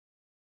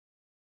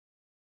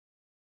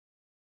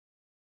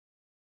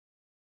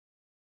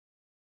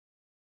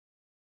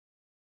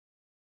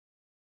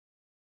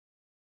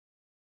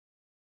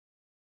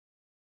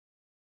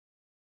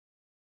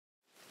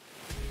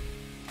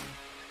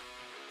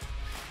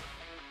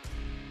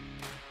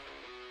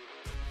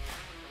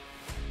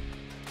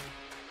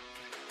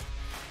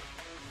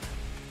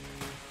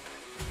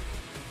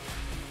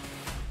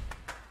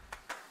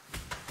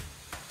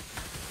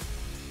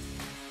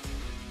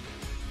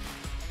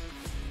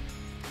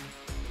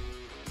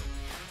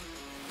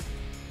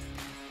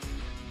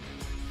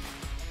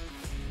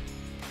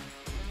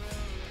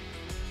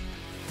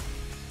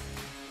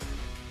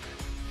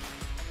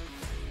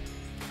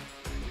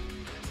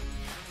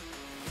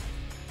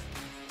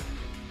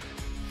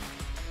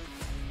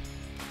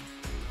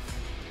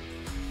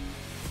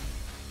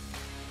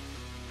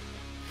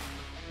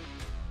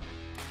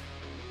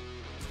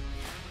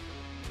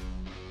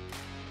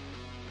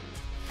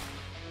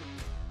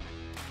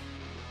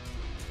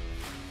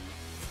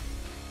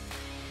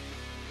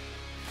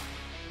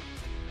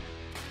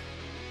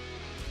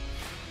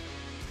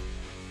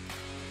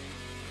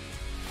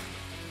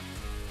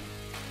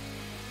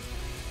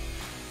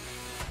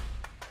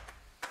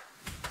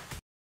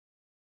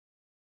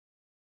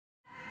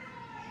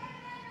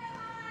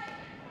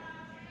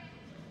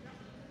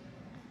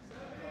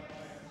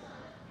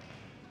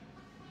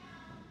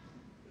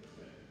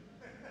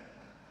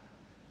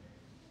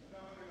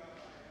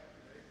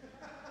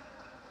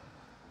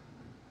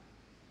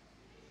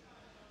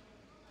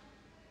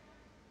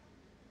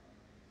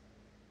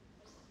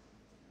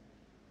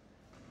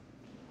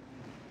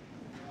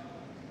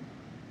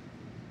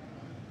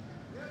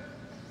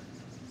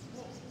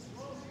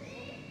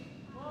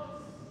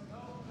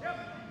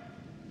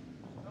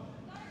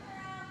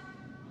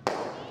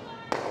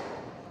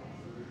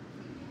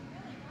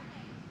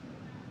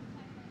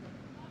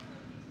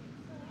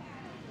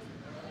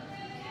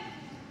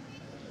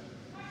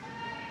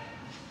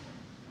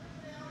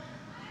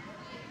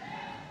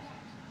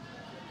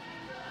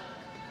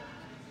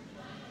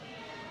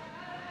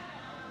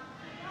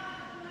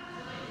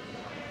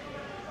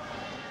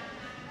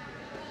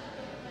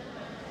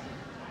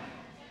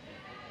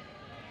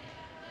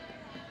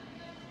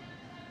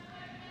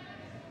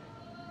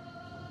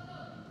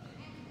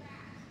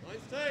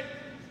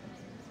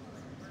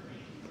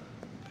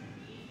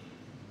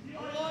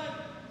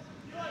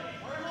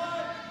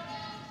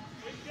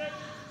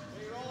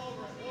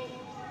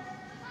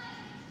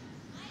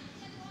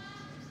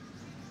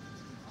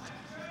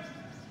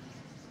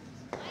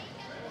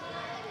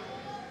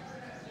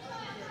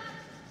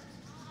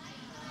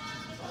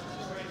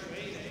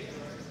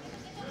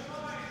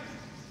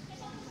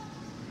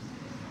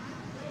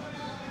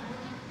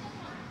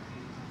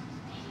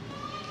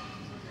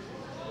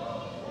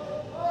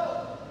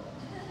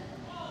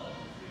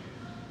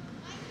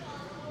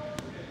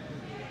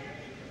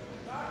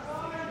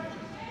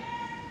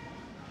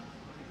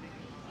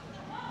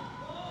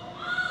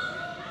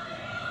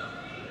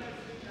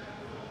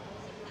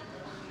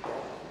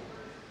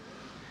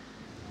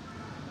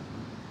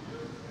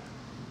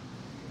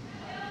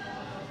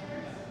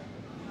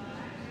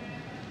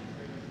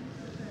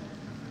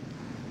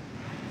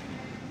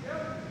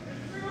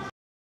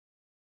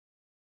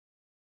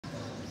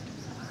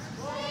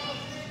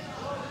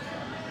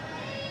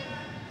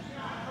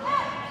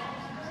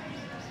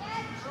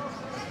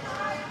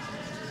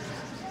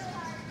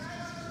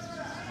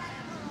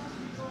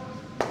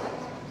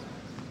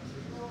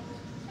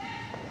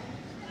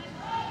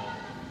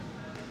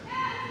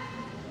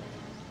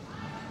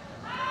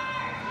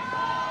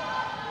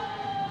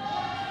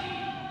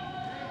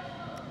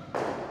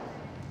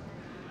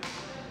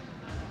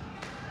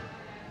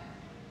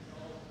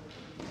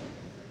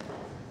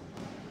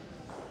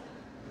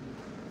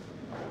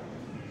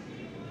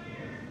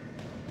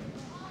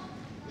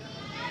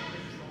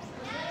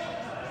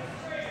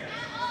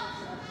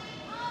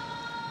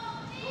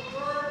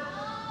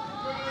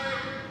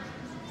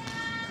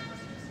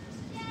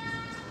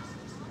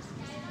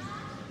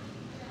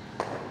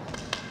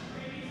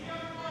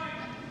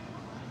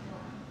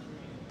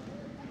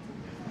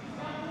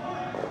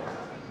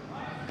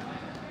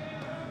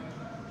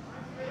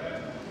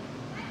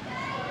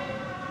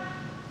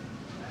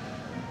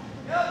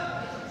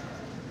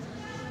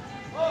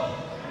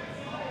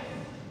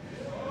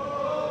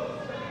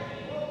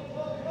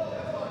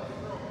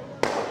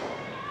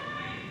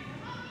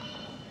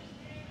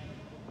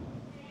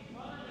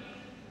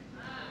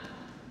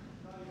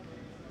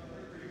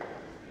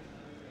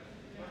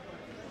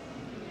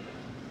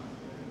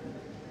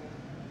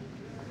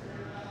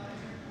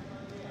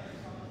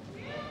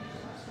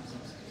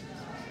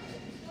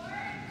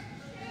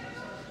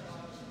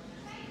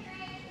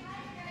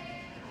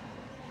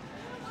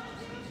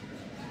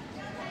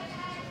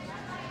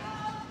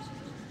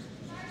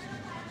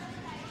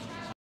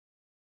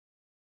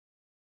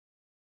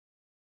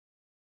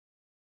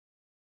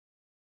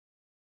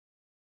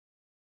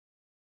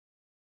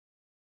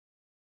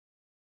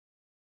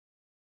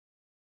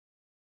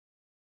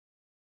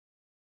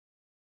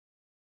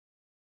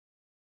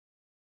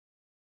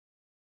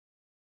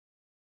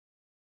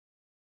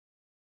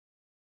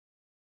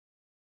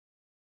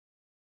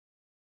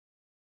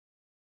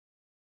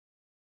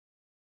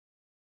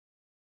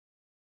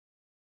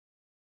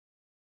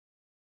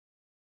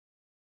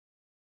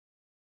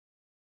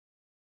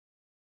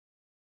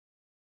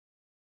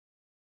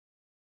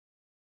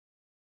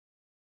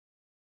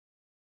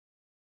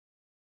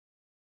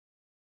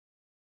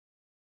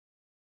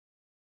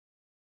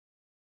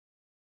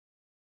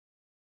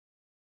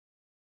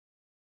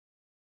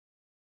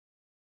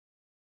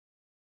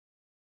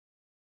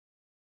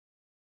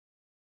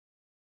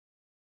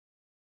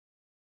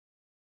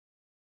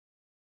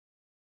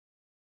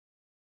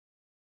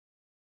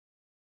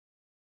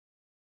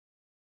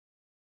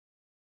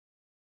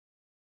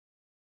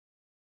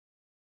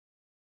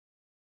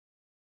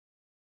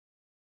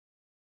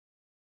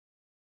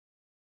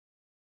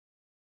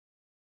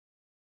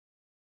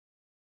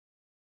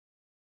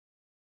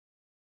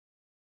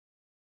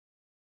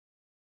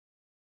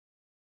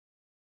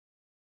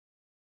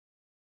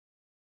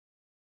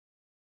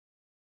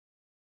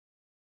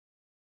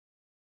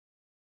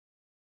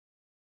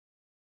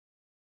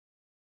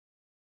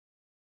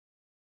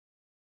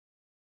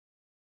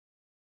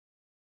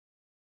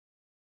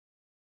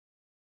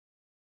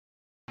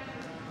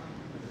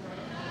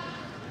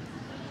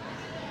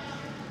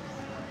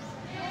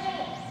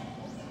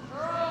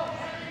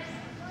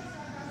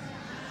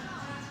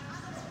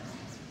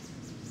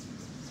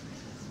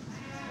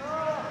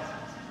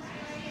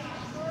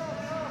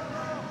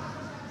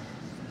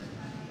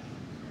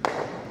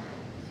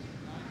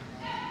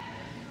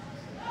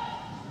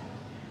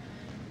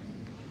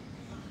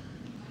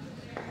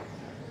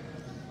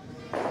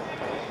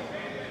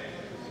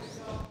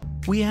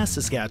We asked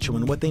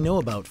Saskatchewan what they know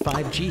about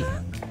 5G.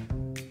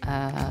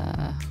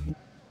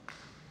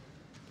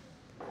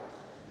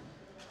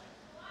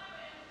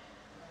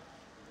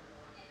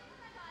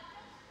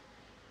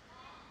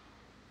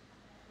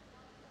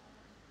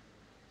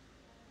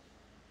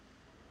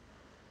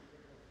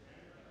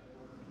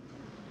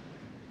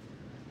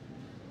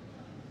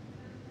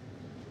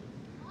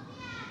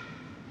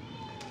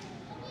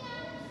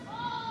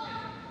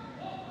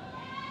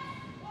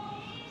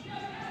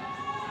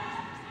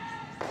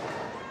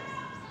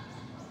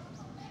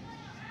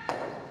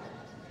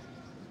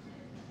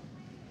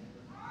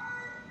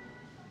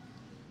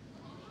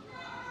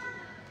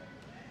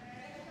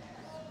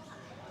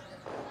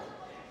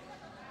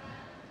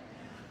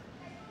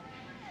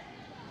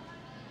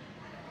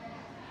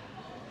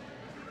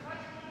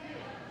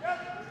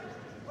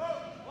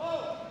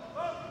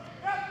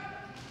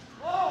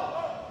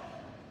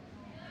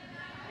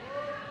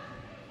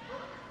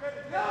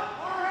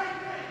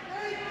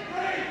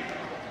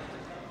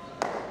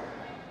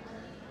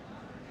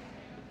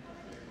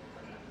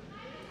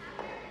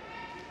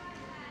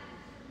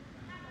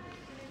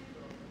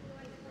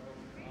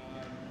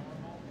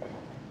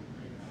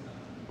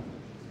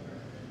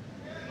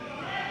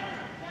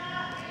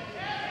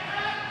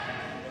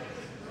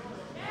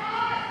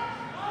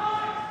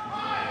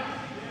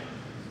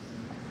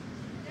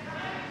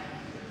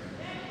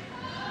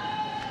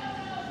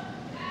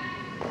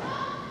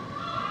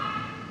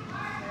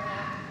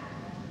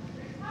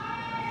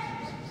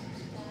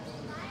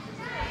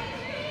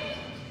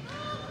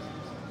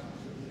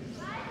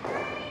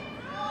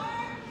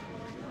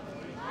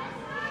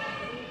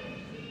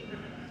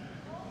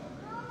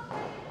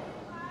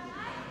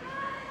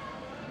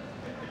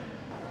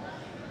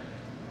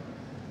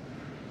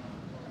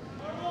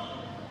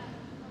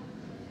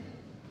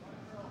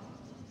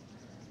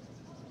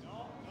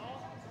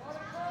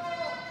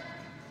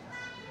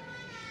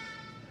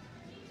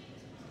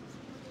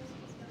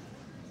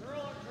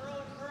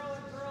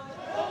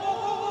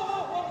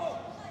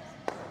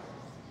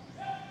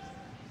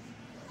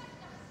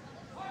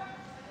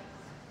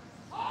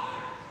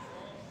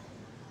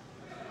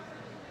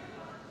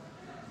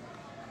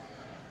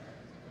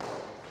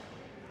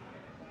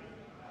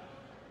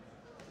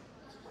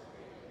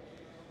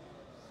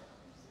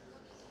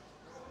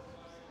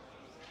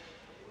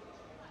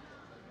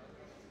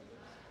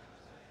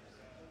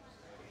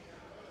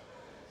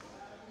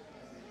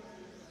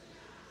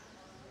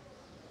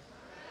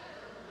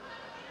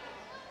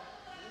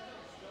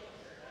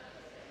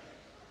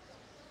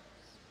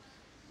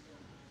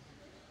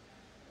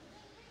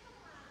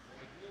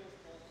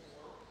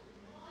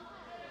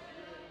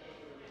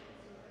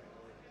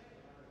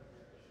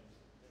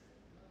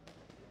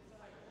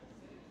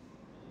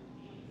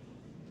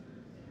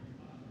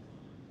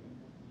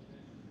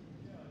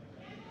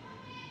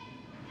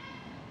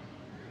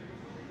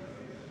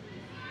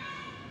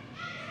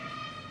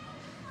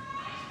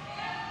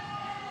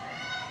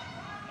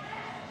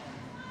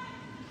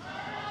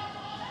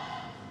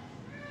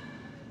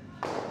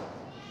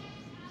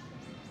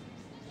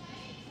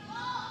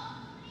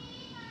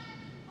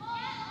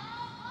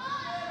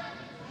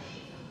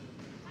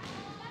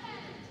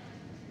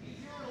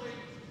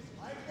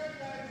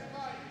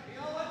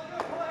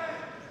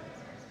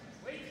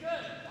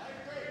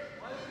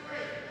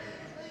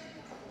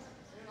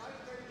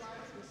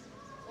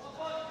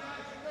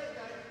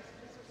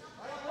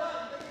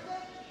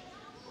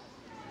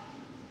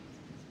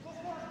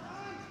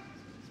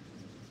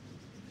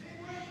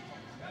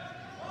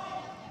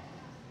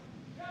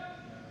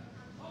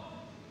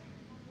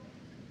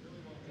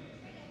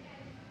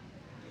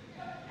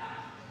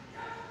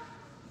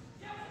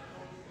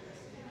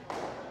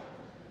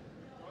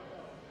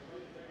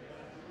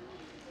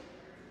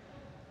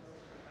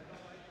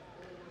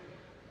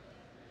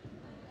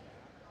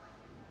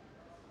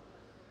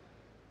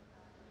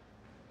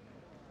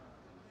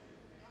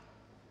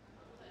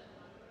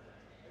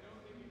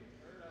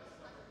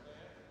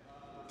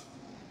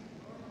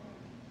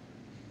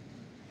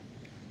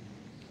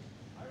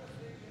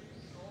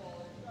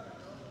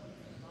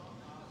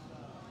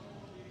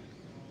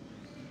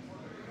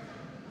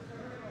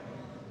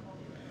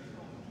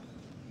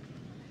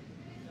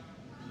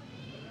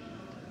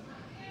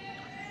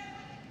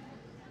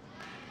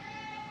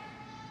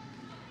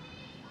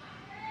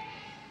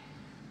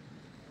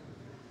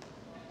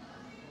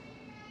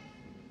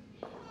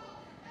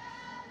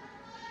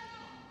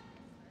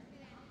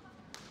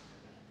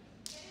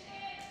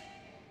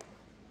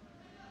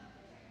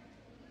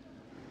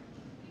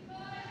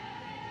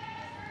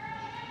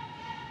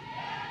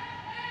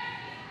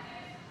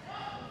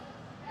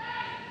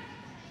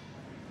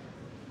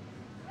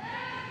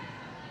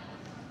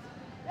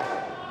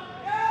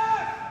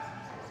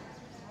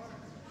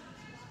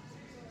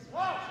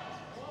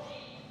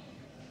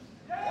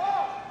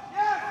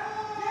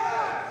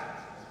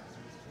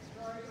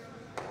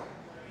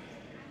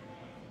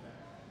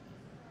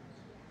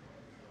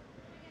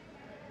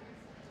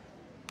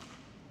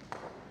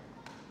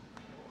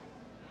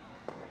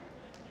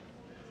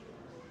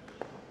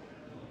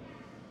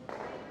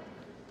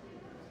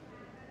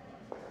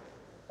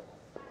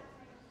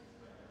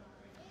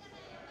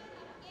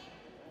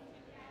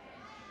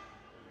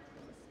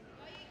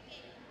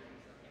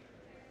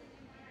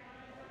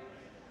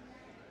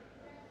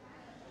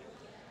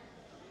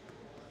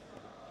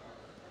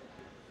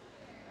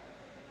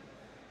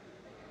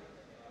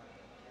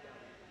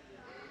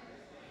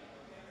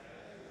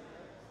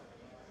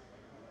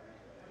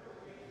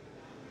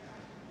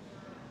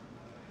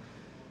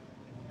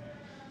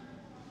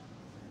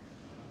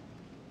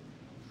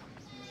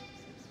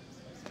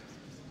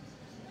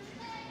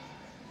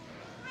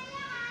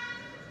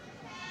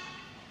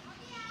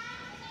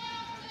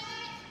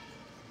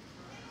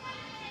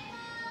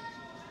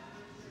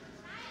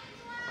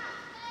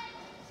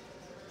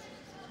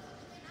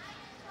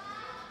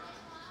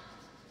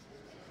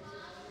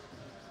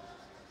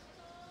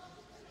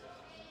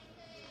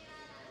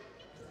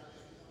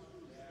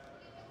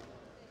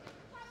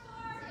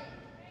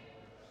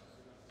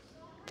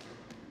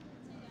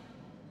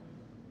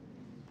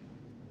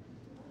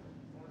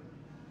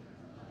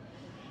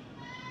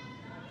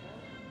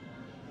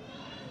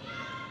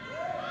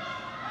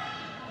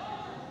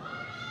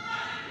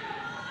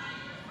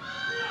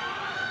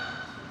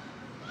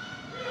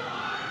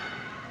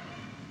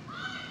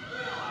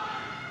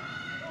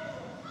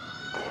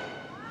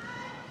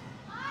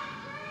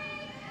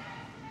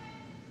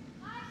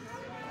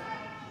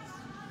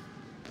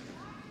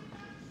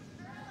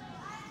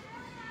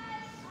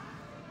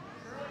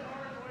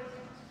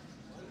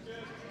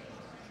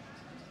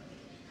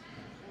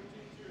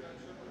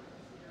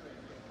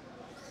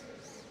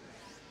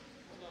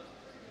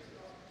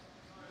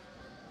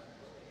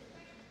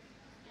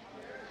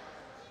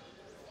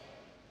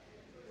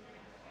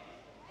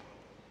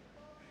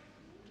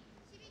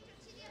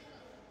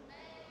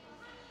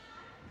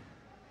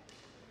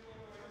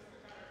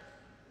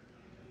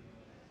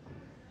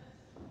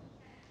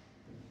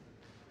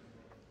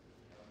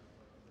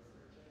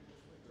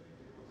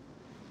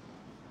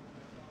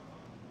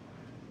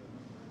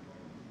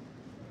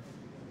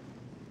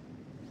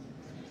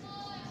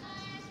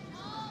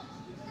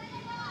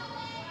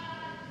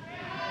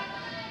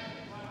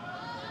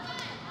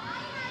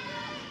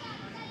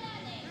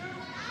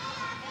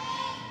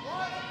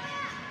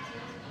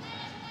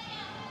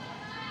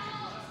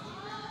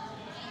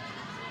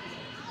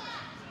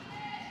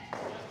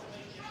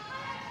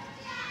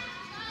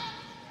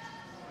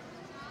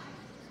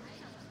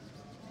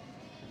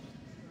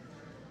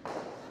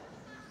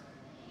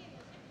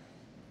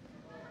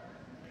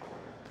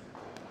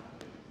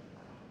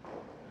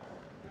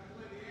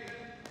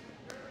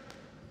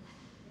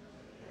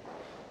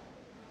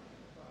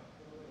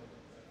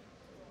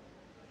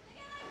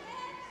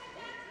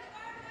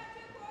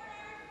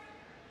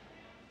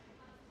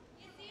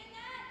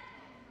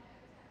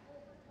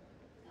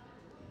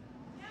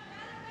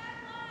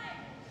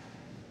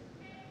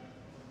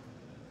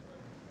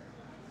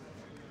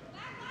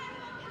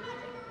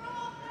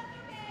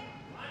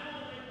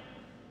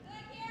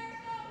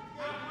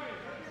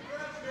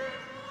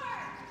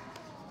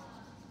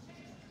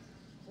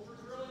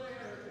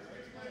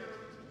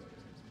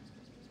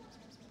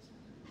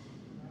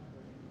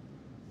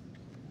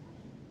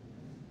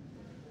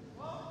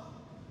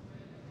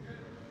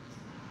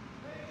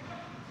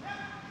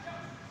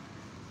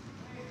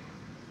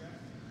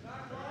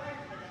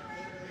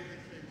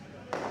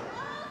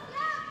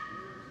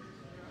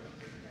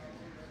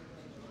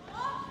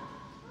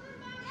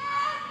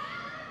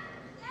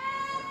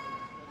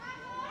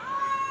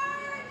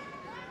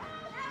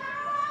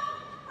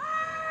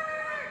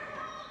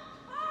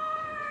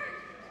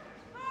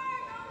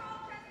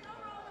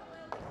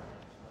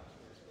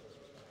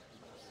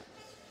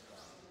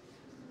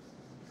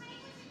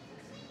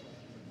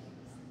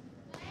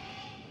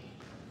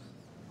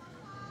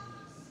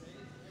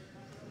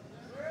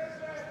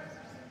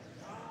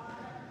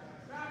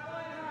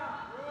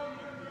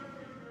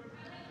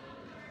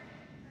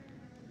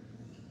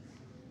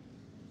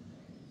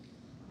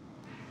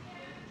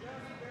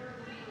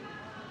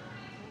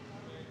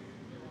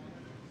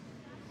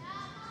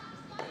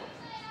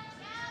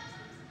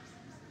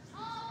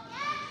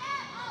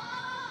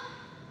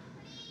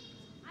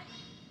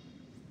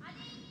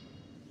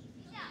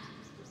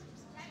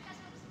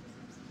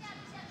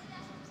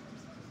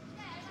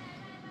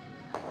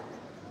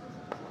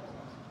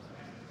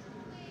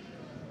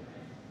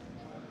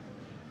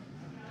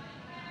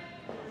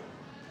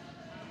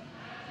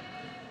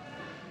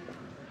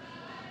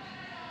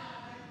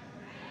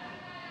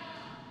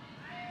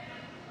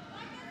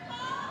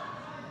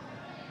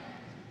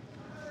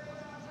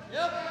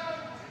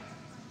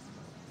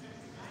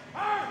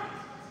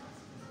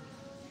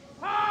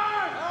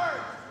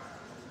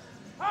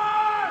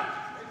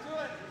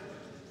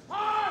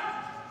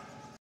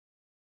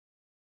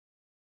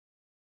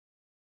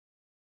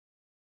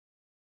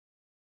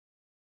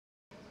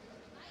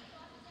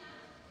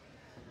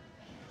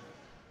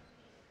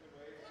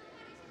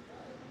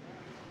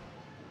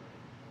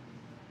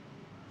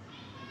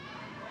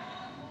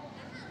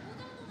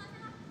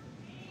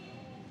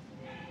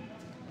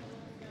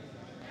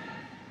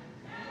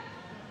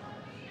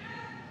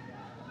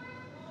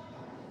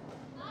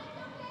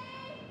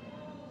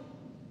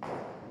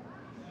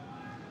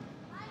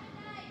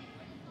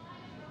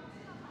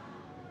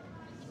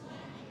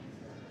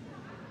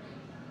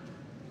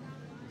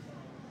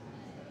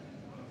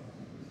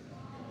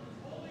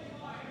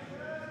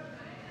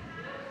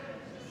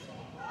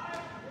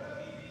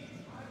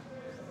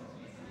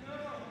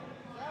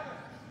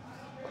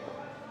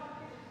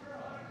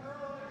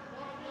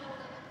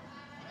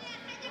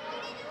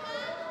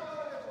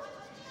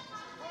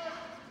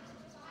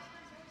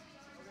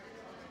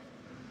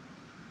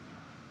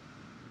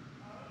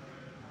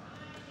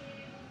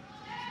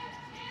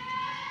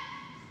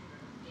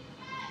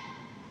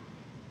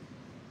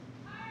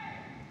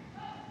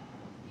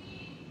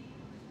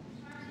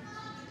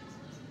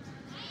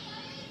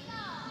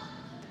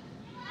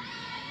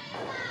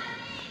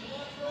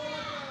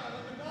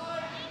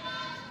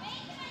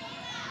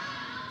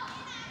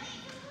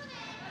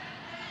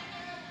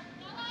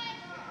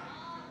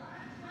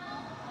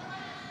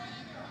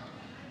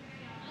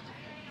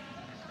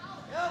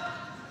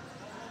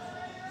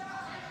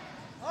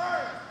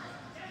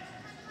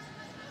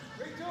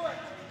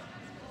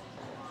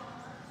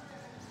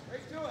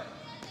 do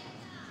it.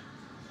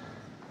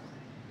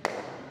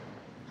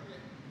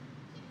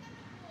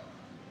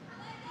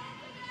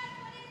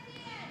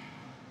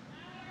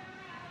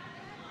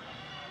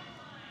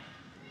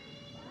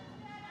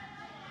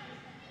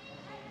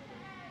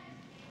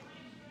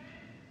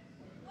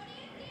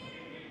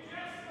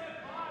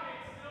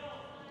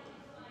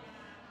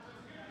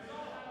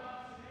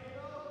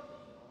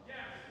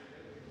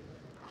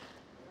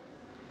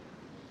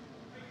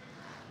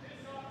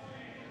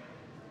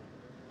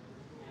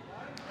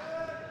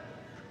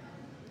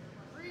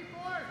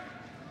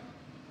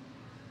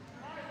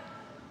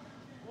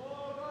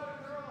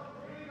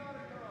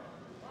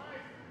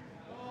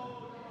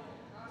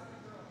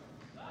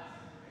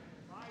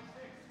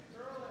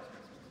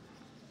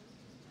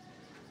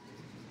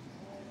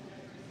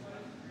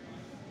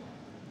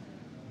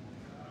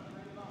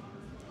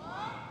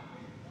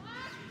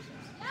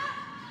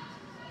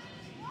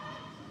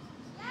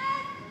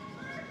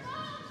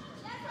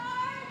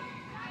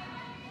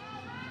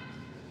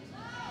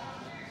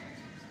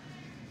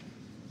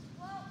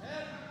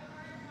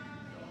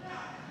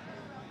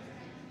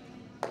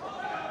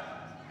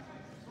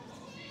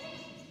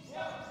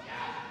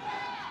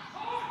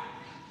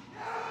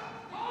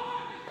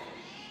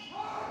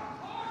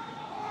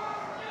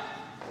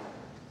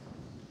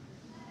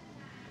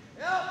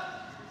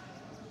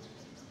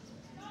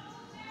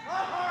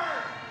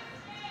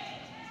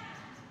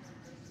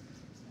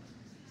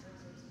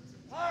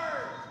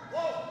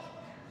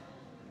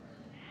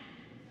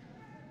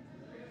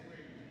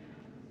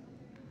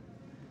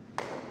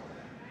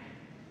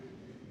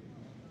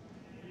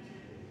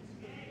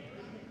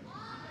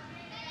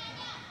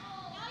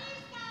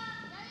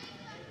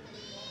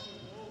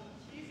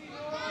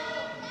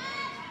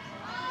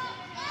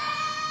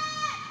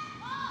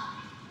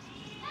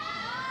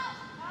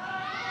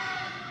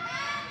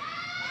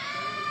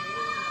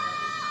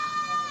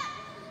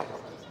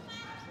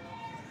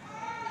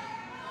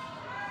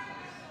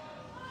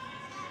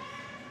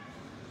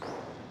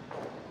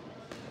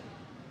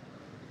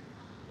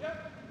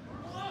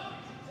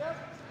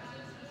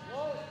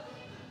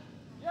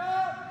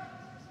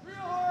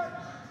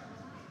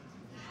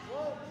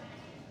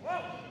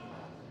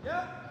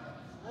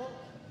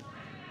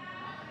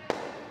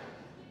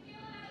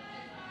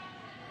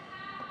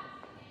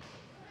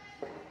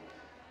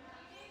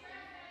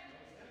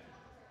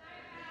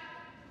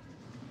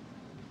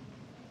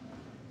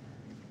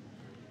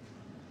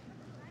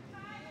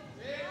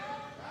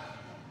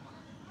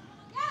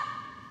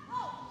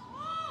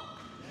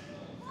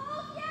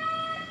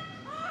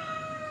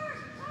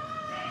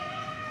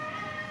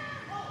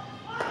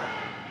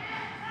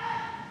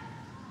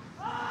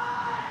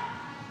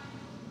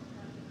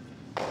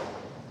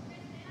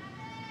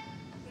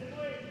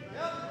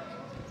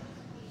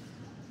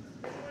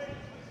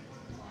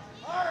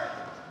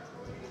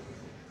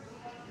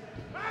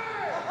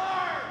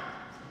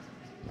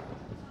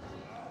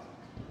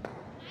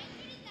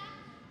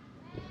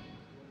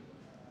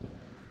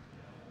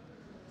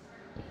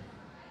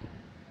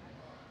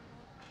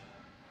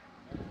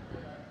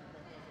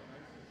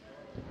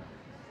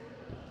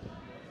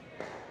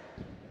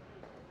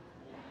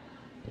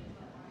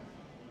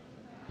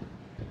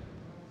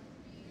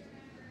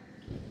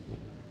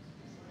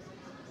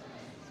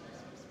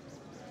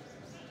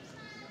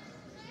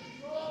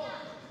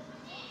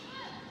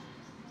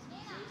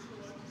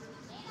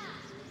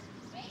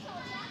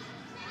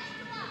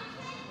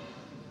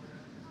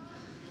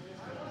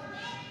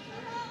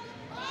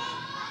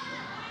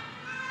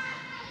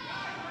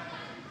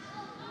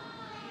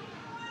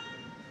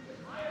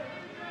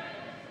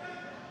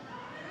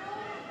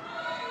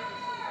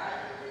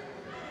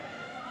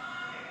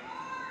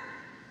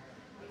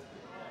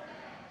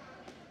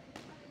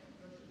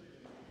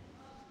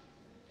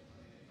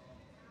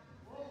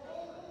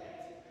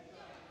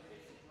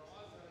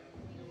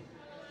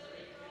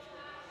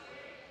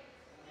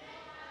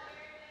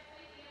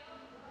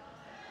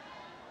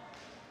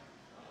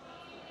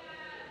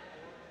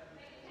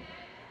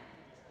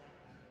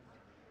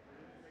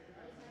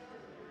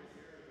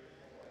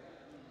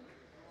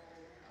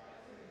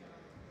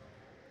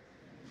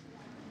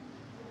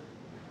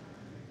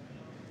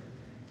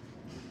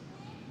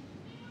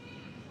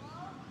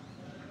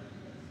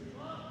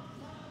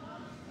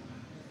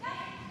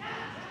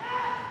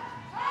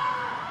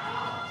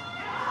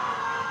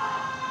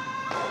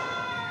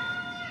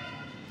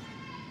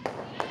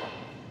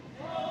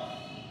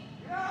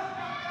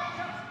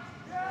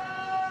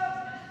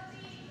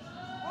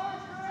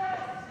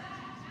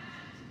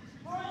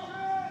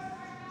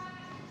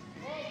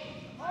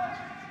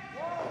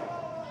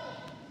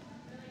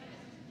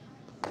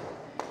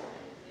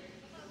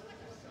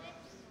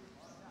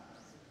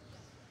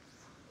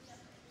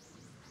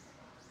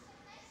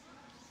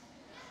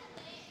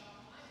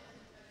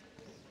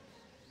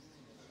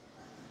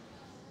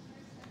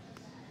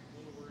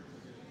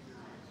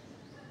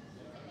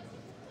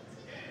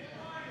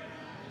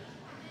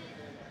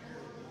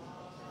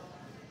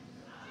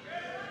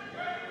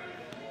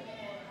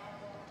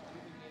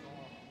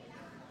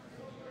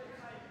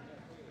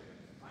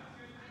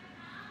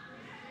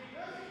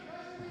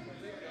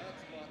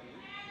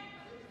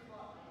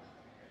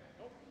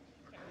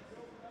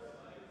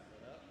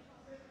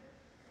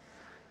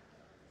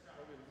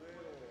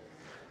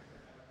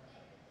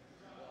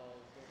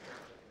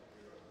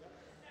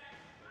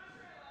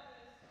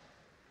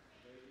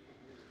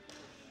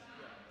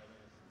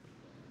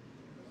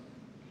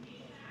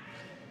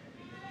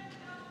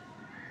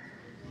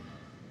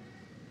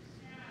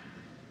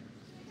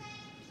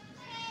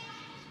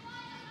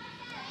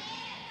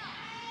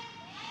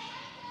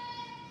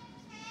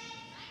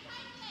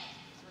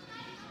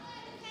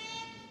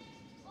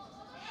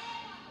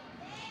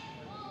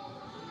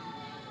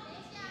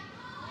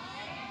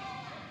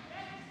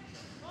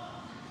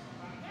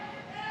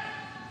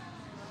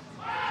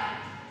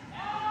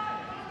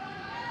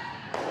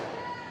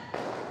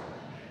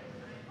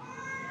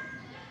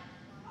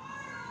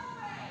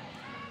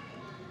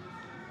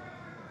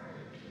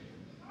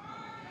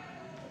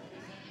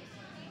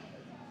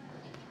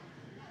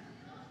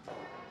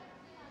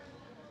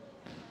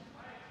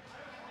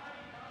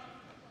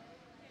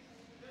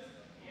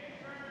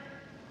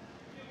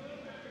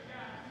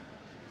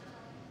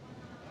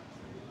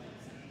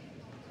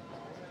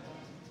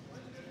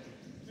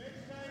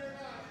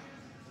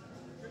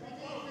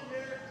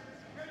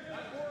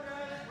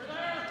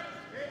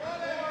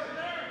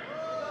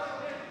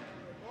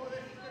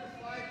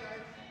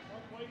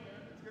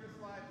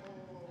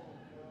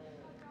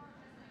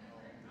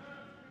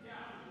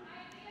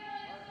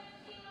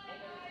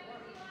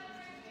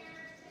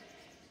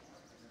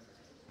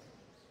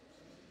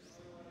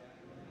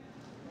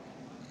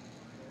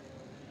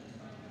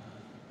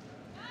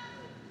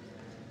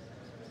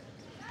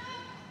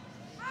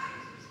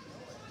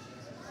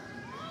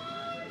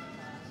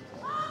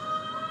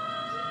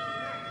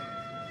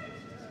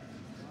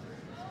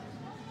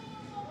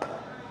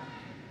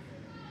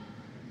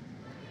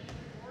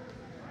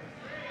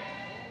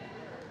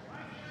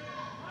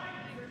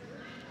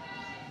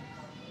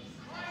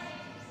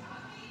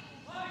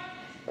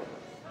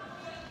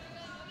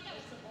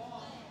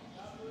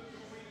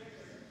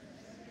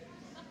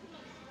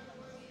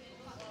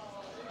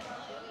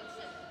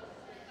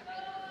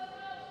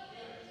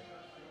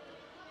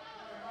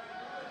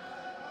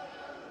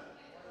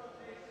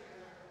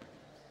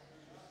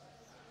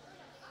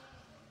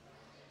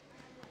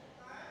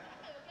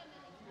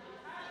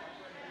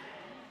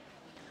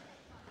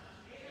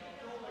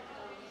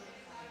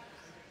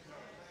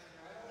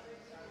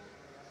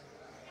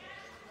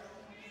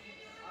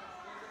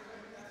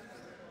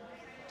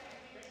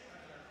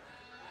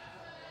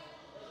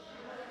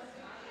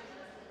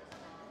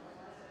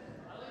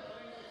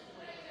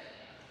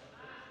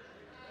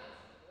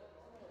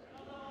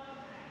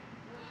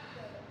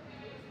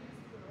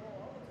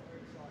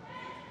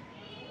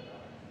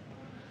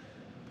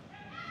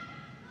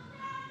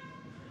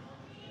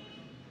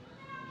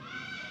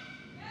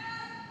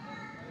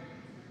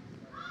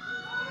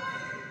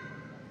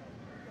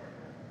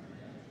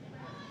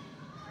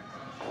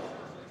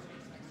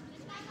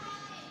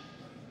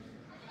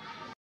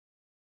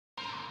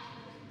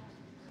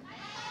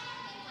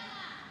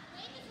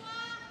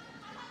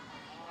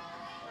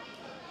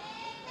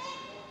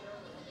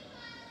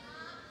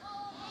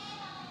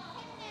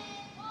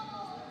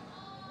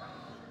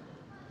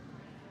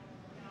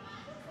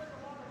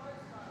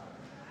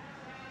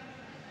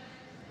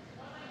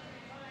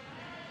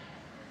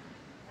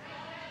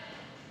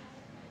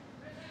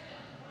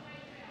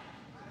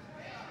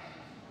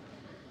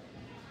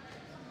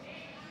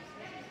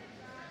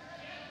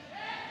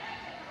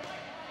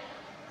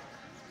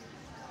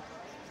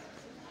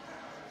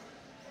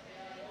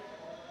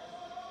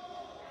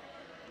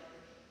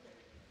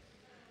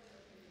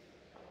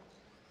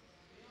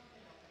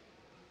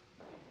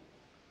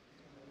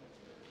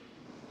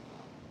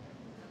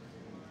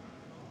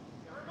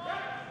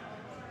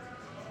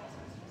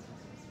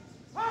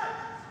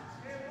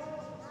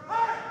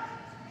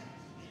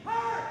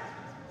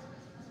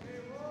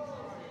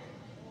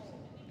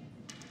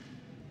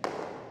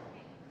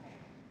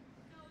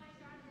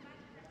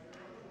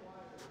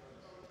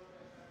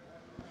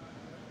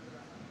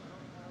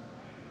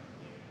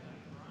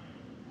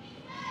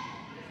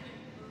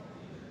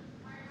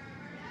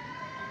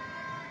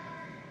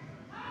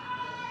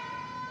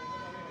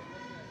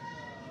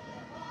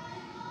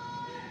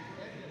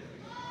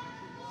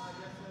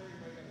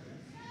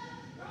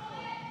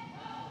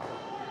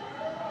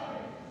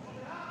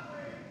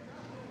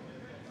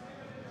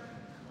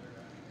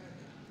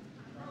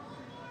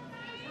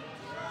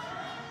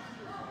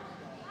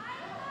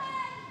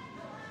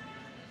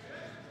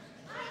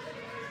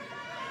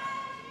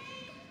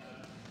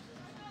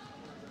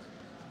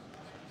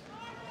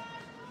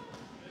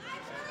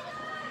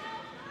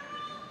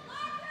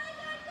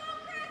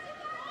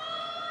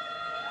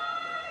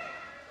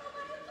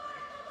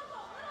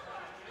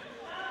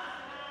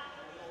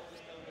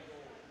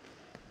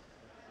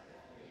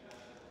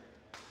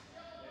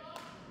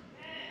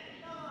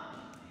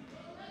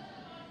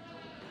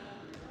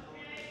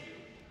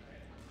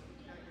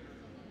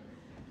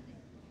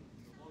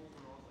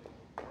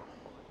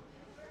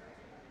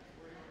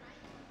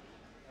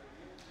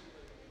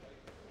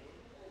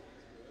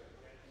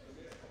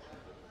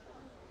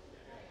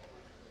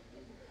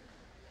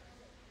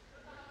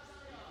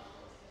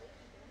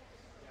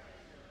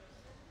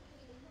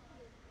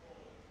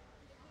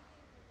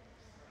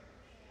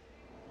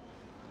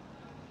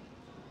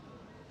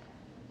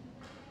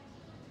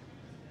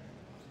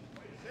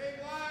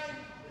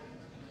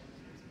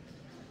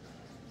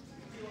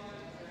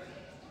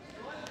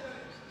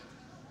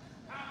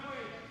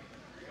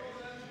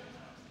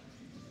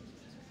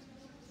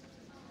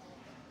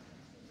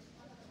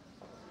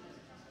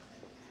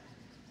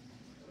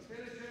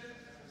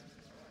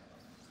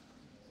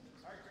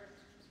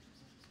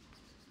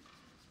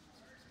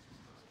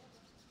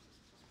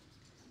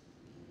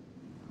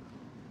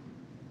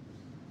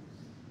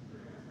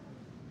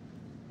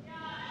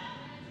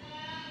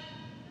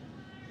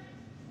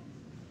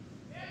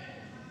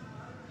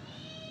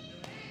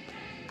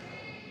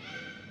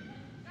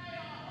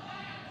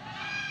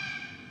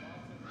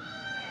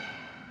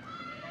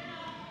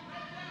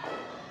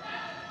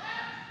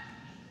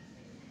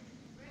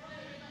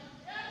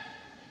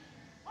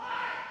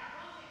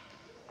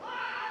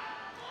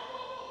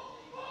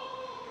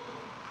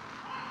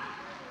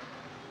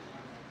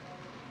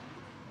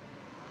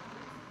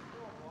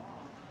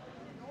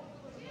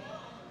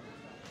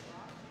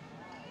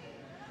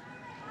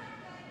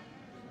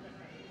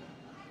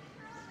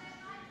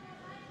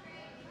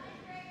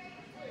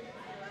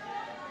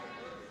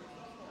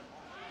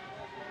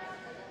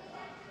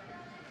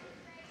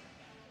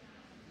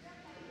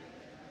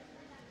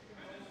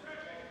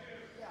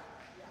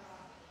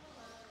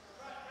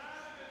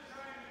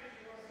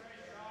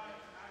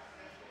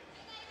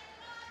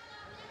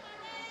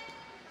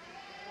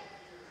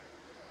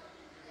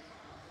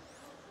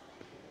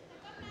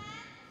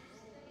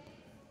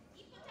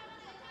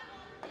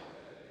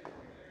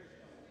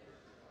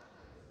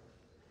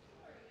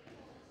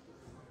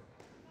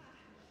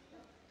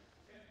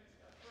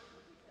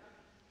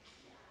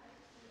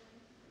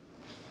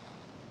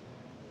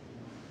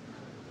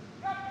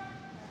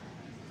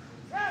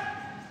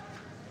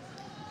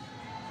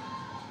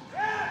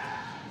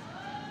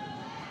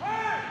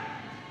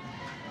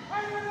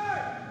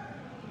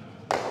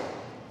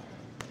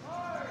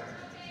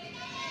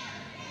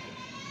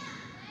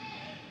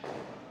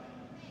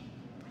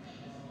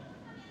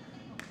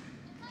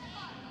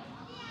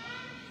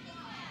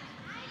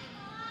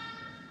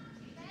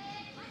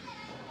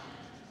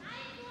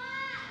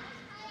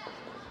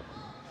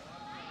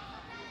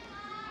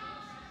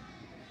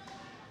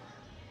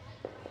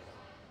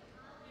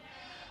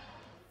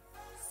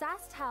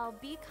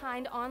 SaskTel Be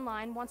Kind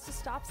Online wants to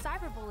stop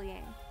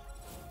cyberbullying.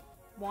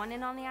 Want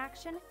in on the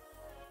action?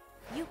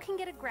 You can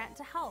get a grant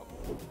to help.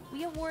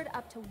 We award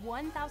up to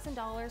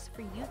 $1,000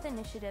 for youth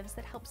initiatives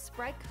that help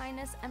spread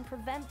kindness and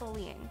prevent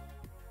bullying.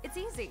 It's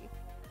easy.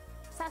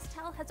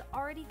 SaskTel has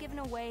already given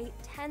away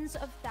tens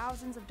of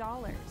thousands of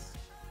dollars.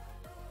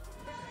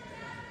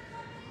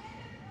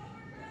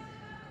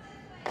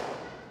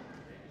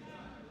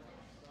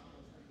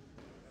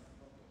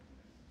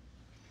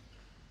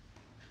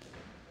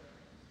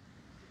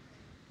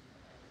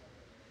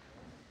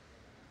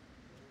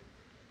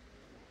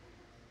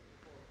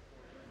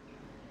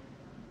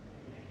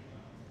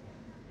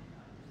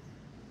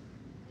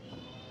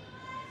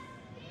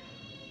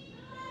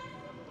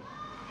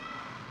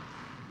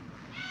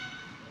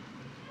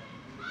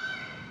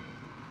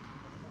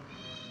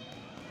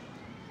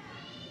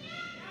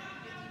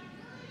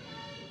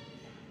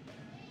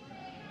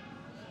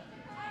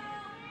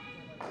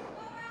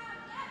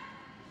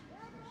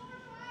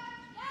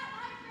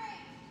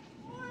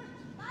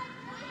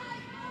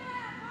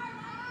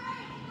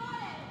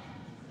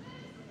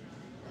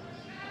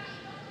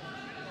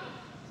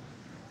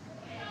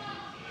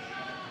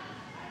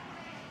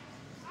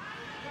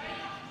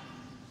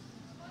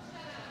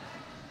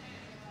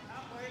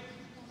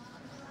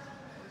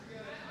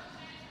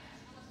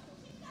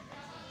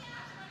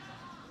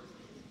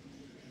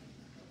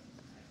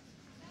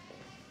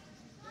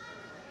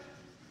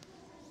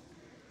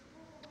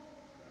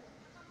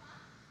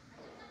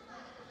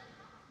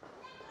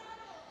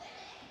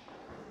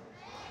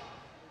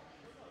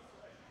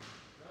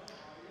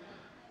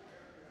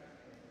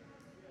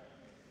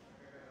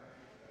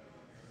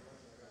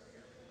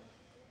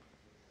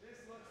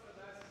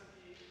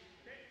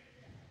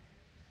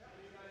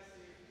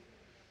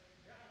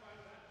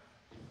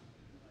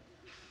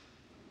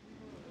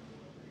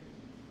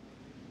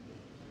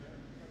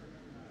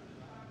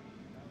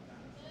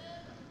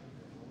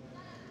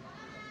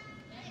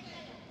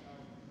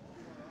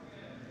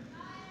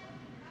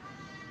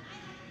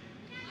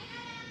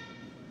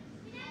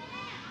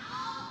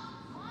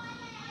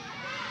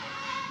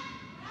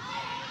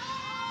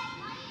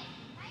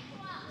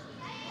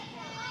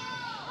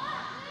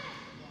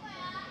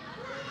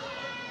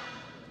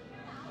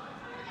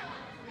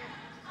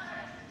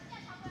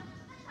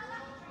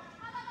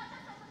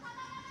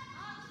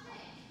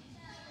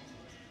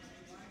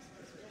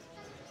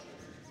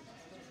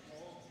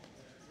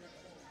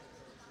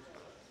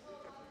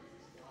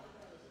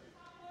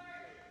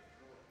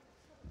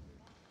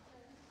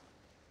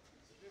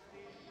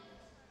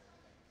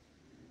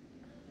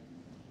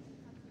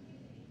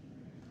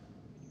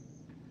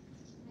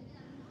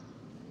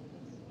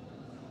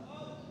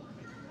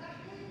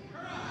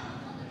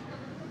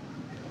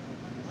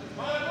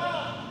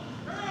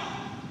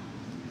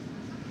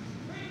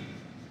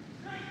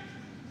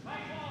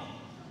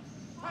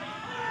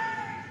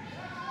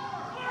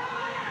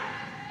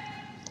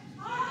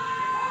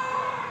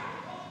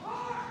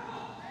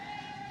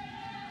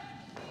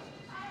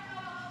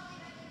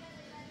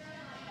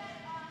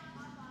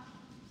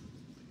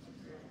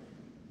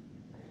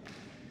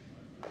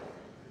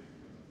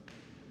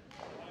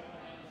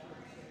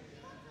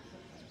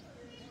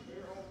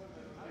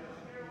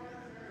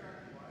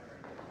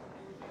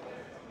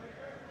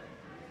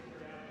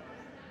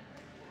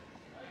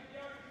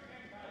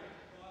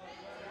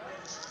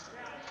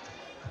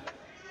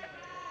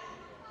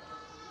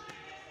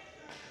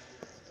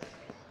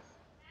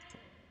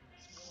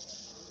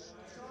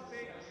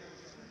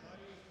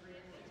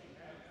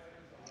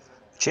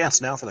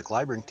 Chance now for the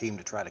Kleibrink team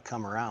to try to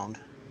come around.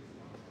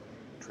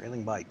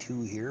 Trailing by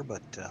 2 here,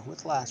 but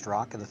with last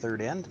rock of the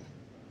third end.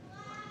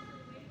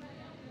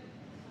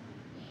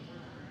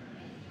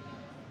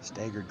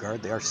 Staggered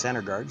guard, they are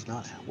center guards,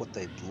 not what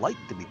they'd like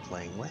to be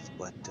playing with,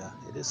 but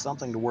it is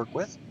something to work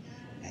with,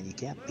 and you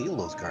can't peel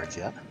those guards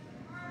yet.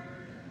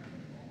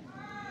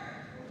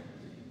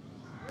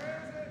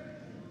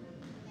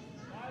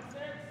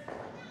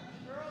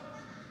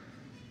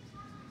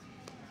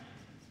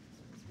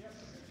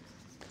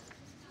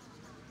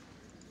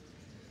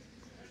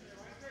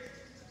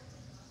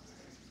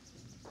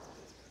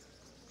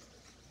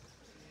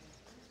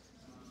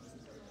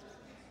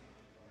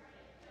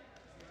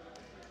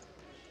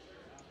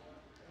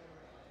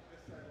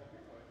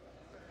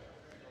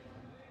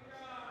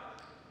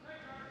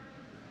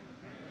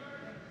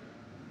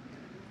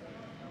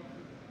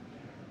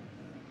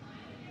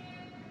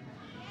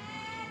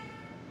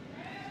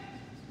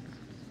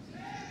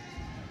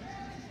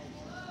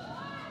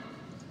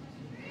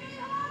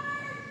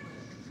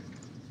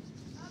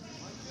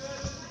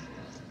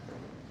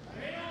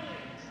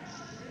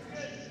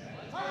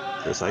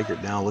 Chris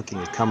Eichert now looking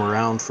to come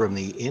around from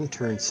the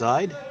intern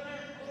side.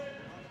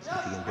 See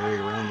if he can bury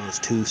around those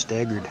 2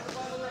 staggered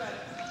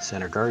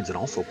center guards and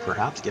also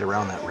perhaps get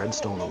around that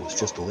redstone that was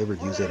just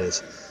delivered. Use it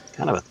as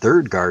kind of a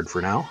third guard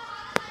for now.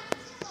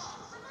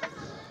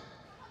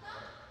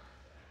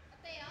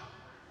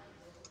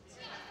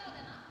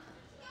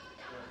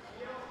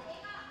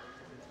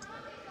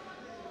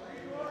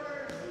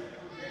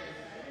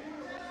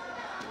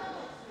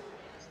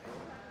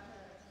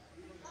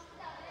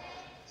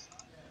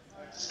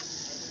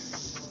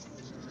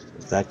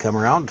 That come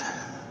around.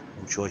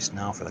 No choice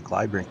now for the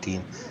Kleibrink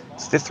team.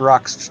 It's fifth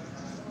rock's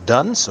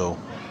done, so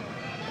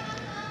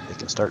they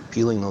can start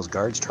peeling those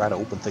guards, try to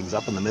open things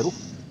up in the middle.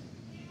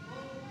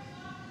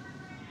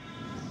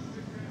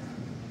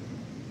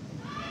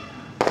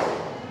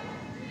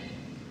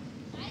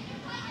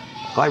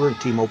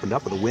 Kleibrink team opened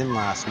up with a win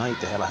last night.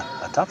 They had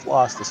a tough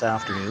loss this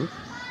afternoon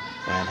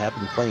and have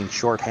been playing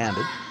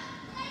short-handed.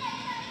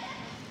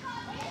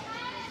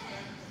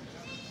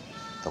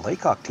 The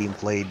Laycock team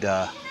played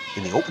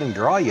in the opening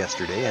draw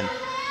yesterday, and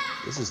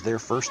this is their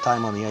first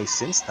time on the ice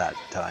since that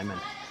time. And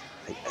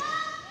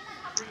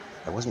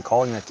I wasn't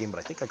calling that game, but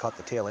I think I caught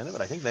the tail end of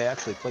it. I think they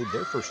actually played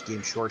their first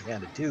game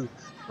short-handed too.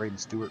 Braden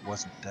Stewart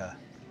wasn't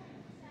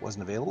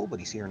available, but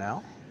he's here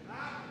now.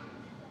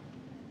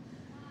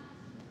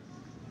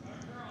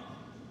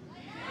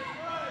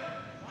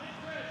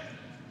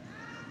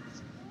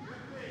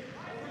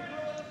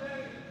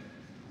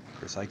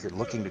 Chris Eichert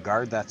looking to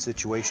guard that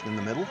situation in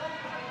the middle.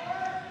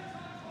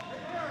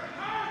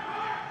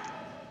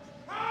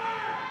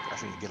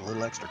 Trying to get a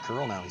little extra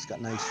curl now. He's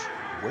got nice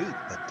weight,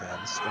 but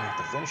this is going to have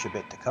to finish a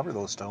bit to cover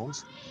those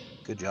stones.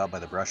 Good job by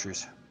the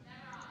Brushers.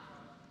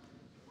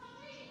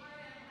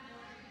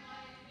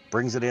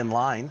 Brings it in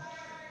line.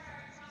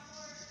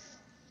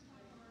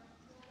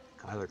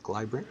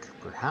 Kleibrink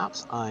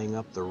perhaps eyeing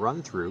up the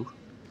run through.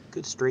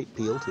 Good straight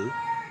peel too.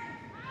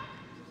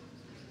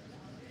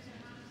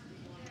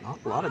 Not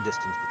a lot of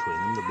distance between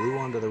them. The blue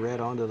onto the red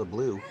onto the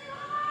blue.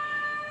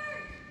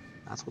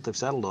 That's what they've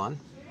settled on.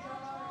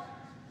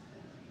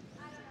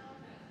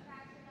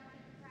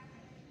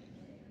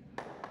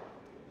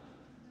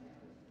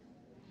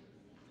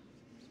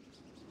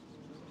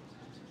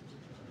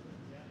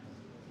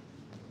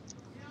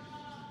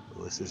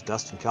 This is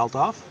Dustin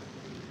Kaltoff,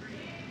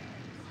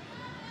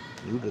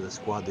 new to the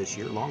squad this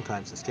year,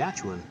 longtime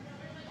Saskatchewan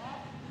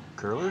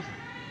curler.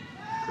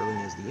 Curling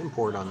is the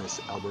import on this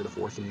Alberta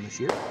foursome this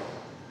year.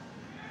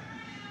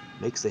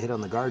 Makes the hit on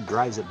the guard,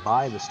 drives it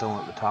by the stone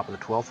at the top of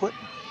the 12-foot,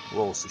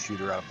 rolls the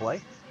shooter out of play.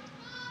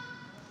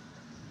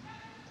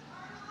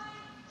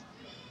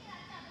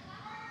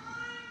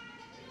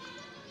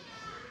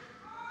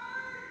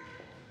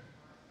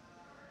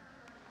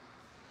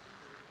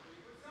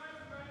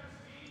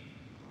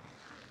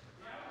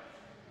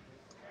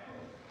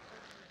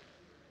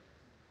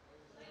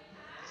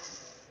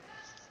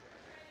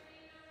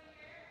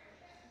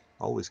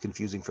 Always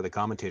confusing for the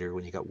commentator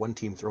when you got one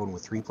team thrown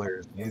with three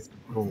players and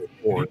thrown with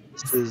four.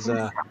 This is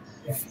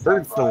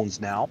third stones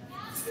now.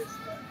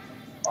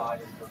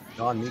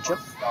 Don Meacham.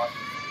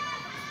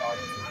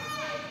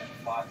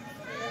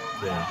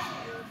 Yeah.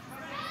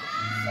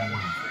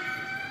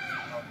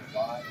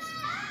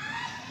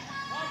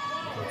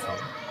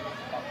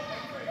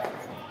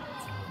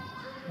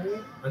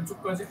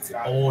 안쪽까지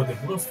네,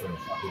 물었어요.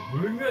 네,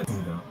 물면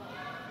됩니다.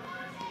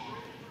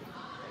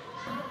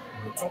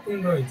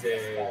 조금 더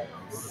이제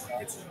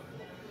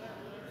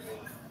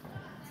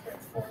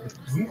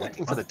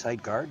Looking for the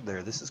tight guard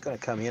there. This is going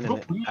to come in and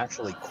it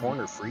actually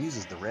corner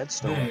freezes the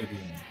redstone.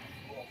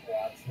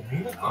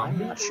 I'm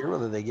not sure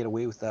whether they get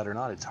away with that or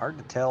not. It's hard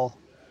to tell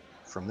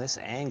from this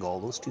angle.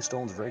 Those two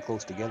stones are very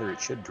close together.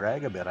 It should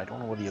drag a bit. I don't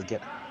know whether you'll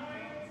get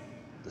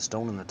the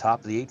stone in the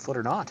top of the 8-foot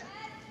or not.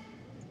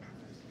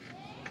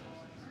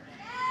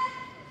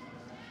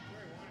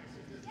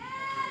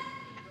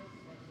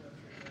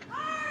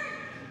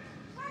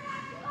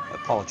 I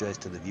apologize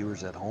to the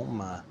viewers at home.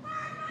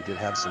 We did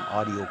have some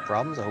audio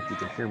problems. I hope you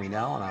can hear me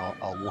now, and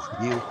I'll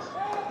warn you,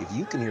 if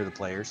you can hear the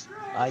players,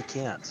 I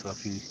can't. So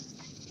if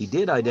he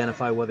did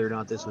identify whether or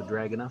not this would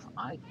drag enough,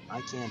 I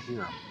can't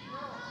hear him.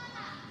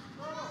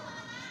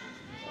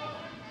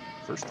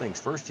 First things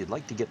first, you'd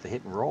like to get the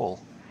hit and roll.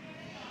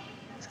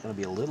 It's going to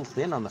be a little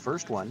thin on the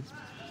first one.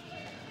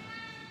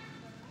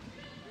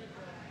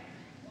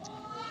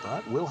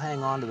 But we'll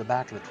hang on to the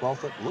back of the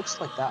 12-foot. Looks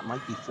like that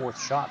might be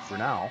fourth shot for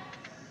now.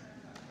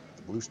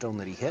 The blue stone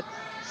that he hit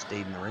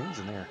stayed in the rings,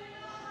 and there.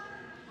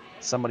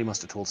 Somebody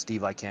must have told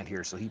Steve I can't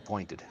hear, so he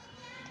pointed.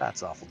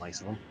 That's awful nice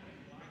of him.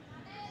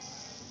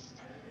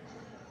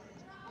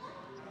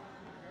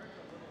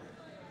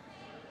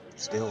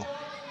 Still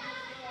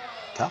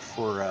tough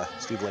for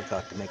Steve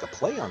Laycock to make a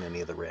play on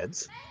any of the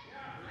Reds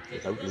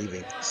without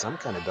leaving some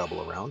kind of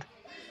double around.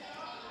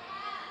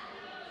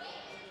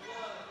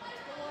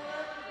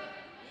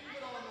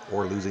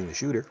 Or losing the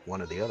shooter,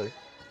 one or the other.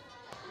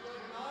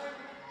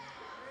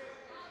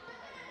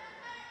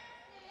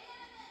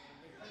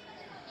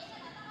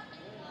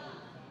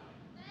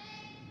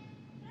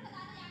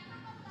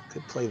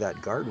 Could play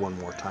that guard one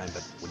more time,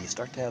 but when you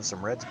start to have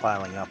some Reds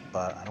piling up,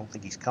 I don't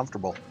think he's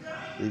comfortable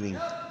leaving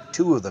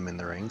two of them in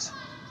the rings.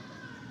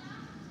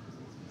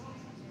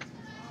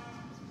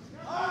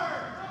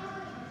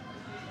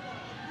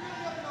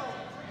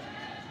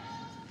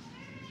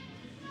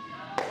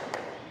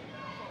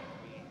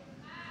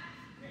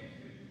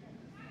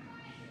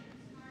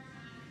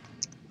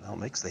 Well,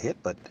 makes the hit,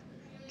 but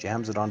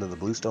jams it onto the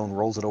blue stone,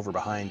 rolls it over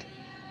behind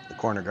the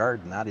corner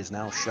guard, and that is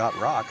now shot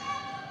rock,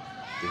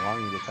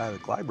 belonging to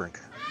Kleibrink.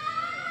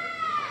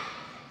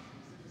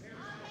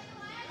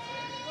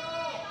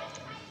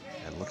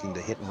 looking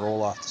to hit and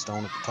roll off the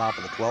stone at the top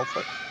of the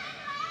 12-foot.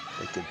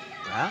 They could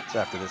perhaps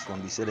after this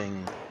one be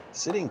sitting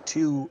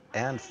 2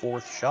 and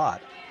 4th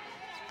shot.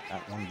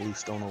 That one blue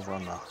stone over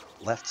on the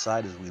left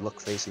side as we look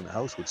facing the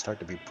house would start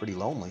to be pretty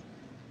lonely.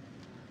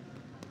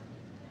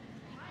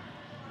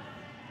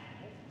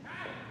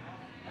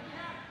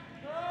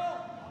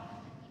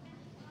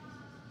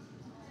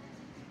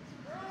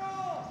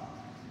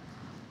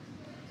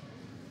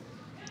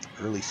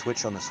 Early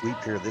switch on the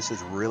sweep here. This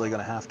is really going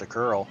to have to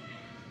curl.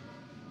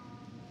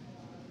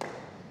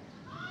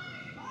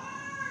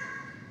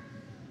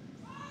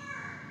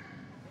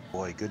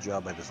 Boy, good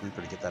job by the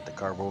sweeper to get that to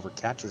carve over.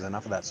 Catches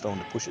enough of that stone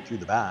to push it through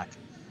the back.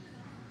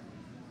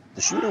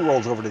 The shooter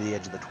rolls over to the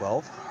edge of the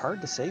 12.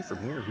 Hard to say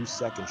from here whose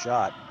second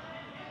shot.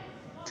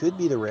 Could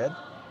be the red.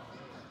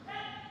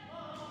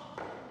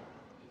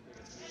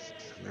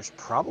 There's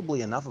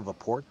probably enough of a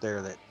port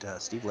there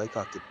that Steve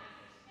Laycock could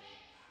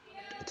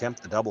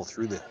attempt the double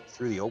through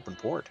the open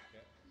port.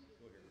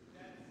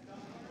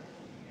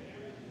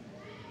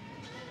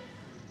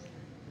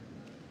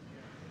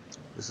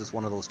 This is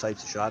one of those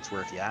types of shots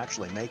where if you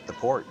actually make the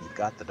port, you've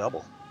got the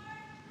double.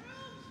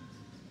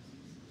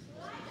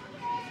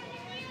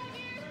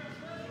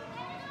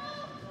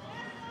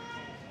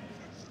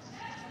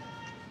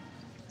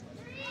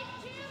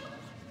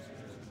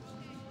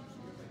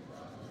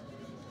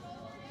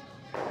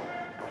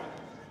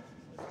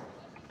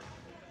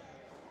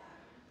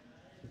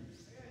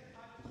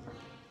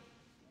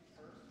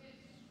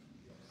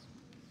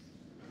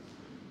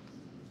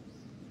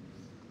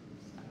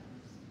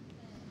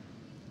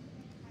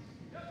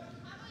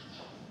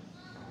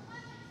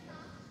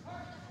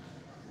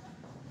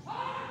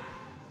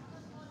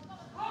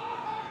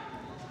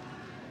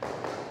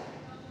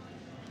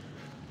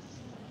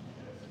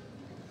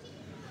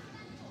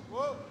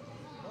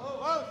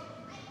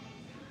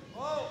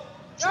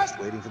 Just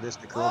waiting for this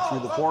to curl through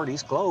the port.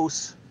 He's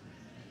close.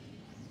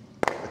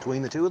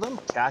 Between the two of them,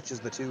 catches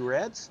the two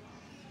reds.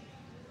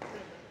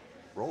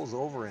 Rolls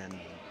over and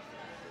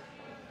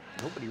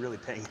nobody really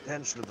paying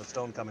attention to the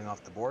stone coming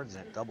off the boards,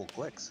 and it double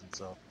clicks. And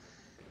so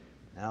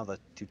now the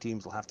two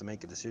teams will have to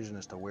make a decision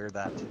as to where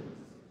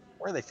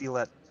they feel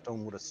that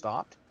stone would have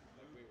stopped.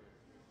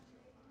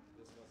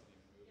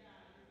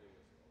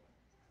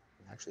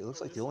 Actually, it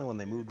looks like the only one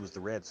they moved was the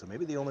red, so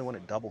maybe the only one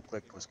it double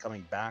clicked was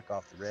coming back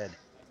off the red.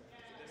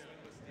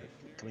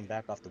 Coming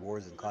back off the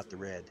boards and caught the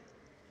red.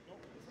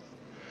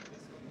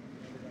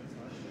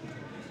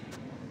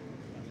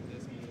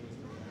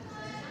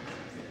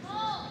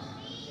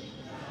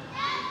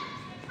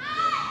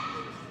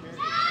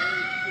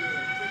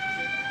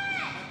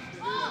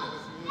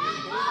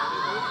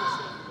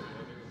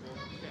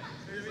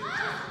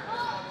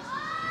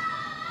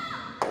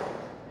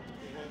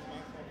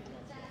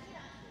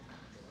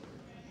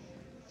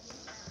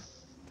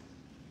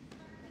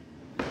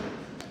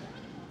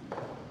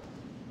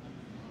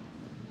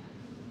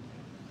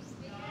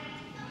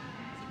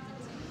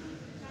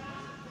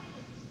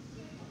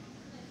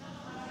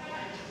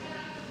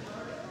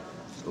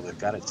 So they've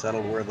got it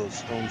settled where those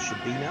stones should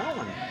be now,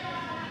 and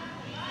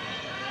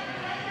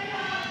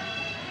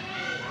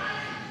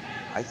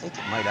I think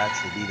it might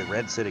actually be the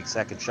red sitting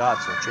second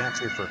shot, so a chance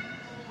here for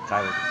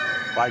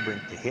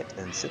Kleibrink to hit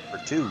and sit for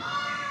 2.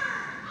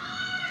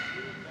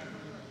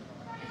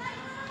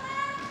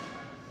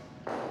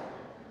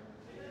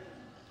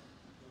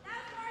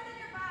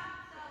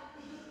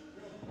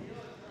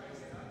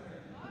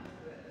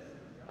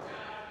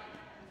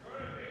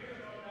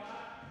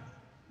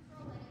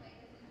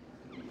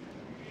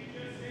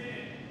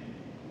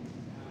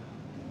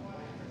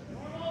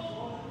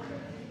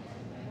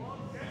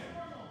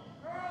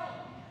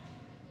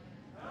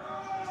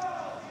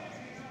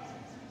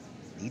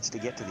 Needs to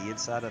get to the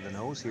inside of the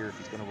nose here if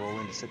he's going to roll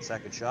in to sit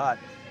second shot.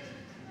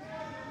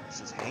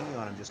 This is hanging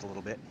on him just a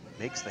little bit.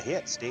 Makes the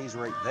hit, stays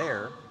right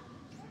there.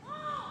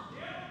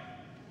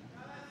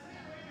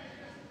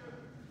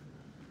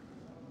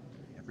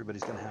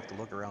 Everybody's going to have to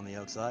look around the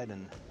outside,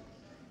 and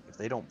if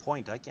they don't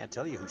point, I can't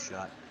tell you who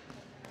shot.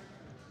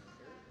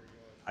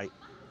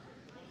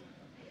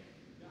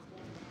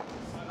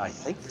 I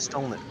think the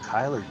stone that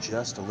Kyler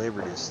just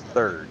delivered is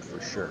third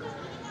for sure.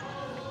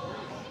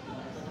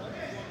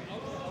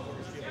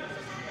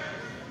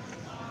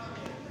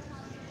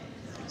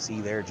 See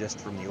there just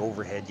from the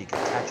overhead, you can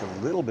catch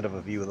a little bit of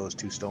a view of those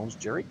two stones,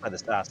 Jerry, by the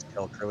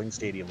SaskTel Curling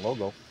Stadium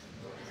logo.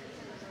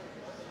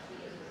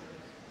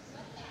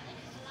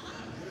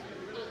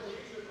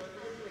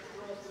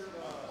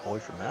 Boy,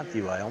 from that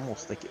view, I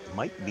almost think it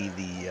might be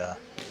the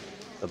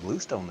blue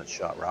stone that's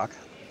shot rock.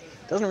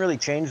 Doesn't really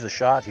change the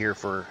shot here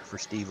for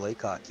Steve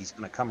Laycock. He's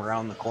going to come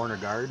around the corner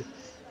guard,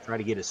 try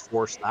to get his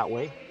force that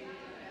way.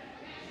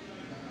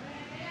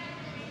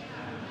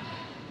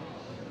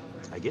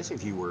 I guess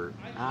if you were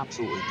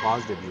absolutely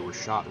positive you were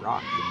shot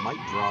rock, you might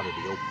draw to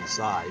the open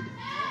side.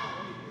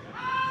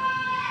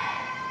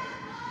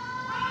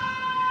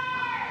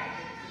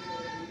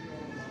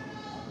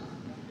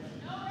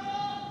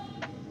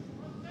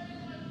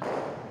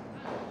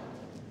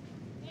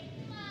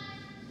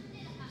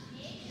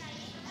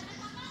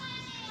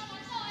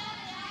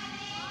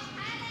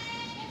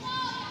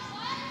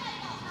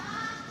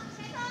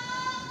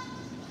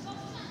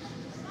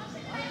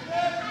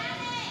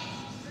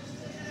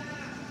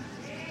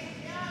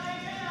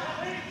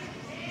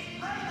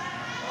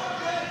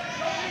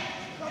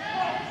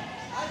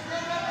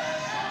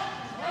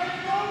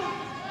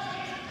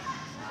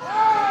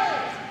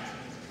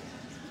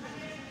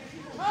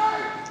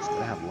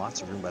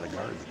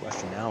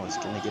 is,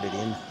 can they get it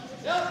in?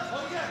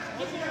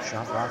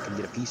 Shot rock can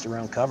get a piece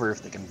around cover.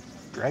 If they can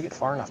drag it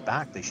far enough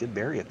back, they should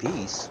bury a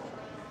piece.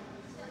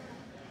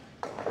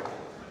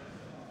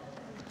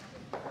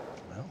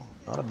 Well,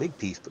 not a big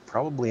piece, but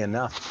probably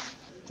enough.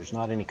 There's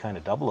not any kind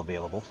of double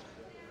available.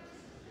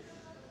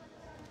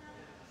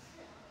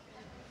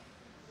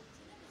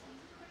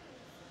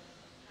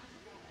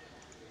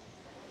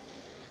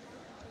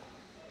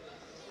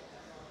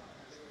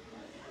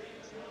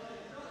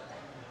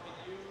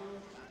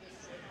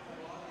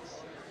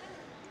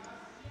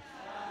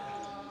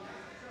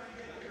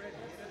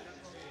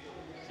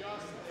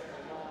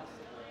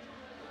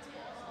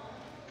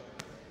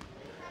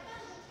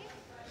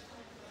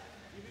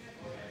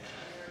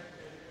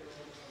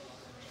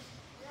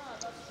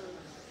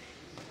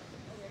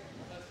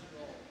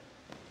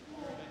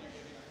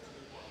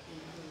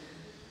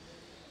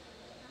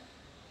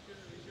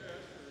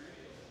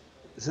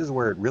 This is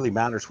where it really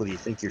matters whether you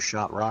think your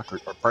shot rock or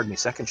pardon me,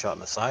 second shot on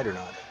the side or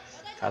not.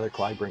 Tyler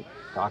Kleibrink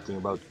talking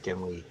about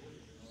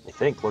I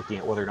think, looking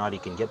at whether or not he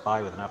can get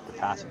by with enough to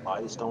pass it by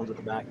the stones at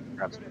the back,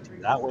 perhaps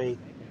continue that way.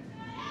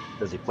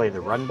 Does he play the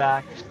run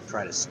back,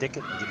 try to stick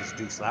it and get his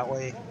deuce that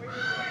way?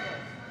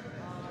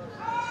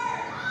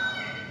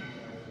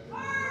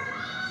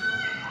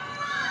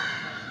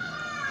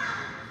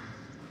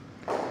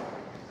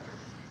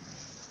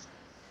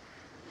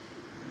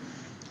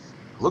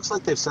 Looks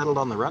like they've settled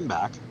on the run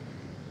back.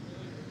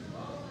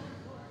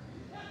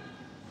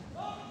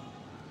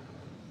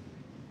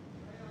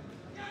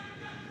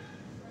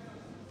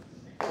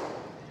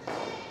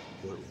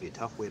 It would be a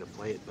tough way to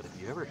play it, but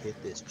if you ever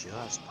hit this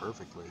just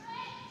perfectly,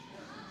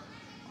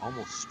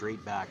 almost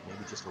straight back,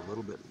 maybe just a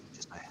little bit,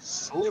 just a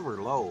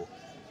sliver low,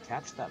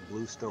 catch that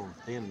blue stone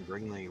thin,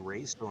 bring the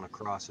raised stone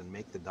across and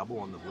make the double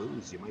on the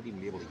blues, you might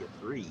even be able to get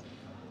 3.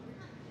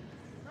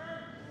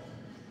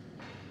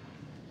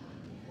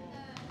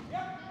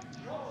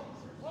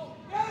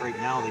 Right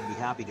now, they'd be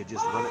happy to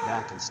just run it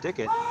back and stick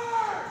it.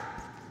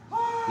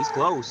 He's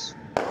close.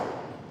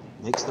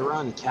 Makes the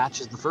run,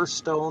 catches the first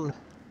stone,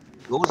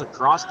 goes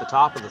across the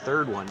top of the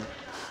third one.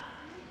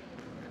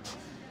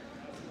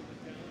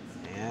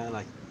 And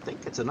I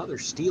think it's another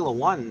steal of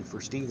 1 for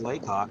Steve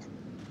Laycock.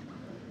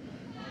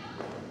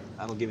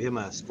 That'll give him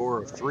a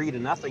score of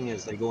 3-0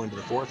 as they go into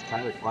the fourth.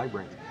 Tyler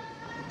Kleibrink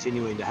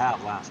continuing to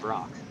have last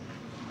rock.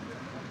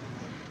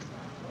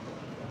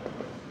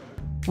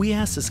 We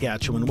asked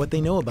Saskatchewan what they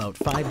know about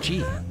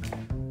 5G.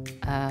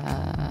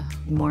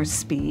 More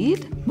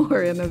speed,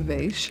 more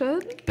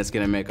innovation. It's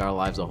gonna make our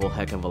lives a whole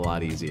heck of a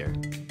lot easier.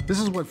 This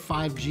is what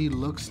 5G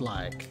looks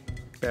like.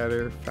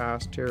 Better,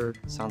 faster.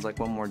 Sounds like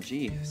one more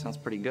G. Sounds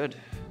pretty good.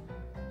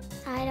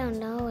 I don't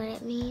know what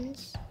it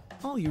means.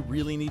 All you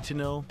really need to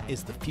know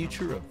is the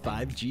future of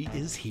 5G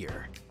is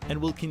here and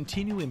will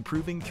continue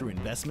improving through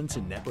investments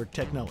in network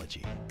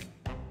technology.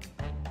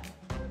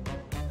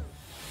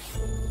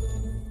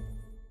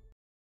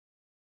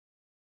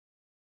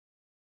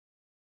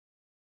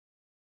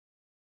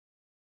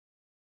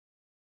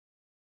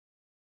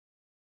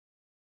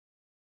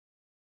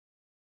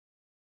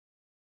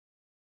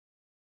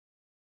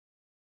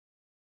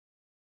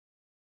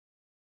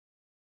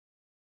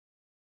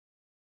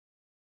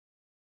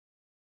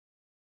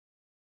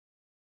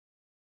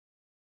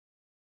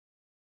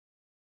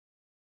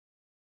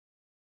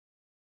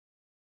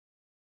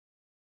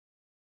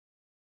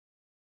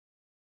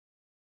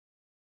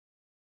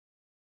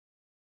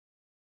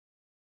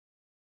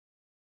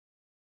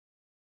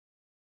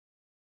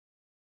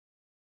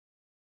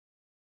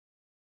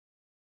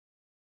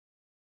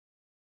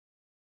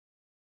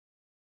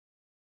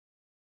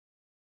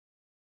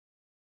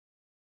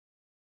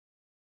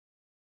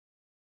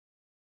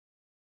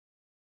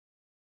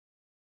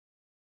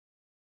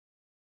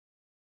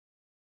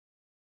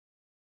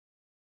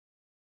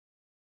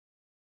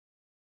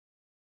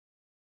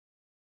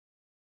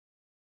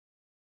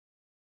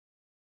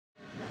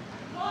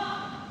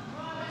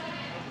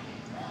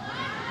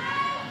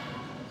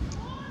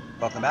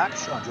 Welcome back.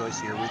 Sean Joyce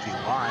here with you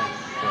live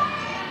from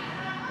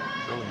the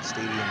curling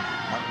stadium,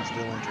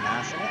 Martensville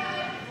International.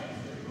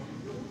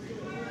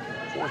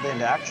 Fourth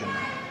end action.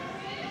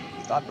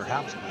 We thought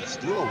perhaps it would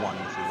steal a 1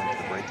 if we went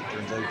to the break. It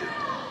turns out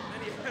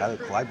that Tyler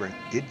Kleibrink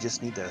did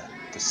just need to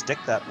stick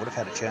that. Would have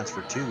had a chance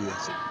for 2.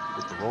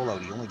 With the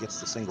rollout, he only gets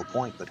the single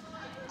point, but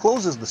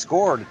closes the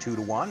score to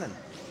 2-1. And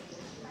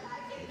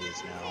it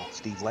is now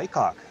Steve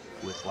Laycock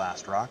with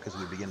last rock as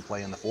we begin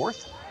play in the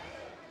fourth.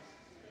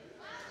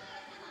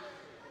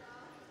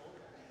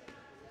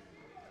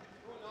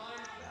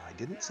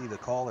 Didn't see the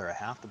call there. I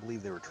have to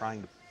believe they were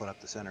trying to put up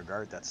the center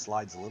guard. That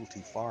slides a little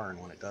too far, and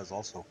when it does,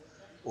 also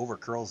over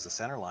curls the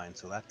center line,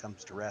 so that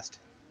comes to rest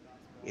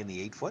in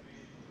the 8-foot.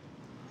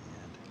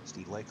 And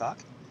Steve Laycock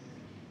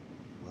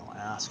will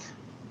ask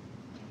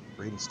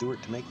Braden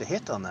Stewart to make the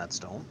hit on that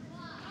stone.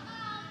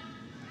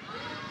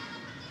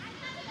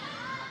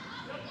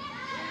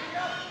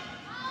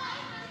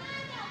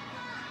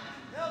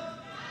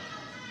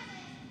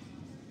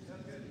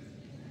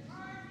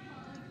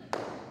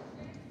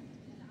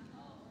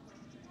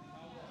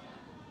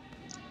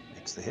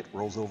 Makes the hit,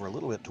 rolls over a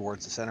little bit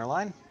towards the center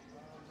line.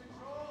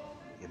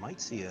 You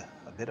might see a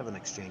bit of an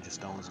exchange of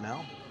stones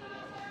now.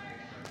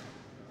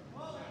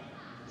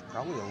 It's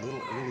probably a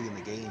little early in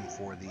the game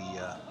for the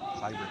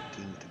Kleibrink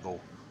team to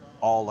go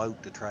all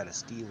out to try to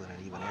steal in an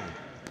even end.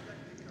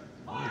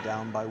 Only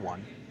down by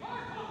 1.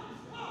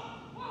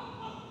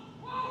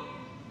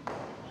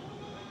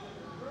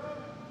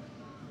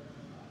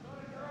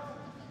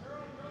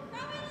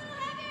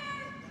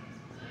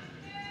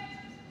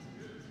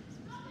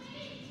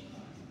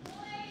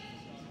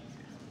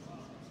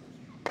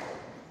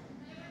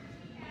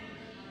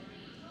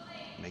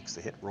 Makes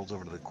the hit, rolls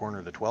over to the corner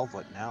of the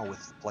 12-foot now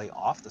with the play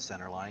off the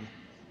center line.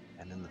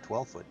 And in the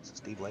 12-foot,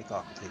 Steve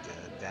Laycock will take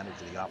advantage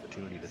of the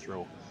opportunity to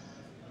throw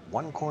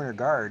one corner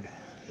guard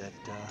that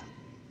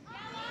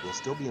will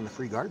still be in the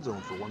free guard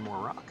zone for one more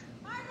rock.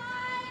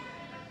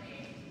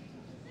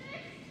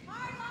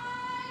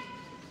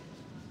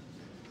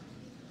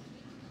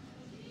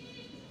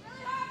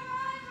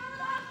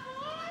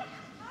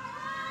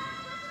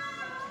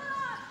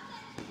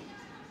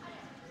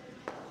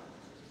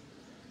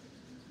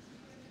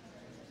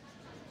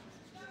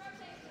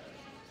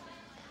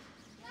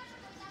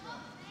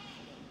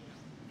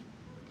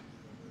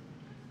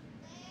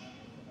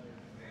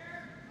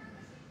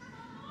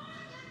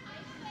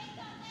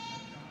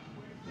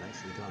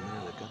 Nicely done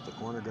there. They've got the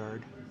corner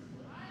guard.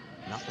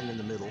 Nothing in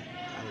the middle.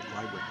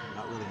 Kleibrink,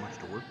 not really much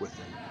to work with.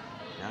 And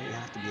now you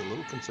have to be a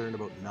little concerned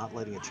about not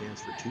letting a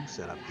chance for 2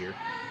 set up here.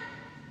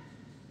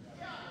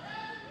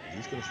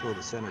 He's going to throw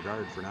the center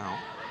guard for now.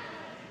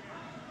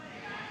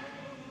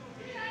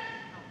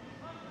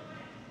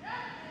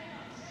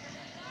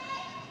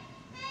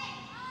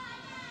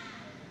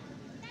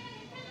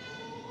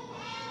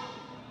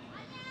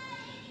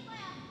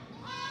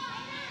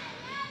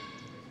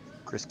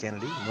 Chris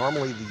Kennedy,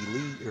 normally the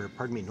lead, or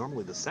pardon me,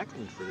 normally the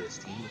second for this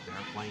team, but they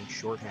are playing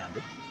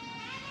shorthanded.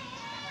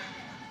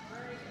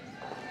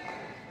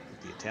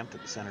 With the attempt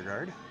at the center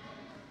guard.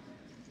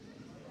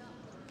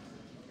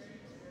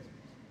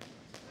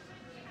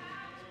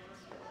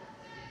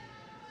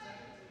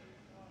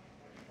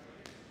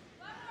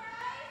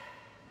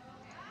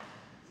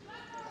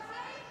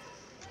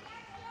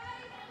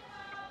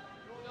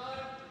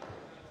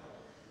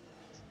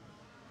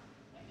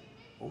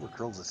 Over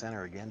curls the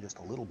center again just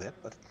a little bit,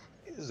 but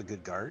it is a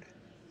good guard.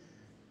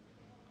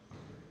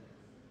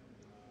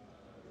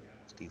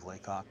 Steve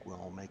Laycock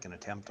will make an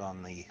attempt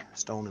on the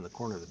stone in the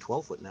corner of the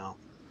 12-foot now.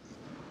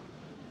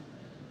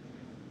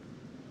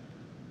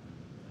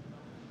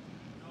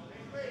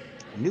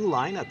 A new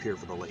lineup here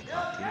for the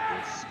Laycock team. Of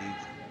course, Steve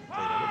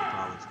played out of the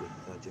province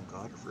with Jim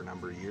Cotter for a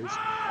number of years.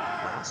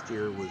 Last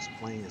year was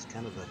playing as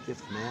kind of the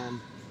 5th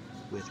man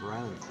with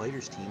Ryland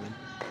Claytor's team. And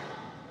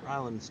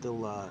Ryland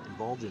still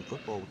involved in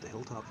football with the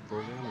Hilltops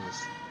program and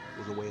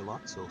was away a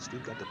lot, so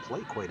Steve got to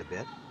play quite a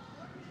bit.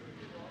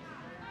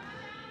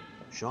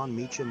 Sean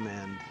Meacham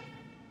and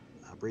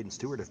Braden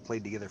Stewart have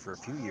played together for a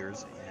few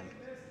years, and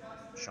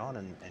Sean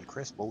and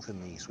Chris, both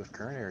in the Swift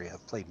Current area,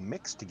 have played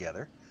mixed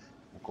together.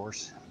 Of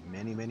course,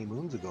 many, many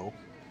moons ago,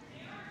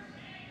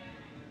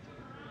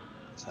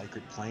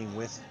 Sykert playing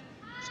with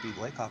Steve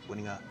Laycock,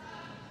 winning a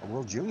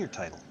World Junior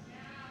title.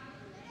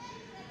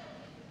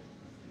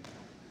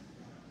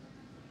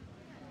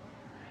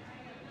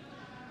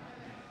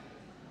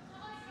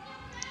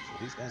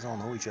 These guys all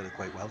know each other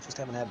quite well, just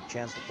haven't had a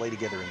chance to play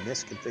together in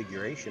this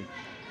configuration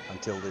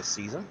until this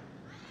season.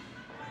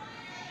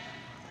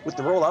 With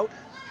the rollout,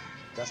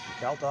 Dustin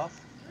Kaltoff,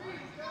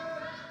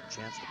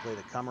 chance to play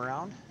the come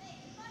around.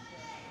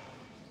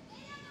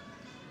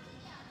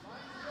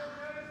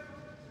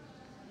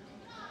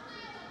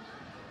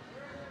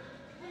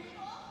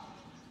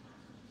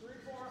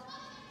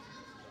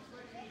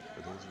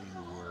 For those of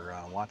you who were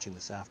watching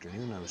this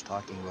afternoon, I was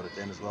talking about it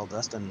then as well.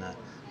 Dustin,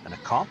 an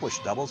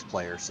accomplished doubles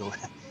player, so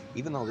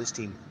even though this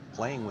team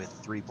playing with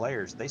 3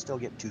 players, they still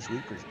get 2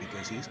 sweepers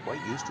because he's quite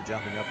used to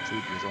jumping up and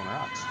sweeping his own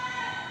rocks.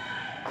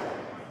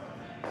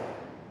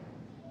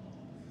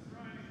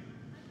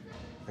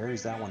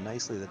 Buries that one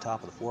nicely at the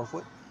top of the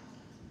 4-foot.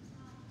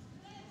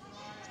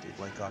 Steve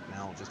Laycock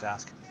now will just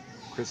ask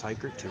Chris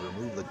Sykert to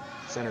remove the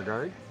center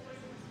guard.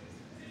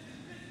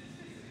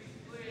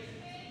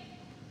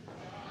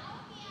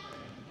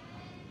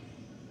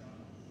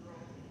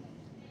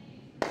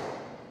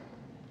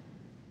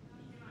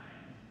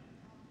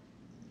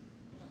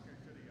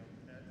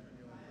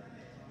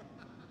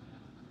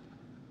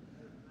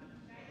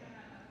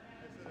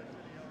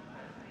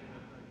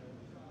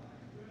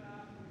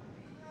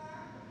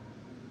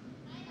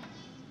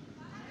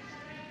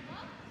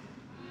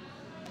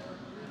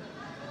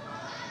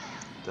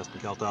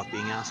 Dustin Kaltoff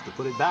being asked to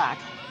put it back.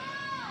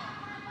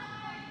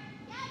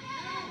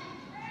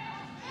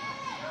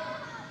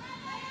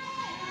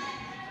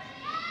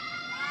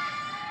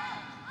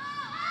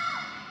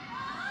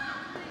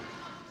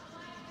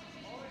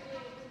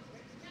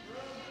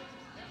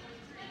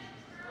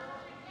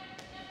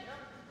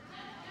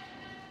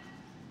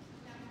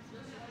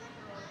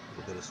 A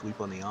little bit of sweep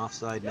on the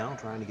offside now,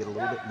 trying to get a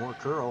little bit more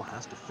curl.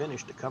 Has to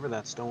finish to cover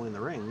that stone in the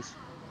rings.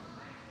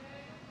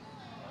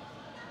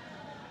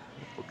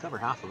 cover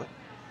half of it.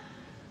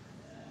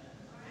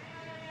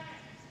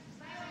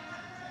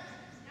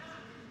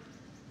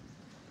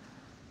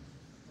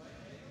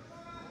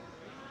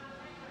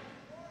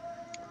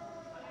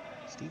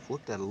 Steve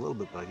looked at it a little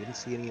bit, but I didn't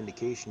see any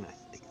indication.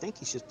 I think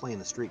he's just playing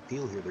the straight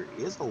peel here. There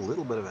is a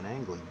little bit of an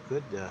angle. You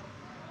could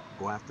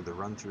go after the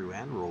run through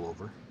and roll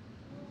over.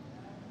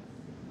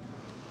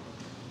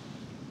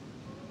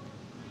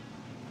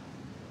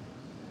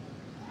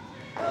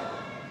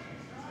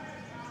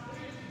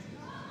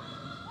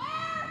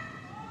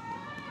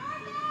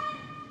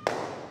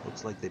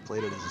 Looks like they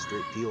played it as a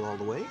straight peel all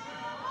the way.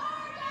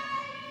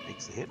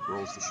 Makes the hit,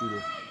 rolls the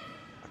shooter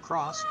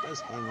across, does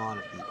hang on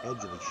at the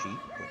edge of the sheet,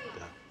 but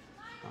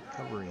not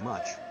covering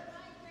much.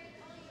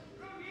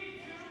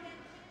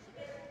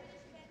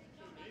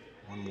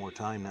 One more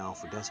time now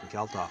for Dustin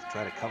Kaltoff.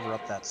 Try to cover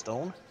up that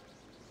stone.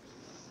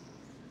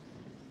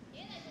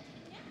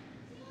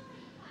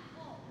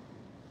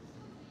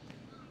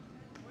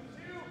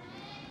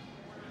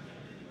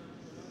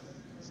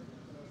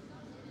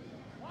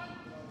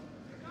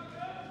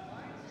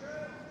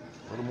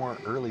 A little more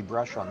early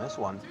brush on this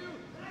one.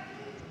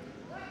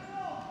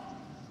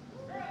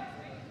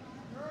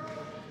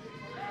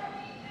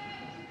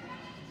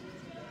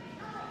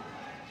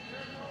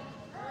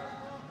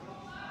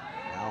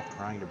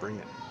 Trying to bring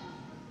it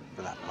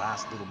for that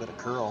last little bit of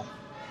curl.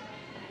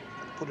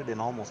 Put it in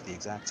almost the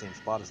exact same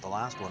spot as the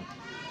last one.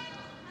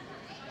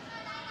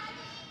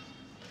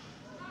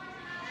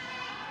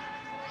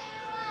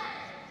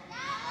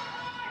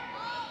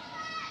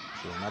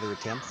 So another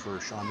attempt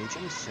for Sean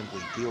Meacham, simply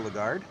peel the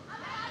guard.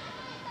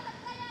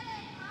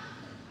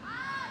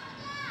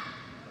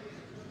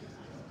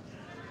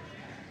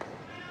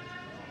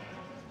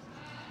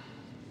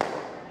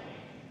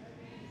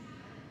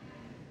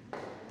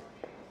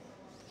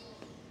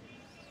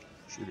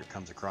 Shooter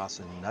comes across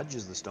and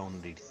nudges the stone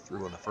that he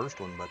threw on the first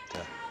one, but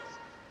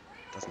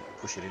doesn't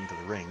push it into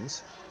the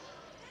rings.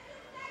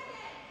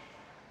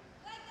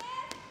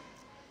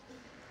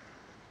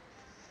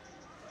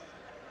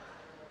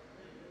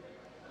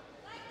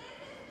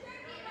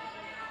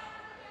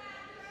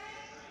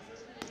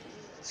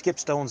 Skip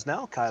stones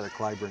now. Kyler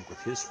Kleibrink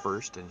with his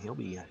first, and he'll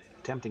be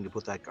attempting to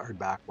put that guard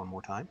back one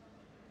more time.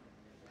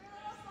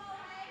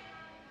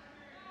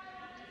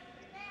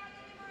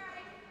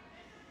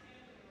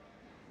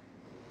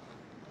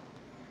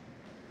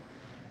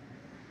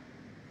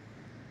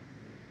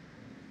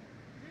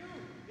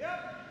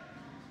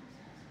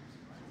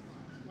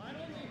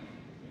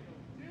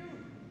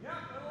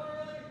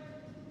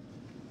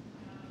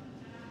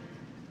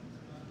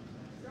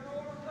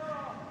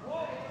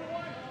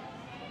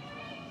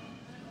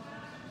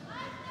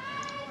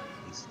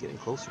 Getting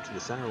closer to the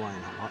center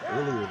line a lot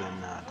earlier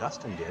than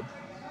Dustin did.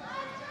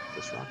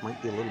 This rock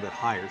might be a little bit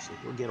higher, so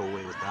he'll get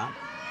away with that.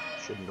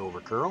 Shouldn't over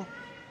curl.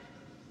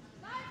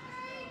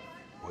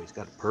 Oh, he's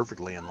got it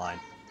perfectly in line.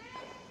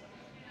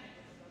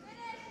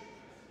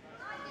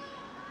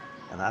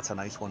 And that's a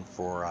nice one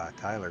for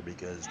Kyler,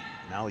 because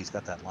now he's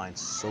got that line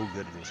so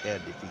good in his head.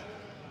 If he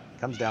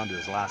comes down to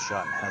his last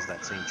shot and has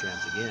that same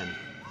chance again,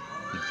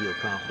 he'd feel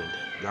confident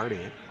guarding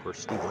it. Of course,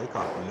 Steve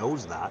Laycock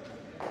knows that.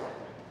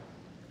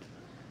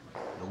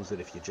 Knows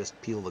that if you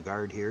just peel the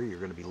guard here, you're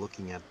going to be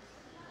looking at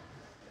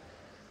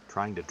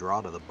trying to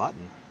draw to the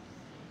button.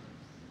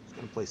 He's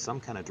going to play some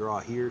kind of draw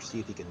here,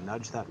 see if he can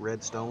nudge that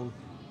red stone.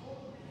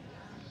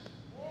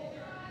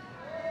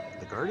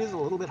 The guard is a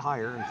little bit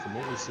higher, and from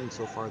what we've seen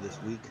so far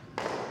this week,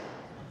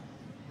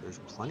 there's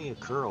plenty of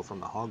curl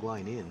from the hog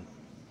line in.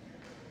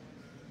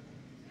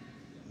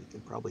 You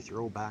can probably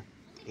throw back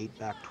 8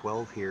 back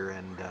 12 here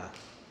and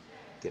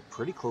get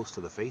pretty close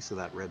to the face of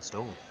that red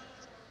stone.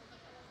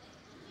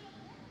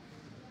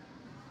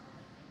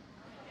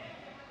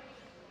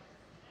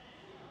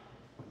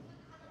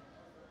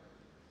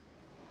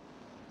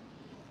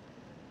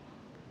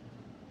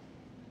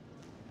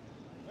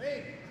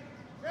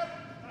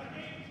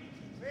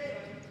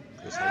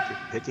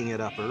 Picking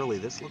it up early.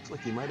 This looks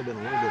like he might have been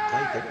a little bit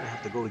tight. They're going to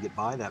have to go to get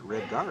by that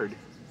red guard.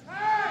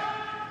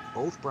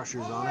 Both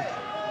brushers on it.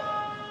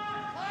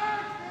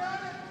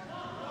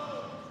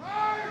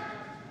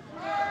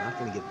 They're not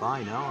going to get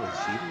by now. Is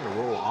he even going to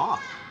roll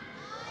off?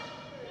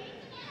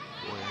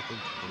 Boy, I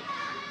think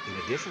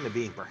in addition to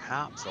being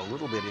perhaps a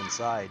little bit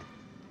inside,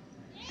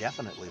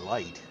 definitely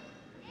light.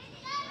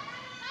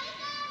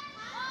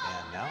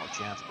 And now a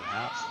chance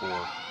perhaps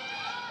for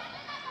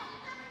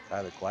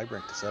Kyler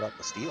Kleibrink to set up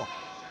a steal.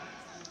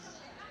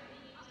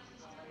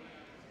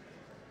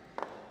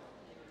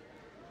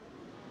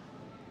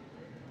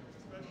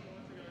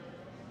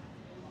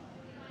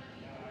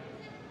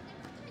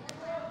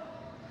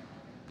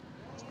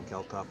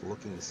 Kaltoff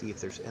looking to see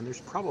if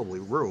there's probably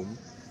room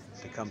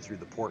to come through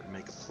the port and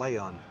make a play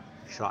on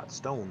shot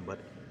stone, but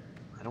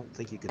I don't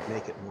think you could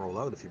make it and roll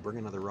out. If you bring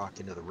another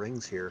rock into the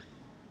rings here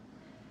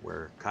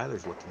where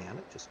Kyler's looking at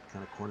it, just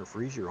kind of corner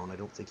freeze your own, I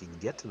don't think you can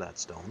get to that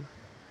stone.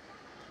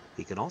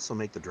 He can also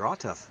make the draw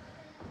tough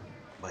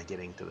by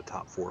getting to the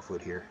top 4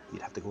 foot here.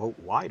 You'd have to go out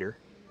wider,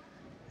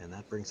 and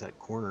that brings that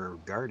corner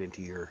guard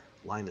into your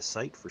line of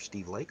sight for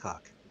Steve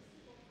Laycock.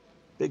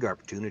 Big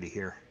opportunity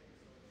here.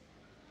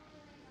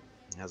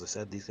 As I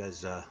said, these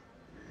guys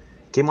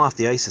came off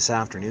the ice this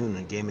afternoon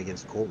in a game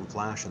against Colton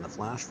Flash, and the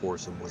Flash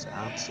foursome was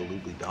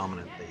absolutely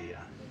dominant. They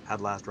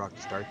had Last Rock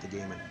to start the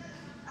game and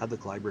had the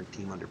Kleibrink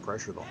team under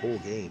pressure the whole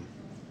game.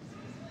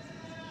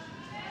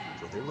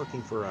 So they're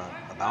looking for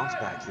a bounce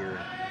back here.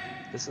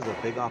 And this is a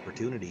big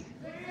opportunity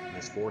in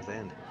this fourth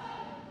end.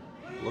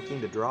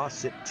 Looking to draw,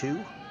 sit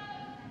 2.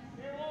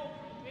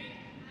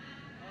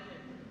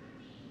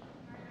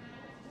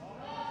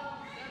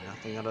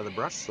 Nothing out of the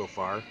brush so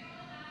far.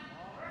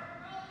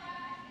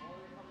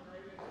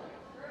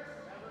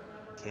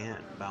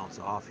 Can't bounce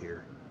off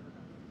here.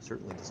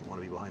 Certainly doesn't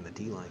want to be behind the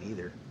tee line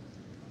either.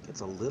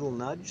 Gets a little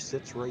nudge,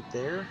 sits right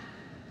there.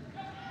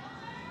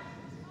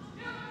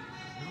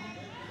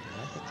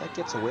 I think that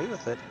gets away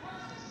with it.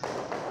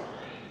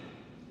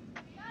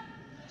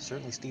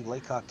 Certainly Steve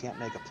Laycock can't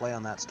make a play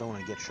on that stone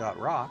and get shot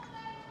rock.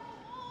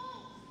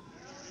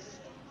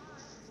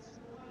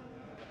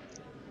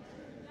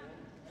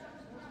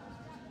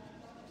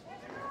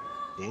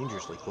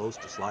 Dangerously close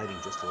to sliding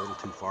just a little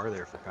too far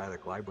there for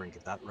Kleibrink.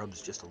 If that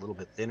rub's just a little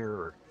bit thinner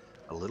or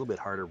a little bit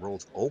harder,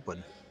 rolls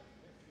open,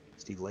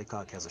 Steve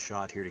Laycock has a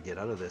shot here to get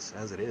out of this.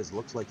 As it is,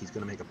 looks like he's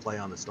going to make a play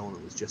on the stone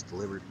that was just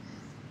delivered.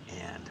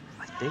 And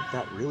I think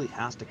that really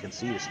has to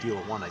concede a steal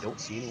of 1. I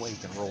don't see any way he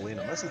can roll in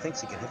unless he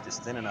thinks he can hit this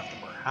thin enough to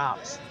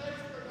perhaps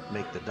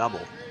make the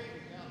double.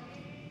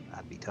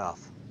 That'd be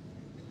tough.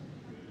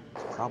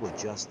 It's probably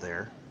just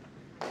there.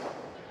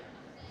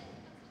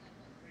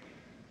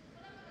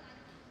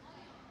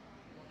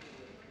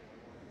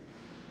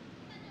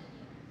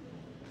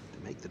 To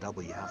make the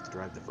double, you have to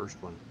drive the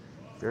first one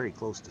very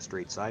close to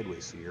straight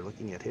sideways, so you're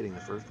looking at hitting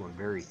the first one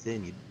very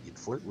thin. You'd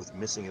flirt with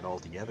missing it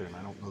altogether, and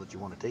I don't know that you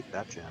want to take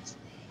that chance.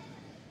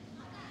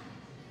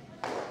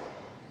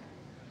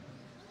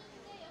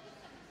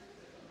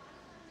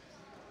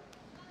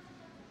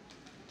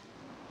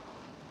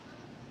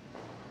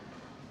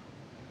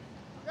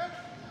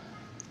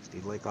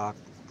 Steve Laycock,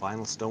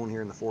 final stone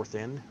here in the fourth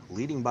end,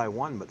 leading by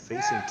 1 but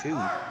facing 2.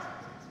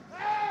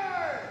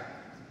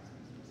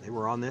 They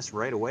were on this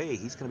right away.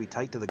 He's going to be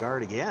tight to the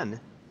guard again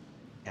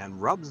and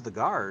rubs the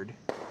guard.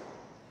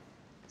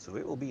 So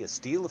it will be a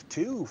steal of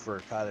 2 for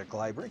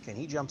Kleibrink, and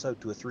he jumps out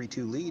to a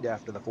 3-2 lead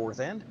after the fourth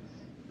end.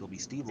 It'll be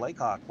Steve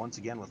Laycock once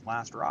again with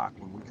Last Rock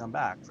when we come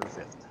back for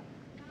the 5th.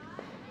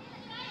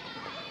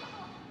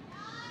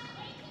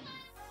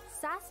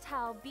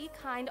 SaskTel Be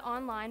Kind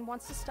Online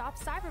wants to stop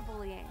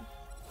cyberbullying.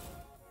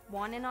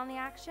 Want in on the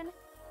action?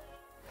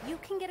 You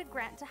can get a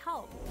grant to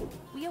help.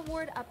 We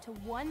award up to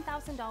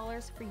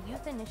 $1,000 for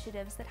youth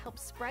initiatives that help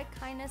spread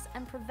kindness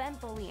and prevent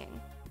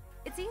bullying.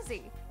 It's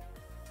easy.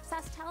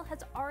 SaskTel has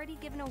already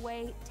given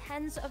away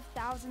tens of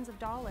thousands of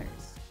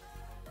dollars.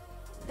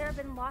 There have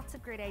been lots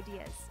of great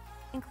ideas,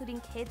 including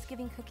kids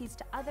giving cookies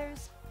to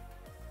others,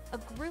 a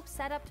group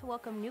set up to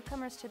welcome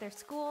newcomers to their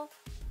school,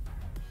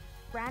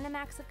 random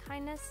acts of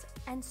kindness,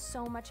 and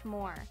so much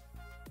more.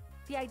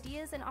 The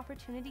ideas and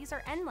opportunities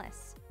are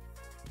endless.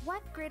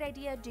 What great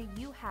idea do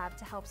you have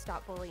to help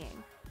stop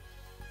bullying?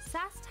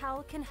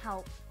 SaskTel can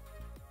help.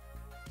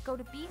 Go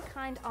to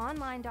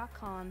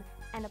BeKindOnline.com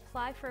and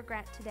apply for a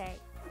grant today.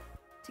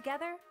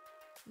 Together,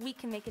 we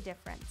can make a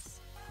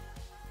difference.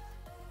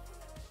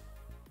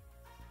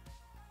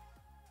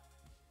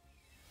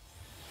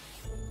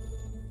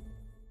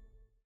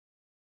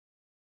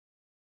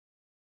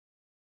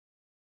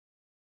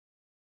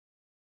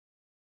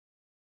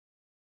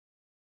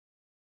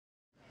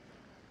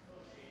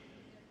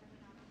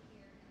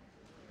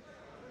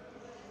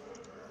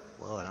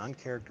 Well, an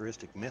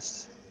uncharacteristic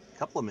miss, a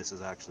couple of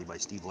misses actually by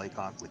Steve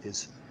Laycock with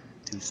his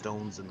 2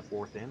 stones in the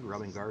fourth end,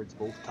 rubbing guards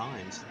both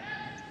times.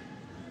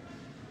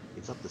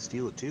 Gives up the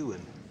steal of 2,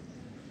 and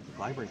the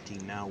Kleibrink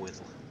team now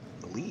with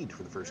the lead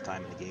for the first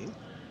time in the game.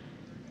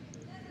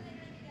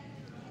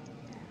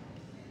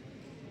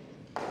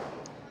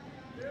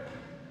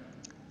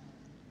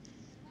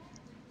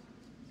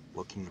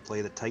 Looking to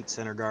play the tight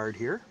center guard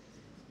here.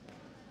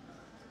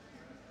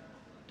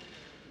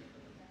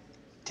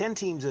 10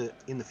 teams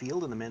in the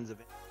field in the men's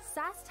event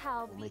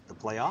SaskTel will make the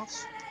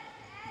playoffs.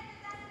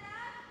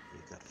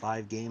 You've got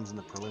 5 games in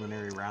the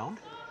preliminary round.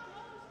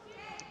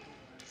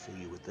 So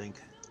you would think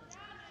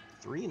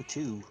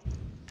 3-2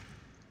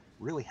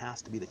 really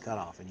has to be the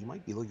cutoff, and you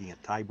might be looking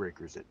at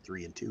tiebreakers at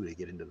 3-2 to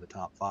get into the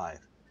top 5.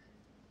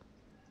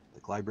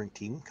 The Kleibrink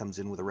team comes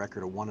in with a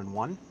record of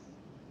 1-1.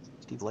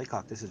 Steve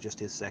Laycock, this is just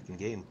his 2nd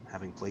game,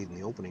 having played in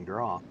the opening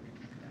draw.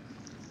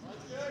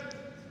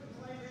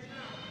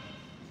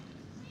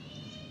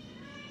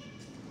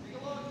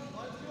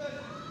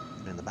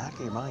 And in the back of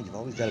your mind, you've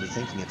always got to be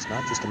thinking it's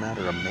not just a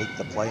matter of make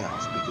the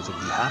playoffs, because if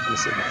you happen to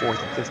sit in the 4th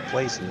and 5th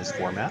place in this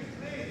format,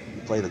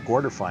 you play the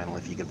quarterfinal.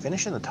 If you can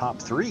finish in the top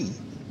 3,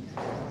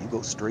 you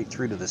go straight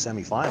through to the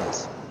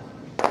semifinals,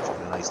 which is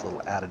a nice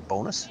little added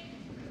bonus,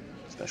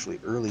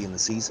 especially early in the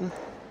season.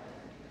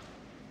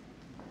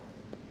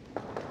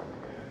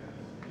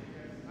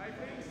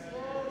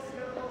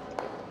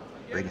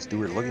 Braden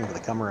Stewart looking for the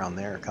come around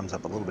there, comes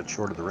up a little bit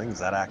short of the rings.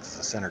 That acts as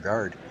a center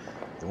guard.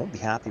 They won't be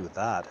happy with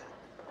that.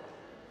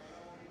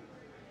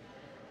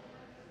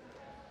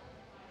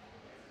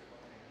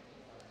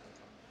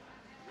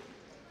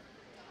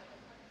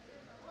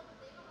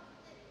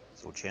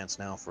 So a chance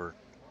now for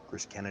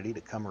Chris Kennedy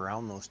to come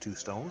around those two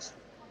stones.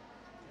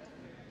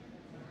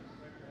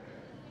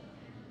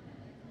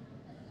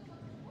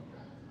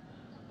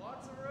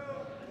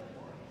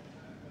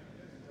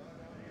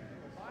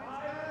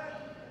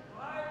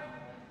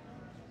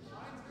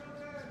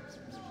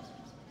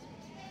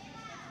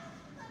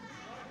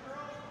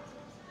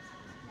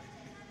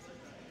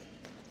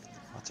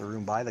 Lots of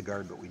room by the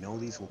guard, but we know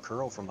these will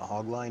curl from the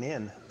hog line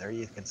in. There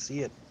you can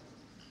see it.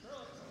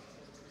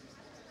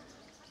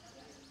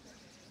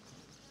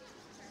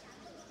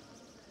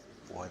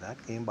 Boy,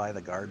 that came by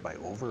the guard by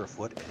over a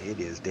foot, and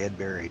it is dead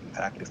buried. In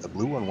fact, if the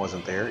blue one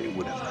wasn't there, it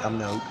would have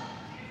come out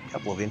a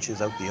couple of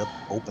inches out the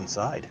open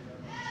side.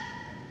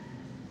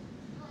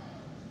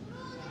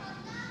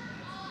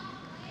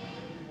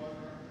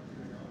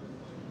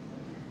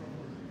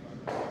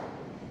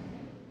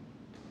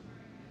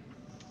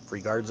 Free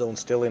guard zone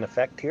still in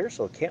effect here,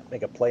 so it can't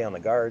make a play on the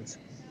guards.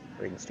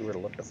 Braden Stewart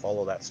will look to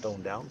follow that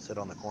stone down, sit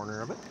on the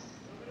corner of it.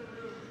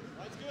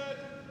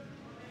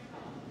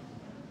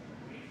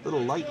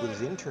 Little light with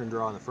his in-turn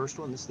draw on the first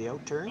one. This is the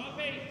out-turn.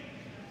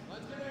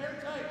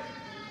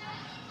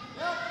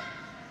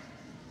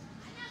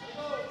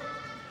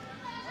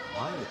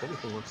 Line, if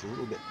anything, looks a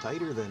little bit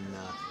tighter than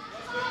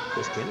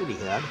Chris Kennedy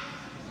had.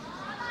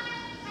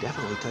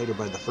 Definitely tighter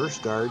by the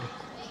first guard.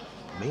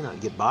 May not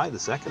get by the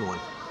second one.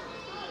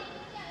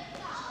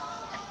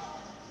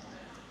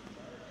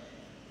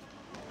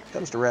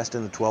 Comes to rest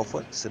in the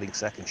 12-foot, sitting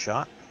second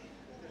shot.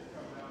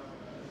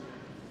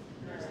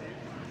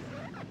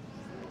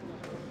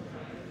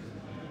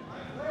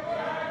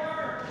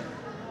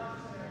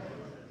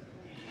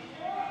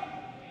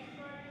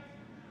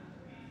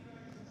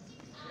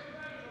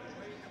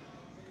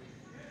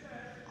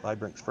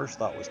 Kleibrink's first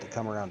thought was to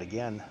come around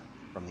again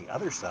from the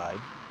other side.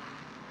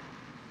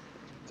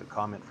 It's a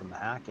comment from the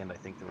hack end. I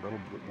think they're a little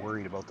bit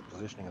worried about the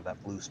positioning of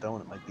that blue stone.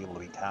 It might be able to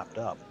be tapped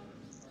up.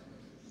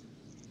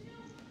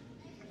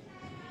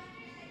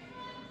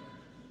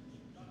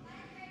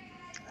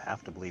 I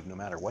have to believe no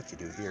matter what you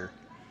do here,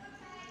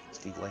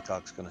 Steve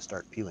Laycock's going to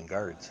start peeling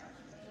guards.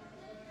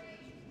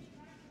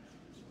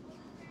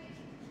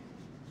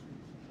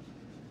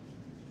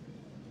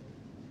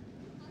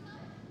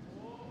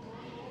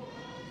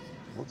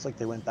 Looks like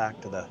they went back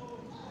to the,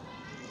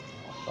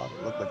 I thought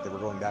it looked like they were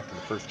going back to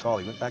the first call.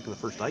 He went back to the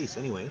first ice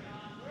anyway. It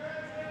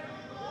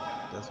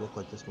does look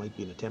like this might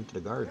be an attempt at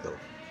a guard though.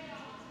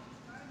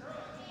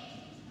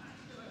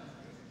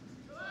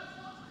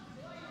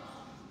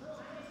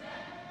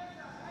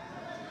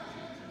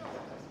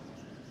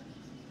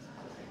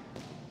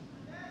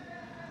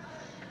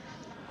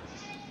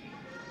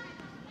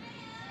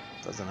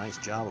 Does a nice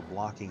job of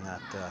blocking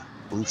that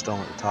blue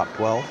stone at the top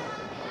 12.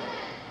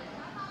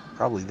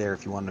 Probably there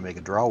if you wanted to make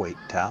a draw weight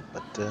tap,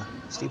 but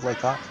Steve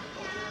Laycock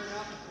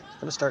is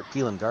going to start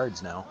peeling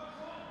guards now.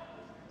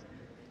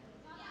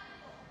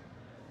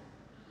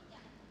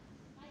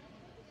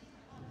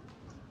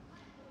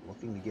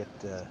 Looking to get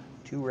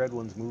two red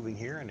ones moving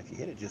here, and if you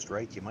hit it just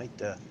right, you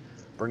might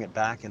bring it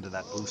back into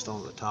that blue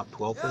stone at the top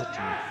 12 foot.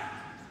 And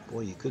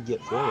boy, you could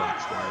get 4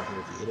 rocks flying here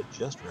if you hit it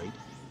just right.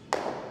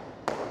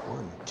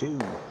 1, 2,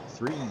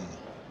 3,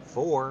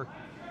 4.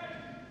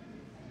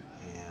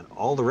 And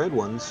all the red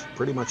ones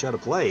pretty much out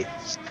of play.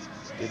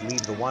 Did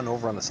leave the one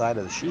over on the side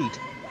of the sheet.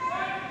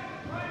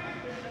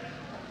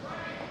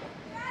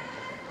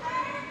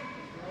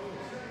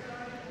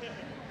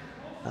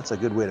 That's a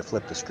good way to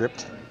flip the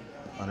script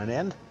on an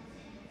end.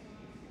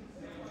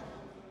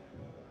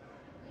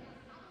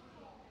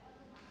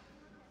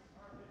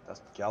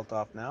 Dustin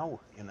Kaltoff now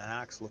in the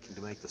hacks, looking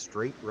to make the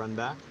straight run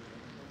back.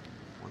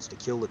 Wants to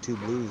kill the two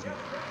blues.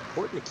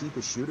 Important to keep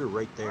his shooter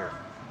right there.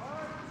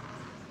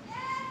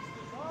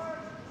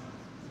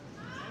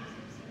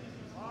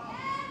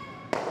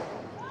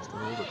 He's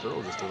going to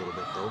overthrow just a little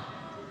bit though.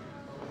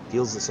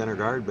 Peels the center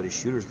guard, but his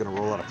shooter's going to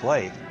roll out of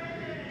play.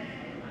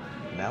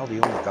 Now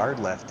the only guard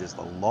left is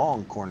the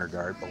long corner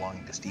guard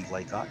belonging to Steve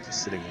Laycock. He's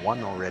sitting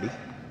 1 already.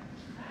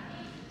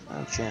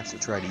 A chance to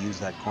try to use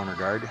that corner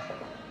guard.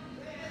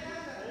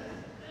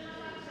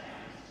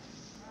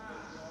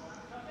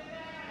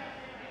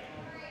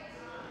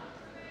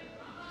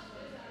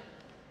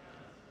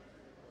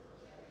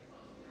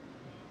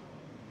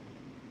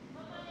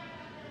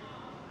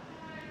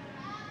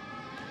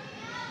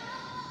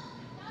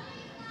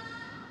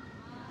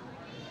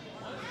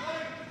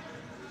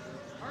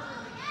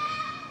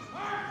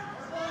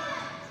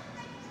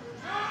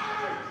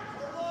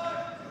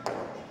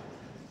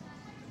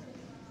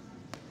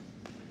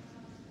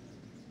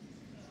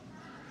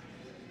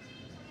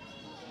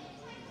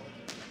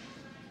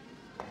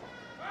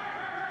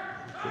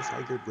 Chris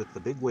Eigert with the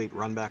big weight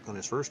run back on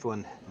his first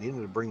one,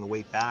 needing to bring the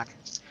weight back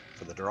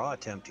for the draw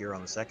attempt here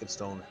on the second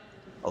stone.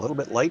 A little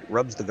bit light,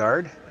 rubs the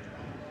guard,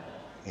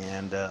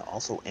 and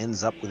also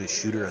ends up with his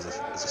shooter as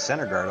a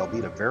center guard,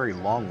 albeit a very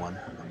long one.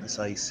 On this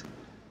ice,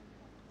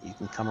 you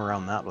can come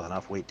around that with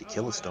enough weight to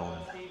kill a stone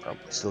and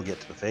probably still get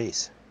to the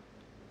face.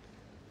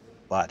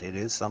 But it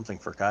is something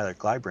for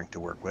Kleibrink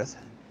to work with.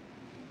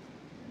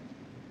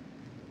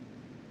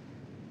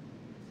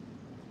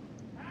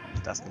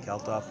 Dustin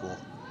Keltoff will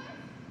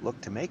look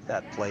to make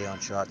that play on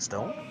shot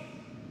stone.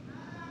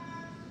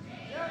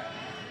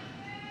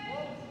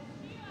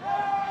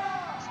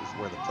 This is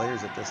where the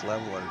players at this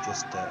level are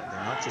just,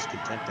 they're not just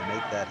content to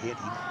make that hit.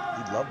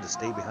 He'd love to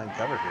stay behind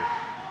cover here.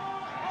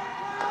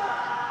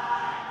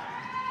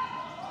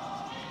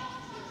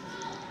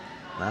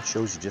 And that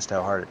shows you just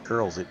how hard it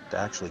curls. It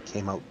actually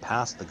came out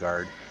past the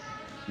guard.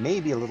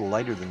 Maybe a little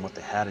lighter than what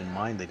they had in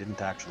mind. They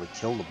didn't actually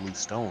kill the blue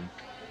stone.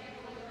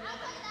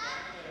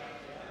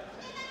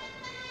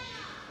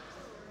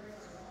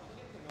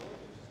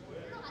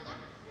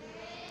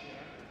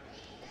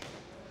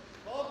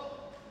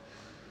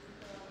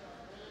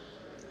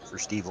 For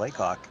Steve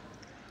Laycock,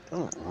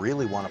 doesn't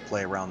really want to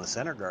play around the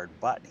center guard,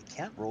 but he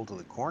can't roll to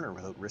the corner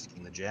without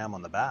risking the jam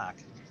on the back.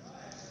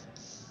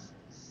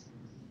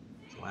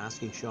 So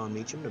asking Sean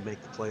Meacham to make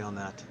the play on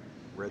that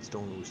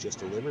redstone that was just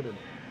delivered and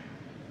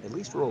at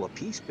least roll a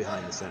piece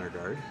behind the center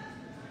guard.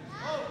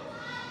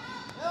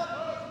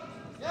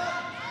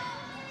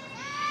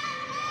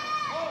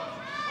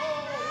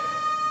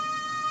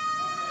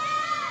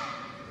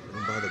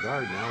 And by the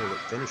guard now, will it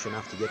finish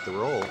enough to get the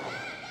roll?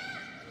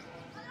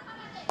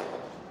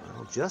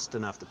 Well, just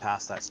enough to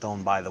pass that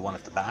stone by the one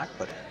at the back,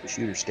 but the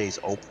shooter stays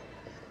open.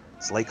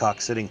 It's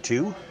Laycock sitting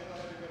 2.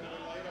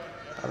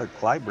 Other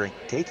Kleibrink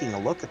taking a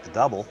look at the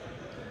double.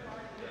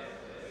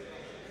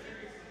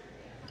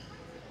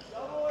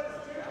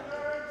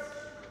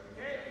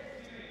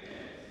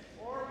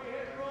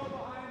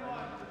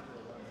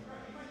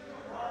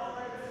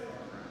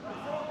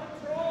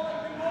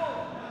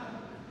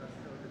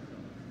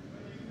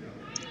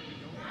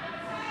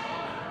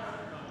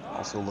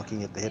 Also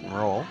looking at the hit and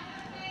roll.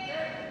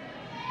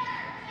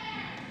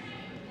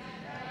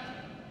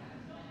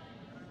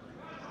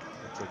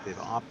 Looks like they've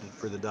opted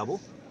for the double.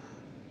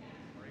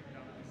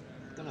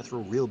 Gonna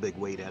throw real big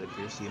weight at it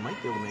here, so you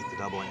might be able to make the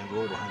double and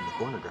roll behind the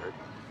corner guard.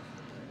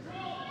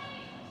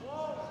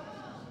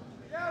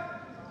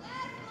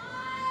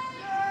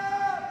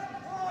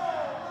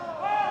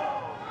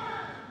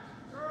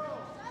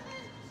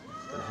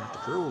 Gonna have to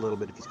curl a little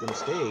bit if he's gonna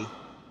stay.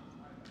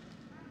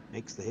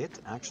 Makes the hit,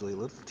 actually a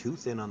little too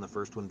thin on the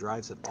first one,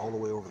 drives it all the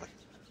way over the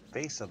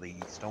face of the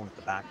stone at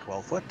the back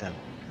 12 foot, and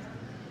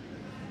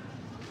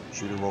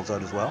shooter rolls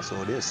out as well, so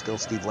it is still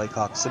Steve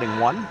Laycock sitting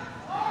 1. And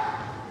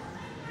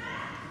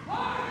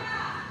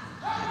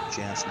a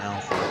chance now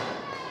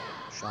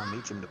for Sean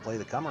Meacham to play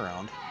the come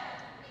around.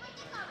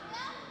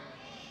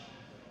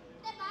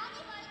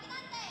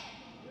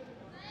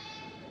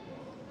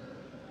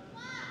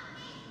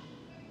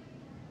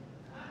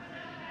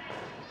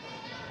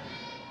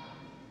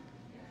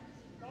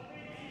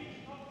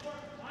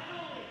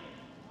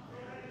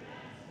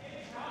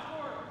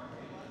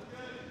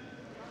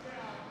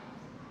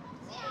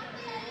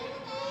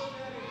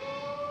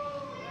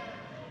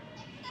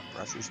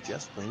 Pressure's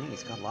just cleaning.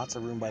 He's got lots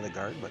of room by the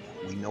guard, but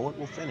we know it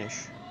will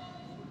finish.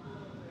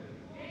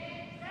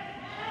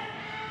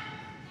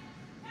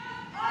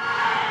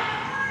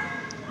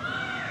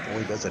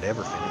 Boy, does it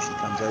ever finish. He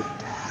comes out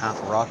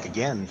half rock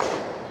again,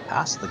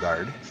 past the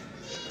guard.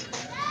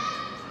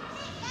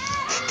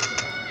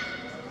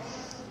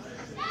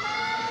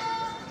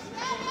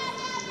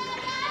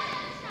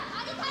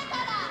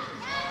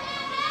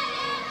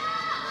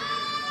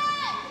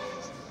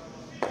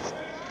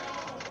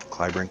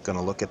 Kleibrink going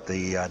to look at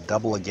the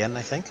double again,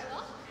 I think.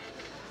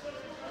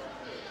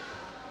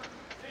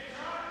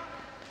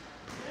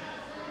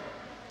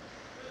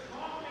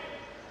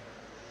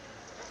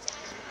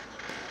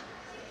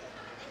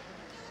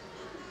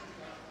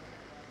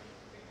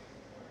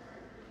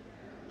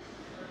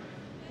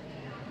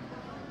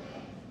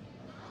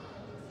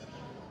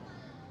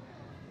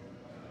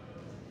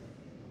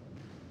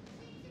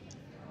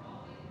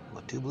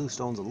 Two blue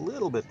stones a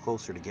little bit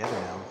closer together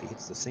now. If he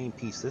hits the same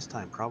piece this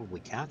time,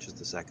 probably catches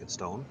the second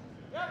stone.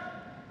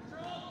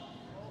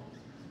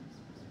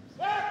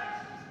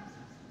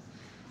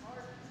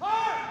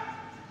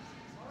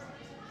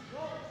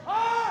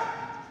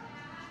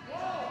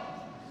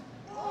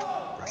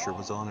 Pressure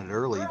was on it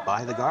early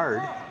by the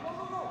guard.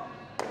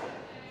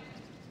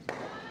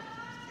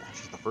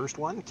 Catches the first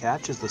one,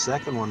 catches the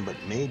second one, but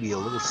maybe a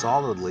little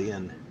solidly,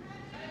 and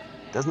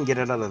doesn't get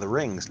it out of the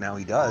rings. Now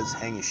he does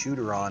hang his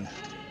shooter on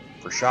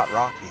for shot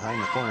rock behind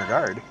the corner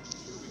guard.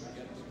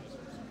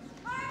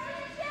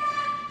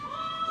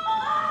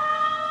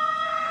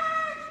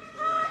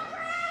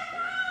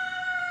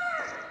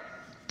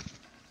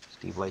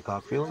 Steve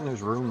Laycock feeling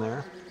there's room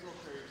there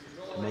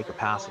to make a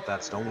pass at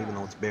that stone, even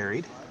though it's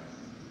buried.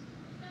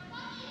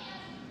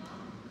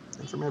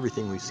 And from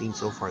everything we've seen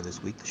so far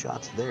this week, the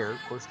shot's there. Of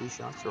course, these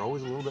shots are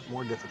always a little bit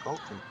more difficult.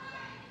 And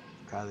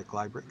for Tyler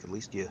Kleibrink, at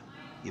least you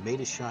made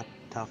his shot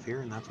tough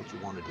here, and that's what you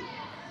want to do.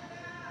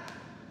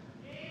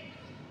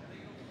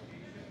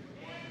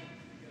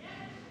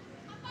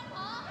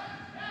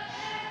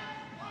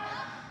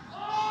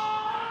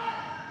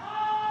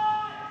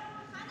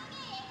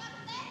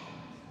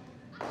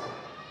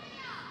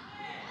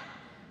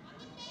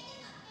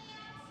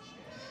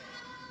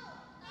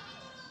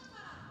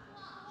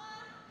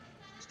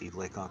 Steve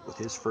Laycock with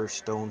his first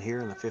stone here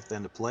in the 5th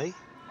end of play.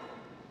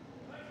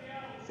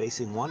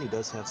 Facing one, he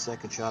does have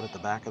second shot at the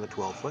back of the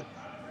 12-foot.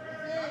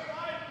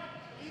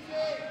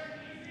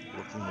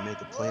 Looking to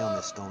make a play on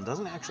this stone.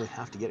 Doesn't actually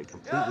have to get it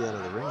completely out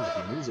of the rings.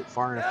 If he moves it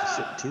far enough to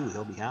sit two,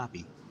 he'll be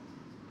happy.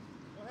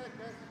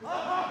 Or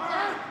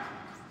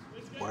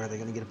are they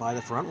going to get it by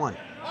the front one?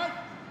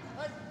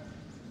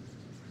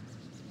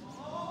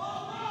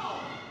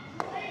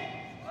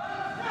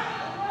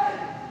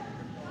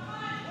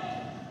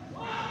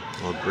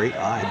 Well, great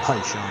eye by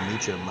Sean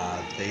Meacham.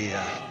 They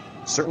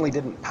certainly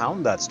didn't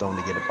pound that stone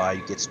to get it by.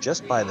 He gets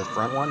just by the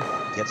front one,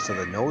 gets to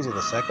the nose of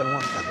the second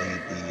one,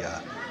 the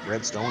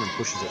red stone, and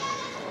pushes it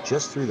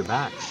just through the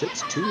back.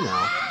 Sits two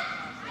now.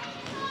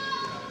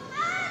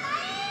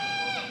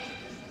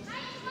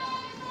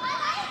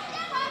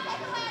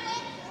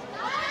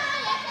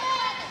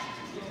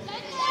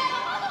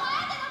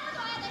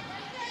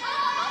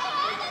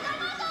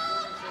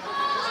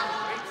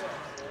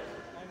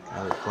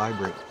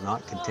 Kleibrink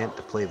not content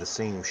to play the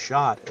same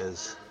shot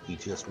as he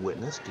just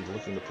witnessed. He's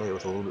looking to play it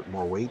with a little bit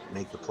more weight,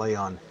 make the play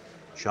on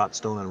shot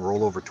stone and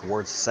roll over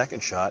towards the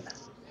second shot.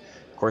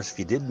 Of course, if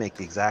you did make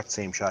the exact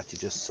same shot you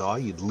just saw,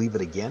 you'd leave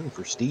it again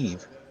for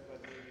Steve.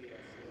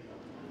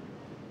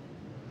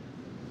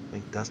 I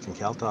think Dustin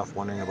Kaltoff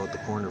wondering about the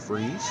corner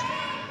freeze.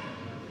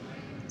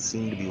 It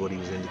seemed to be what he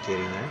was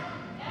indicating there.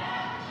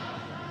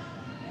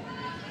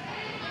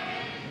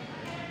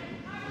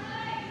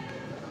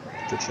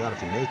 Good shot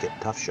if you make it.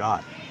 Tough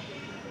shot.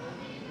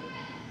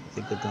 I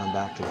think they've gone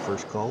back to the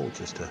first call, which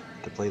is to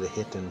play the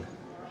hit. And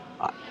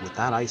with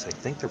that ice, I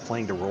think they're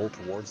playing to roll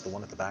towards the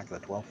one at the back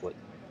of the 12-foot.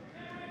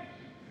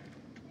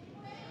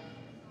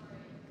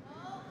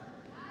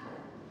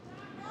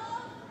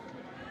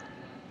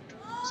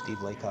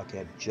 Steve Laycock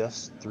had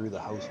just threw the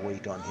house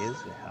weight on his.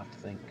 You have to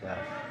think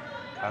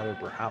Kyler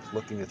perhaps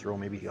looking to throw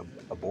maybe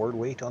a board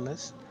weight on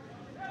this.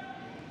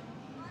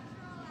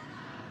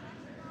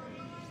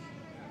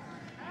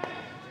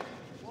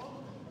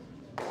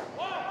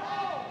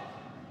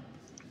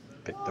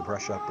 Picked the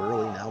brush up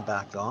early, now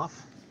backed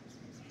off.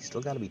 He's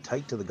still got to be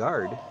tight to the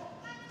guard.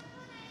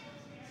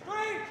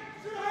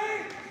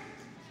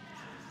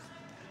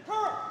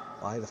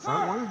 By the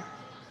front one.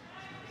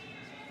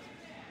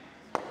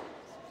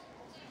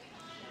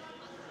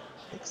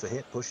 Takes the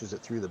hit, pushes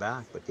it through the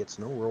back, but gets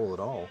no roll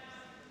at all.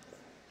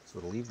 So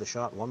it'll leave the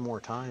shot one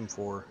more time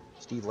for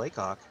Steve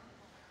Laycock.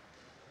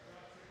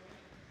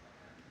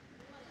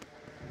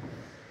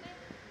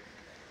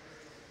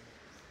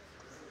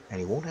 And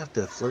he won't have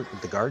to flirt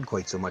with the guard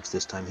quite so much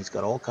this time. He's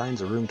got all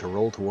kinds of room to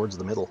roll towards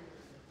the middle.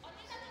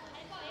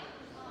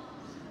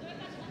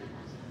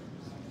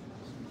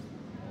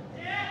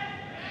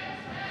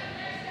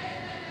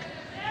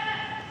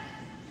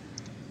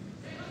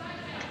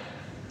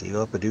 Gave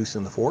up a deuce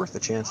in the 4th, a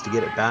chance to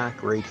get it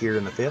back right here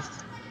in the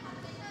 5th.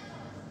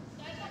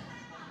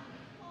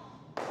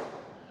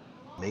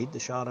 Made the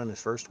shot on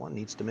his first one,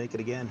 needs to make it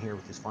again here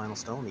with his final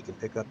stone. He can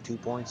pick up 2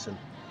 points and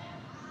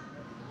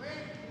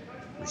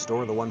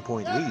restore the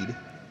 1-point lead.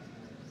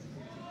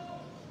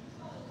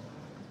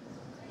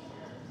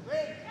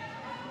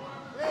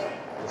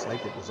 Looks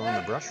like it was on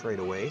the brush right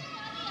away.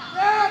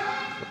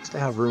 Looks to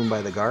have room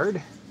by the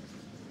guard.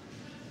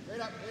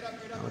 Now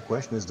the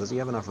question is, does he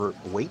have enough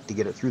weight to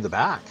get it through the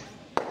back?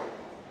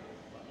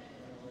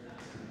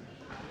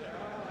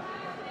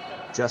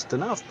 Just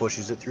enough,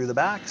 pushes it through the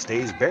back,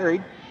 stays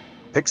buried,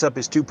 picks up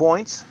his 2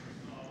 points.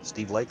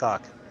 Steve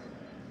Laycock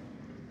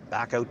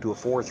back out to a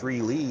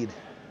 4-3 lead.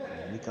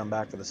 When we come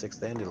back for the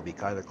 6th end, it'll be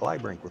Kyler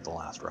Kleibrink with the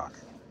last rock.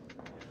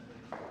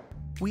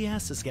 We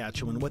asked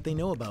Saskatchewan what they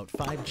know about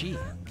 5G.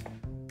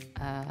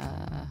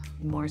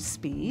 More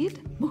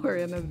speed, more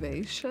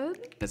innovation.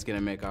 It's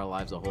gonna make our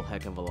lives a whole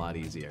heck of a lot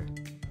easier.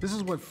 This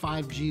is what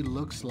 5G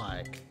looks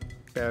like.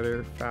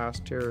 Better,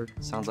 faster.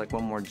 Sounds like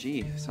one more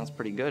G. Sounds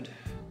pretty good.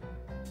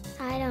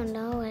 I don't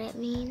know what it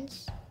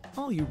means.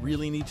 All you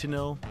really need to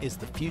know is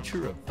the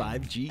future of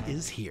 5G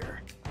is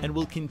here and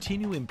will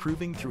continue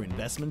improving through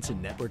investments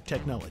in network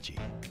technology.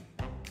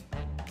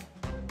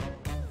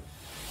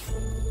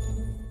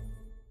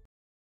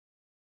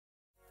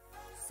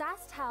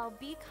 SaskTel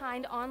Be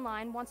Kind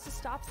Online wants to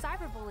stop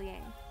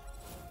cyberbullying.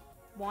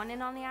 Want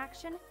in on the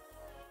action?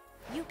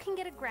 You can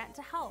get a grant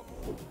to help.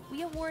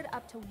 We award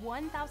up to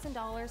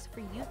 $1,000 for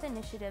youth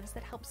initiatives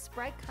that help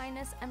spread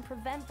kindness and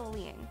prevent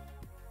bullying.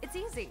 It's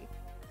easy.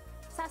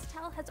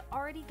 SaskTel has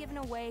already given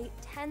away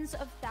tens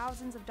of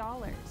thousands of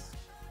dollars.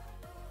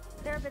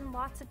 There have been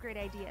lots of great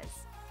ideas,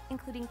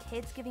 including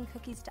kids giving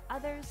cookies to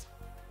others,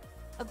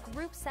 a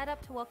group set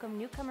up to welcome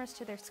newcomers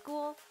to their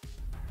school,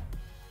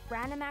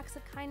 random acts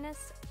of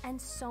kindness,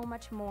 and so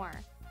much more.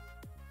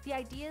 The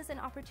ideas and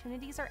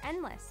opportunities are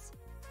endless.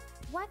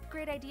 What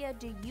great idea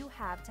do you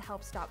have to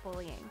help stop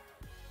bullying?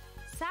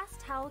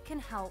 SaskTel can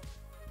help.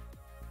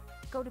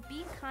 Go to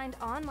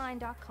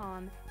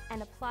BeKindOnline.com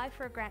and apply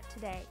for a grant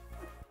today.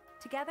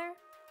 Together,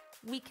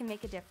 we can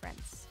make a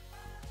difference.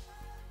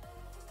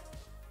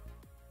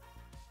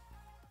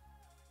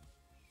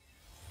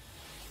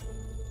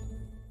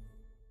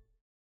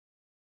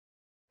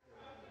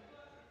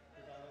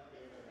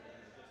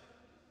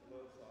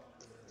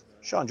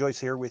 Sean Joyce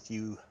here with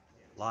you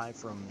live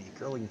from the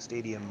curling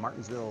stadium,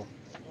 Martensville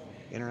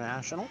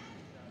International.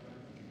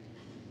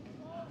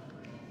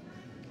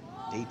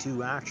 Day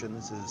 2 action.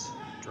 This is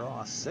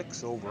draw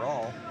 6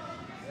 overall.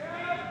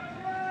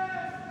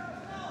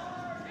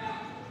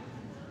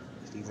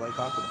 Steve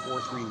Laycock with a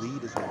 4-3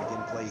 lead as we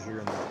begin play here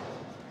in the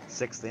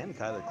 6th end.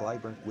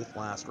 Kleibrink with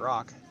last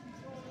rock.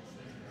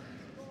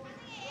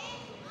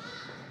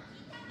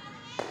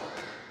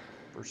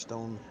 First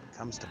stone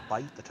comes to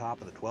bite the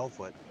top of the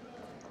 12-foot.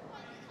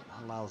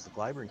 That allows the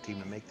Kleibrink team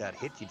to make that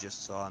hit you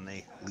just saw, and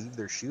they leave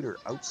their shooter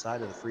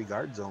outside of the free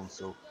guard zone,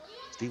 so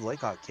Steve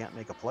Laycock can't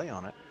make a play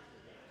on it.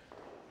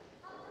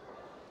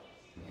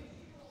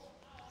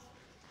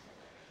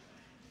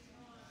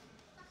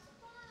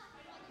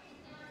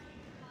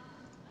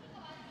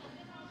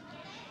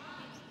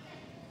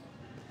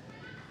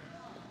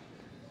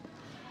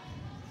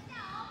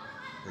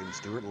 Brady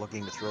Stewart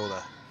looking to throw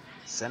the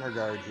center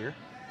guard here.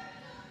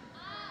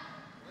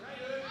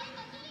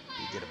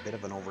 You get a bit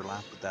of an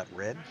overlap with that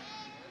red.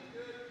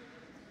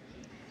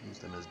 Use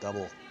them as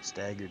double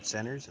staggered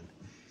centers and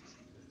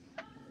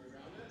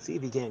see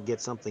if he can't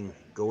get something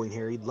going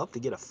here. He'd love to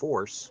get a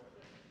force.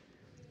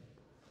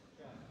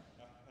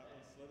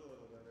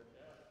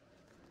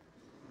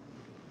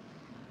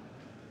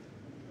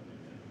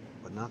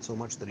 But not so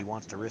much that he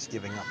wants to risk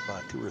giving up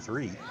 2 or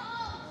 3. And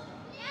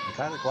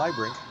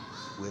Kleibrink,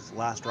 with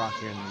last rock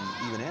here in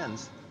the even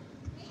ends,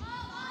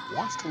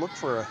 wants to look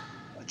for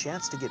a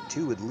chance to get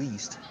 2 at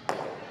least.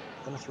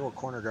 Going to throw a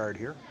corner guard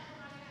here.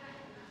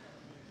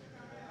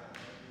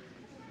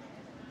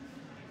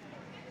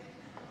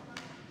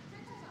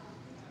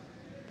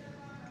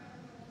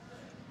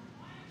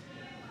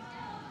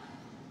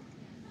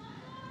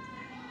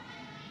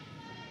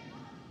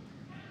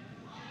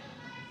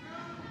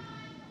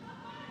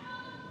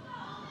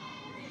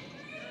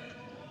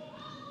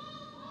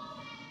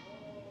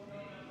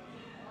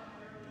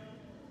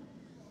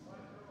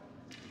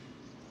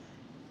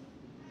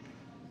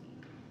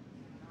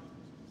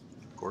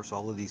 Of course,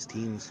 all of these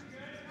teams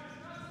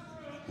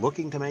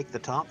looking to make the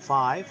top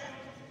 5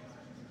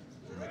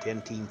 in the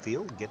 10-team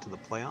field, get to the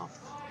playoff.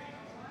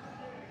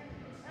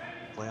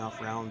 Playoff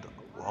round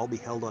will all be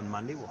held on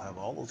Monday. We'll have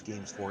all those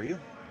games for you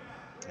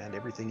and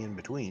everything in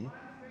between.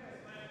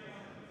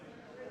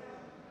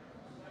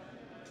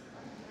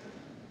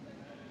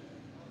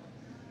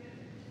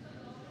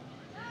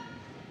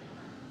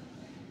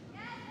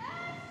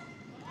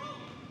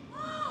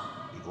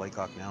 Steve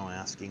Laycock now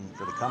asking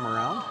for the come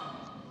around.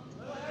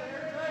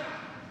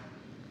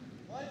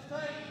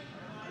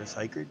 Chris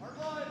Eichert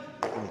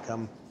looking to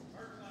come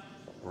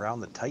around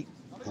the tight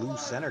blue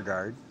center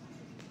guard.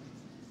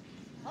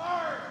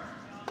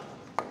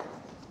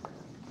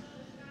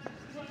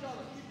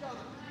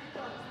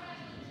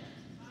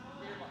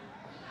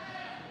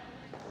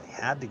 They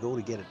had to go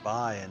to get it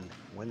by, and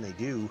when they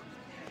do,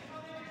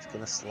 it's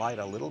going to slide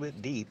a little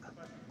bit deep.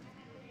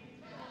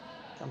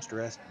 Comes to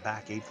rest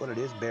back 8 foot. It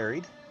is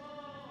buried.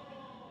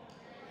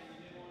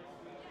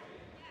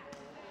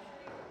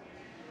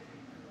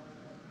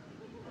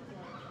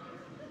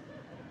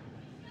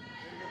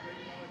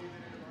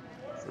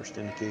 First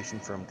indication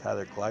from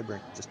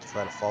Kleibrink just to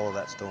try to follow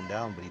that stone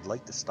down, but he'd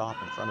like to stop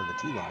in front of the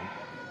tee line.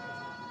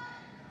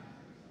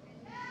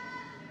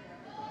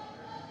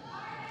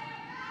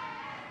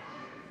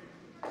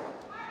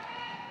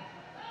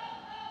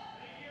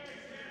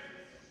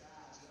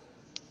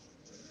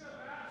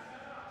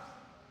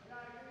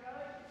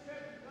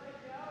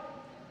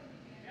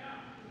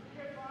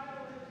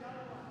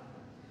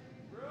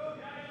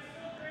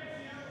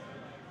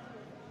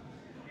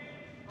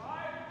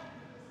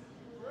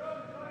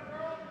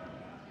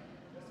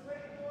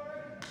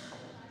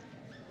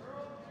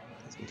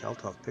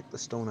 Kaltov picked the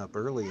stone up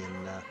early,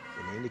 and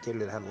they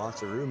indicated it had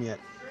lots of room, yet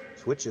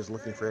Switch is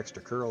looking for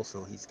extra curl,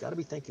 so he's got to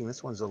be thinking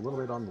this one's a little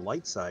bit on the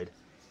light side.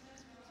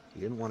 He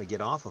didn't want to get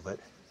off of it.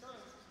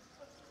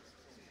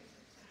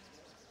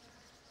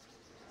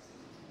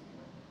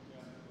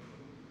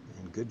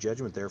 And good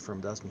judgment there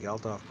from Dustin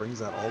Kaltov. Brings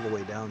that all the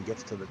way down,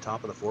 gets to the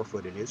top of the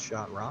 4-foot. It is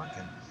shot rock,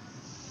 and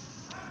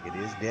it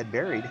is dead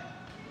buried.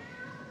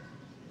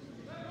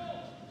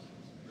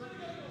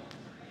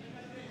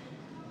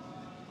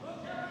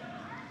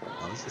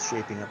 This is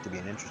shaping up to be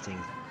an interesting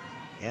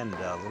end.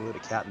 A little bit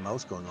of cat and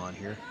mouse going on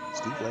here.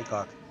 Steve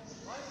Laycock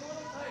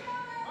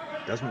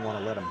doesn't want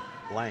to let him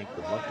blank,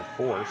 would love to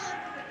force.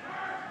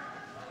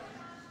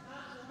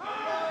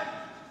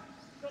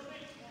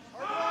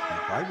 And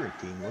the Kleibrink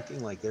team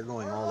looking like they're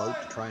going all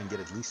out to try and get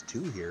at least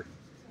 2 here.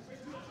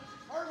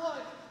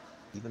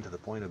 Even to the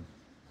point of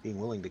being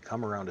willing to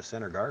come around a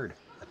center guard,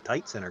 a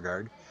tight center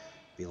guard,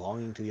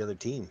 belonging to the other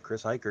team.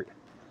 Chris Eichert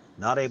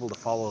not able to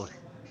follow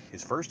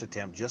his first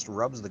attempt, just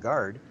rubs the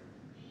guard.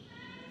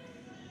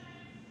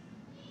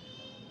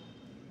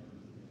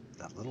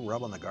 That little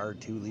rub on the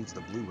guard too leaves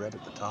the blue-red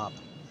at the top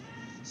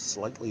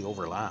slightly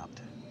overlapped.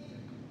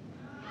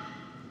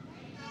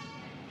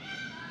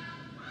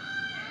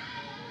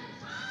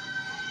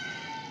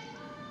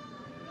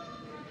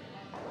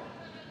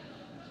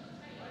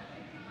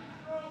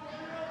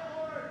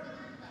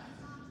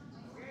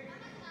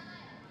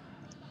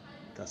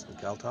 Dustin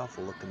Kaltoff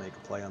will look to make a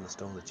play on the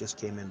stone that just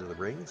came into the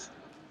rings.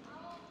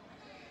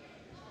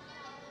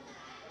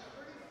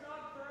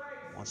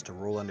 Wants to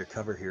roll under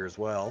cover here as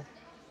well.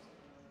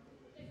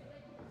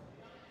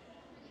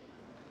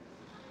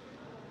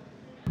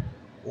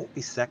 Won't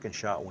be second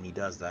shot when he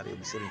does that. He'll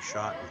be sitting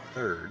shot in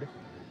third.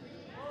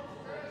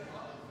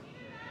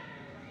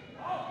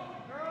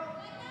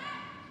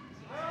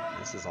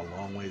 This is a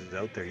long ways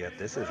out there yet.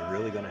 This is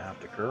really going to have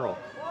to curl.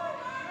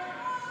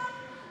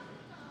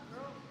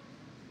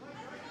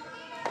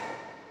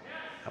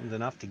 Comes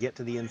enough to get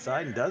to the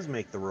inside and does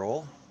make the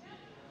roll.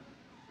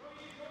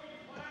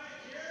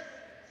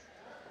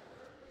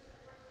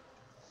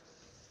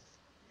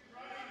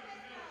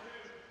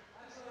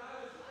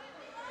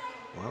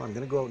 Well, I'm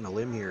going to go out on a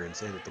limb here and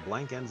say that the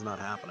blank end's not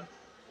happening.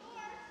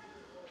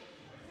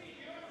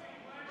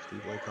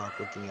 Steve Laycock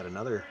looking at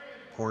another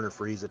corner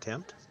freeze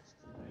attempt.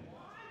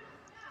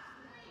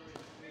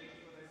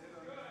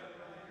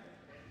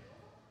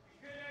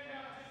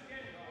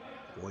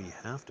 Boy, you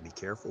have to be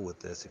careful with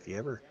this. If you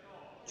ever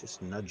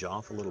just nudge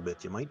off a little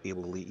bit, you might be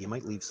able to leave, you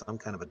might leave some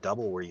kind of a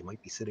double where you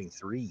might be sitting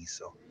threes.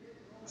 So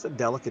it's a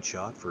delicate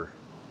shot for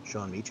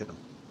Sean Meacham.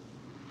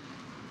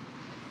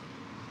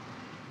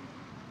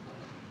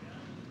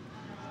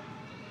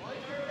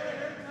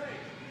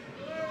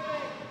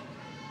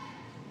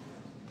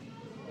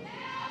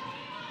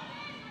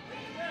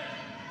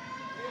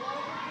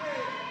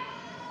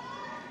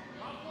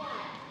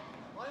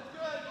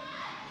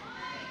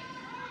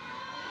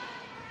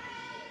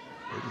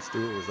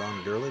 Stewart was on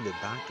it early. They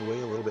backed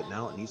away a little bit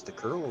now. It needs to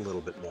curl a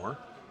little bit more.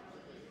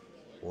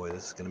 Boy,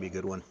 this is going to be a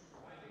good one.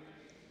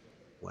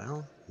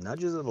 Well,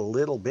 nudges it a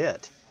little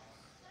bit.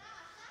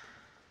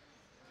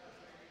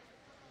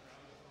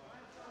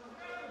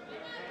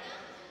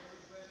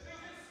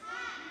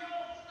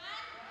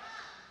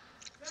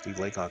 Steve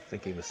Laycock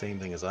thinking the same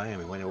thing as I am.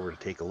 He went over to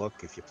take a look.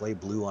 If you play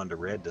blue onto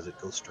red, does it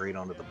go straight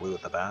onto the blue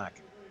at the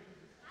back?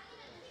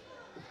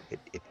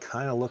 It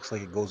kind of looks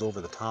like it goes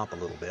over the top a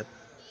little bit.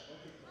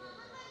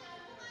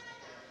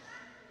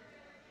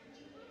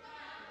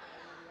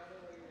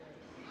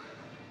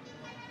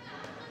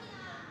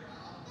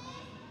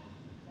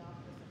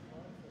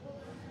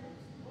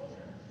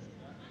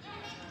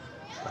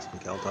 Dustin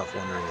Kaltoff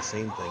wondering the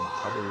same thing,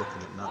 probably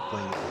looking at not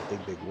playing it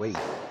with big weight.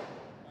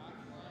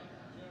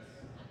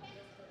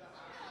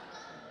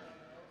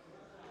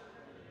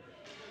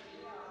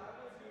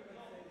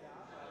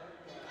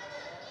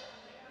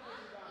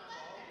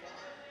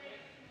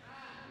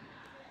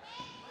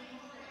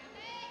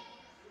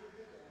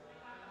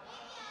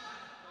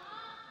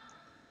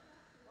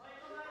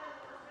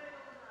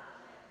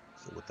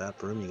 So with that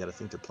broom, you got to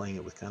think they're playing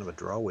it with kind of a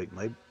draw weight.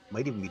 Might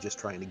even be just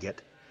trying to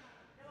get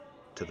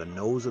to the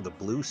nose of the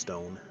blue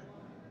stone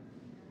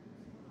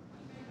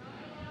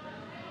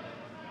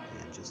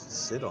and just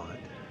sit on it.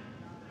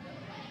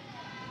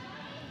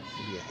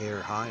 Maybe a hair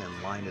high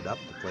and line it up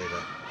to play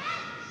the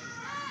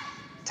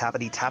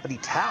tappity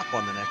tap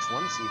on the next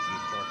one. See if you can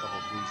kill a couple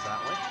of blues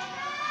that way.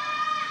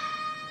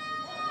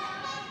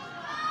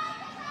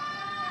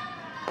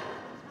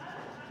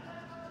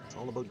 It's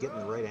all about getting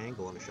the right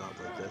angle on a shot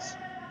like this.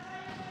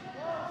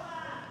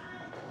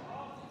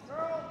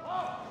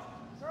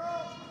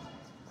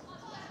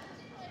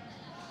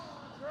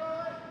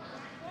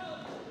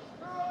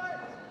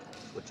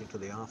 Switching to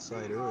the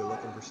offside early,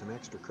 looking for some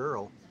extra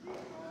curl.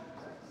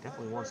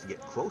 Definitely wants to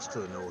get close to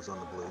the nose on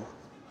the blue.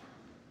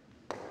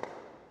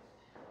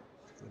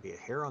 It's going to be a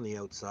hair on the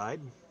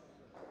outside.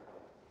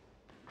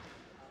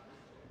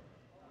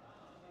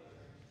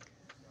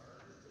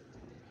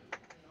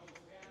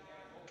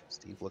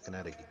 Steve looking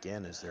at it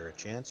again. Is there a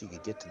chance you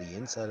could get to the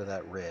inside of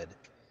that red?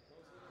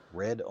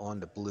 Red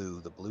onto blue.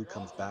 The blue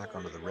comes back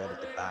onto the red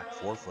at the back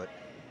forefoot.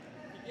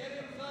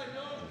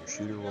 And your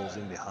shooter rolls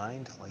in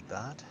behind like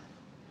that.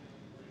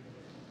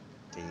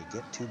 Can you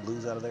get two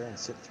blues out of there and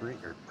sit three?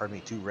 Or pardon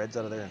me, two reds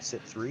out of there and sit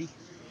three?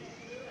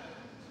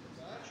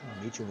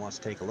 Sean Meacham wants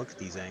to take a look at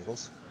these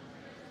angles.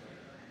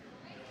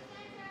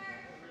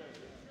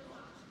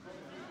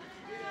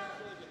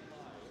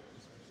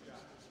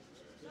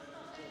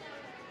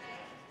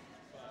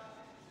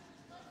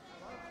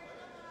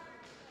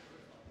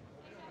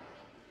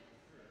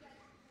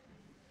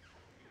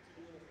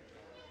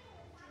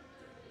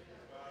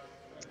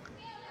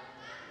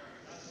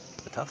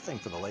 The tough thing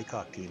for the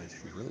Laycock team is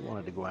if you really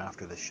wanted to go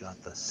after this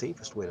shot, the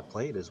safest way to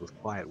play it is with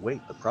quiet weight.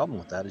 The problem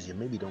with that is you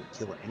maybe don't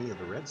kill any of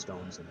the red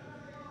stones, and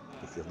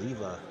if you leave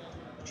a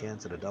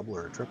chance at a double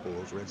or a triple,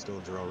 those red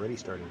stones are already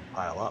starting to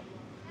pile up.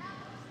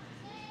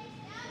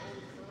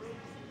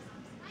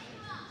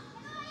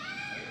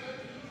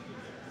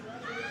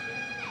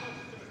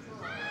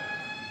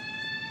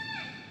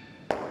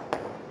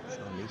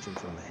 Sean Meacham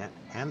from the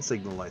hand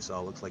signal I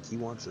saw looks like he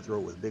wants to throw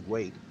it with big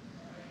weight,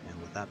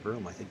 and with that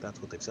broom, I think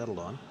that's what they've settled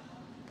on.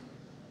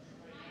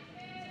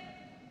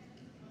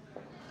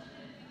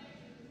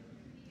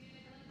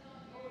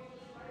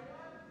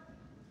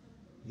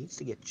 Needs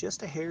to get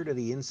just a hair to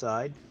the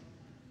inside.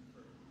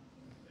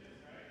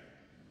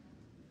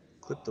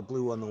 Clip the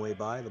blue on the way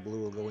by. The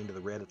blue will go into the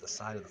red at the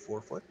side of the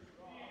forefoot.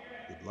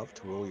 Love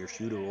to roll your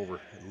shooter over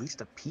at least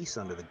a piece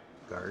under the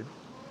guard.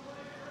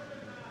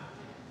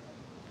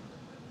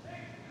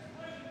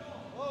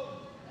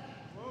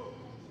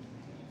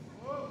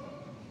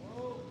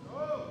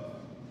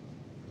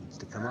 Needs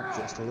to come up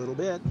just a little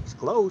bit. He's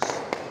close.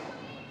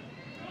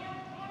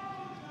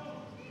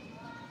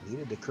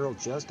 Needed to curl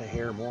just a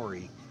hair more.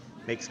 He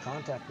makes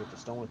contact with the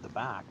stone at the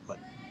back, but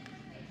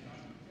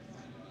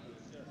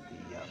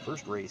the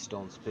first raised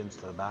stone spins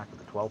to the back of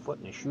the 12-foot,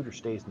 and his shooter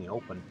stays in the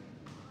open.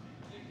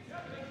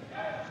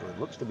 So it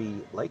looks to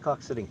be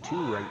Laycock sitting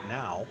 2 right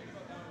now.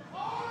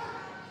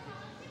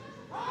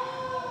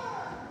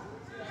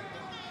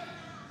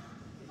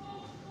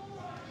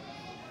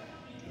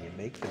 Can you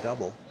make the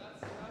double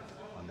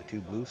on the 2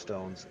 blue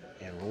stones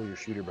and roll your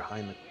shooter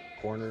behind the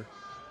corner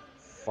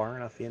far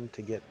enough in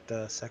to get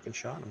second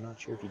shot? I'm not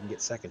sure if you can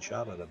get second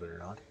shot out of it or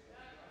not.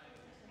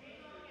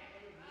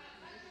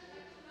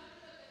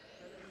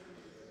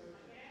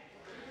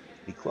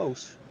 Be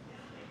close.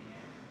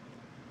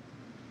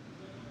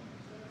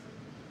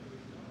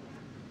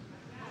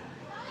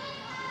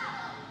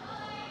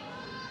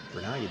 For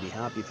now, you'd be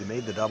happy if you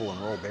made the double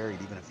and roll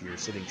buried, even if you're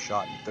sitting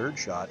shot in third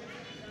shot.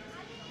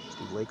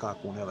 Steve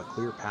Laycock won't have a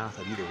clear path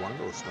at either one of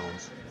those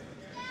stones.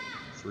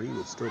 3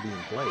 would still be in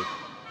play.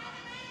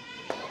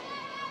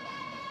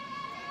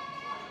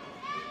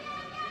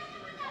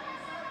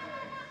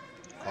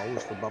 Call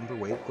was for bumper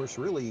weight. Of course,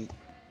 really,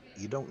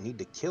 you don't need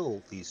to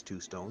kill these 2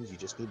 stones. You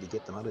just need to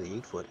get them out of the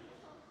 8-foot.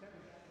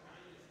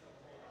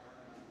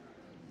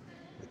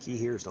 The key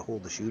here is to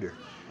hold the shooter,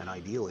 and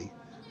ideally,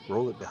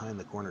 roll it behind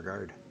the corner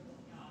guard.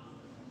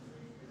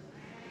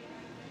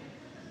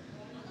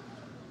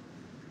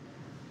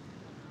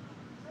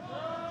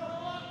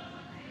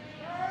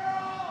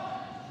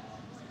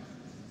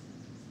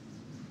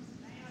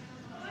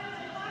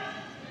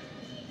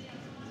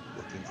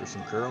 Looking for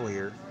some curl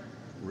here.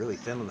 Really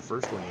thin on the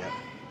first one yet.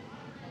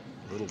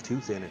 A little too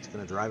thin. It's going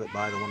to drive it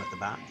by the one at the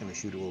back, and the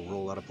shooter will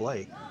roll out of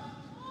play.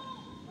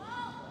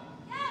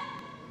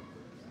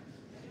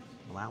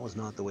 Well, that was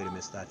not the way to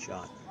miss that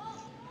shot.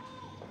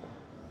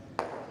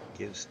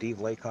 Gives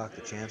Steve Laycock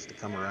the chance to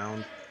come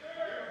around.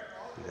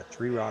 You got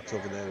 3 rocks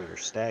over there that are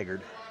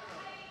staggered.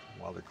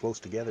 While they're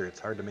close together, it's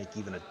hard to make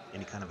even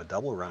any kind of a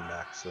double run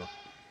back. So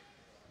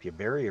if you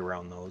bury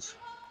around those,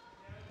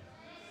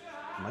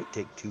 it might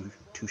take two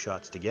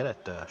shots to get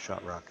at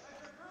shot rock.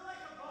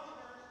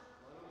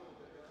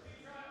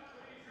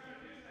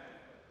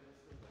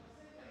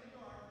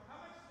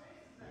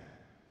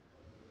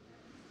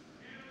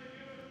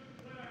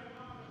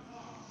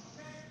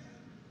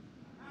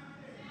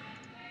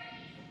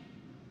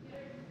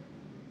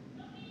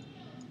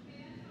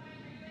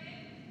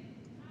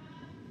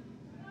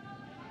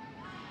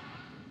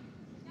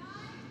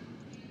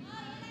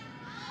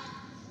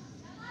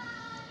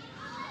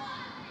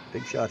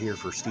 Big shot here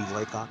for Steve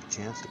Laycock, a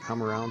chance to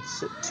come around,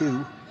 sit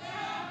 2.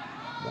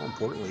 More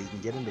importantly, he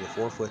can get into the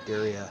 4-foot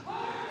area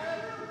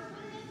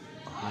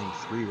behind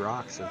 3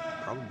 rocks, and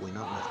probably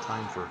not enough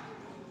time for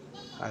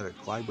either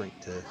Kleibrink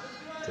to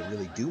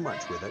really do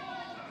much with it.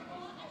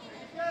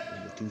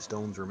 And the 2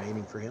 stones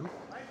remaining for him.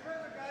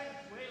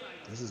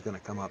 This is going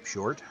to come up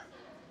short.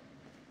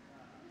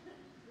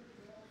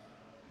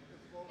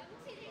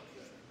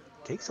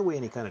 Takes away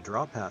any kind of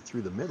draw path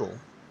through the middle,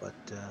 but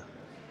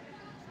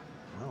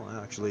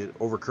well, actually it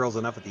over curls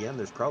enough at the end.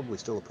 There's probably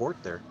still a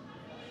port there.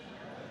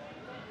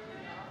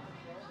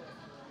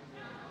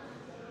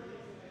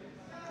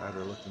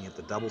 Tyler looking at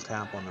the double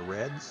tap on the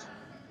reds.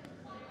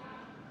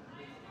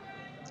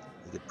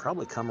 You could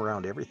probably come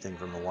around everything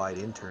from the wide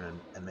intern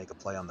and make a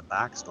play on the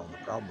back stone.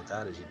 The problem with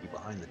that is you'd be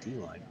behind the tee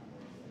line.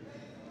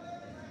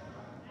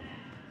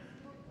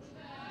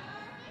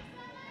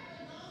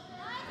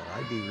 What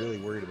I'd be really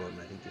worried about, and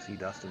I think you see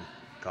Dustin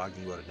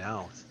talking about it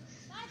now,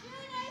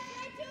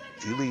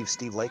 if you leave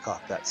Steve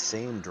Laycock that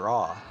same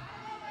draw,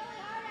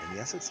 and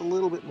yes, it's a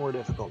little bit more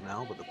difficult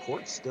now, but the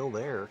port's still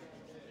there.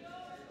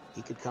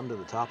 He could come to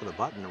the top of the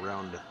button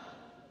around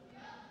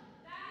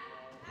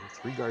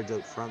 3 guards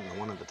out front and the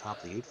one at the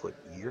top of the 8-foot.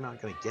 You're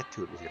not going to get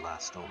to it with your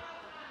last stone.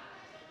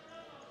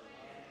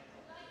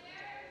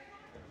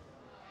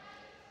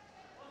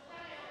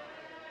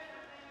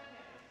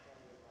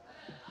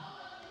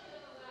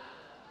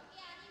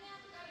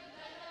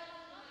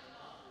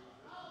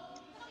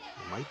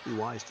 It might be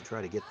wise to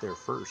try to get there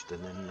first,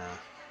 and then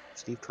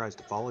Steve tries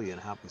to follow you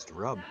and happens to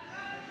rub.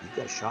 You've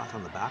got a shot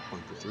on the back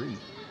one for 3.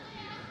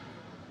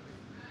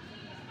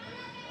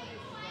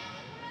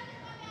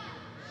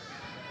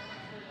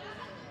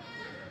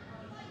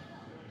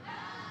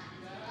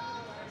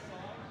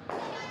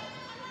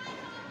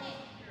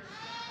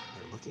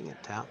 Looking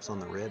at taps on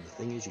the red, the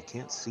thing is you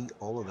can't see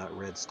all of that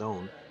red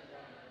stone.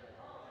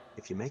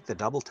 If you make the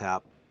double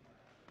tap,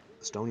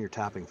 the stone you're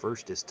tapping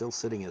first is still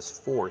sitting as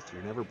 4th.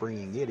 You're never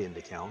bringing it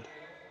into count.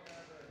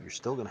 You're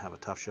still going to have a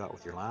tough shot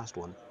with your last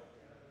one.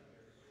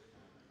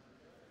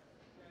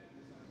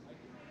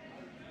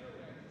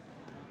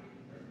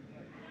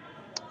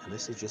 And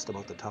this is just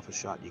about the toughest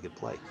shot you could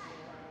play.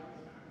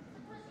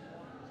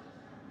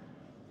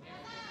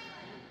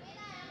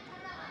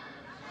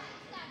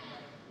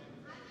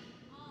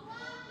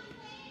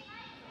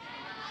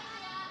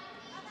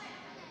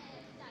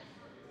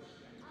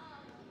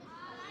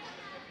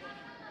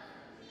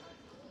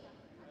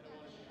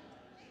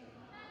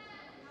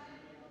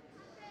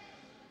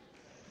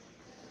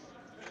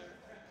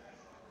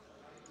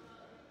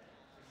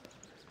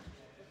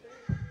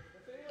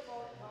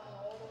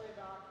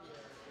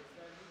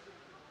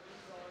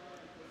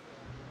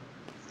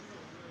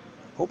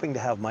 Hoping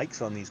to have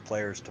mics on these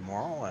players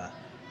tomorrow.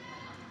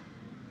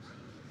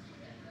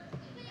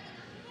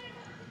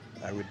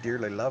 I would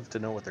dearly love to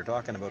know what they're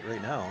talking about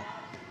right now.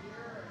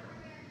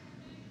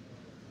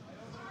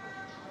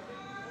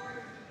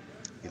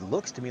 It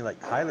looks to me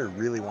like Kyler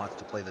really wants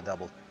to play the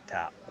double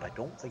tap, but I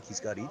don't think he's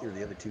got either of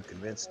the other two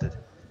convinced that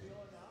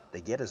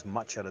they get as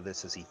much out of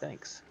this as he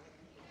thinks.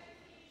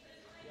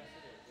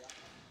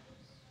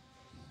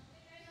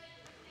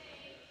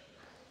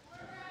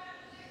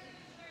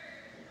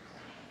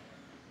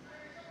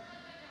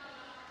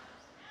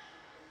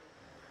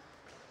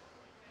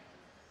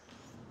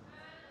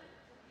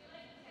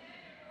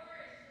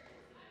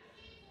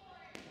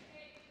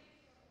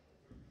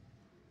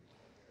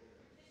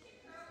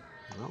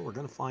 Well, we're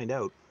going to find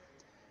out.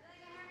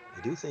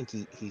 I do think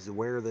he's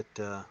aware that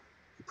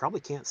he probably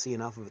can't see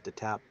enough of it to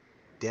tap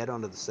dead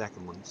onto the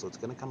second one, so it's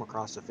going to come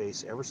across the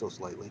face ever so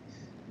slightly.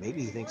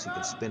 Maybe he thinks he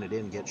can spin it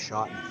in, get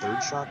shot in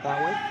third shot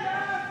that way.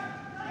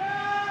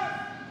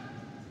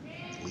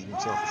 Leave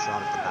himself a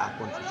shot at the back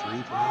one for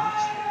three,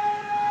 perhaps.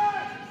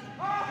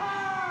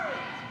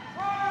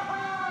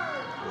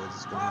 Well,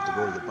 it's going to have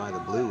to go by the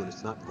blue, and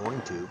it's not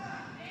going to.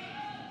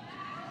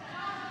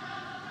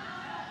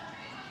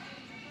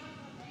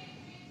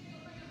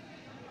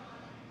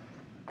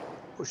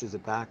 Pushes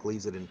it back,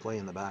 leaves it in play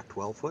in the back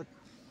 12-foot.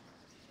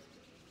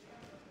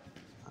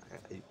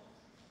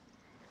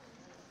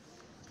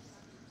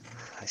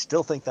 I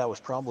still think that was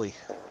probably,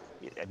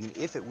 I mean,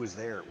 if it was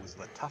there, it was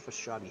the toughest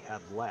shot he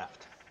had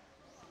left.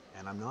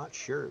 And I'm not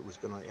sure it was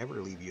going to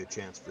ever leave you a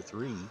chance for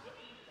three.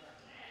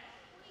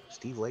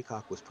 Steve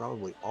Laycock was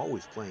probably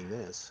always playing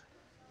this.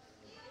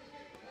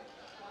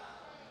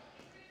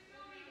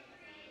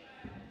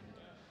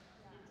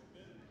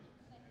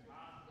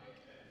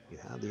 You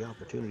had the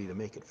opportunity to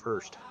make it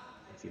first.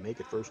 If you make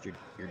it first, you're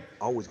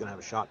always going to have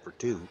a shot for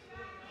two.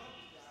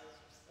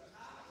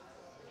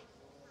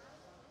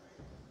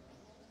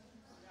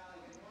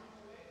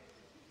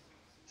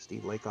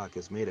 Steve Laycock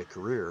has made a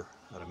career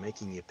out of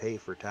making you pay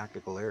for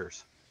tactical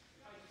errors.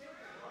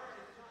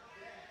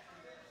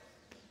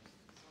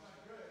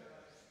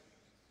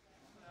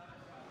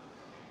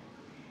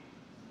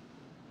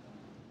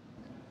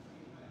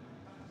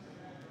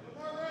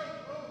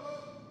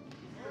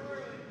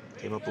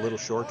 Came up a little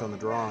short on the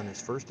draw on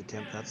his first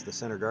attempt. That's the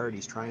center guard.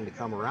 He's trying to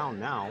come around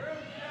now.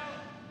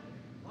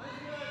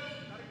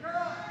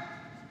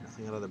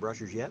 Nothing out of the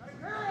brushers yet.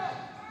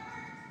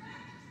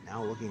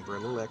 Now looking for a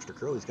little extra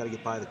curl. He's got to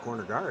get by the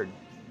corner guard.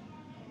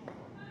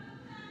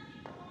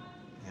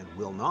 And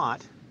will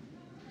not.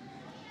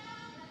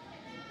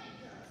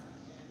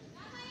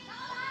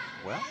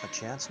 Well, a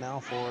chance now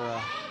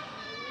for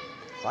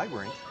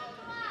Kleibrink.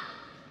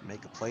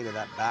 Make a play to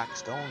that back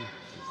stone.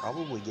 Can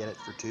probably get it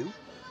for two.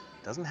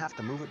 Doesn't have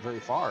to move it very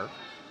far.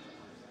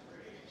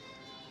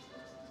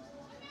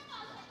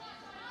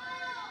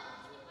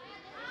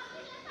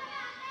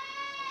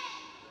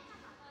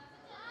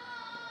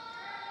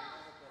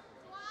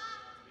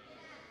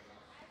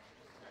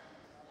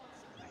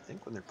 I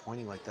think when they're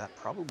pointing like that,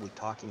 probably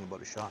talking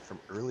about a shot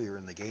from earlier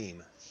in the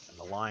game and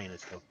the line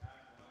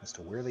as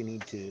to where they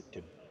need to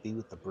be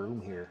with the broom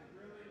here.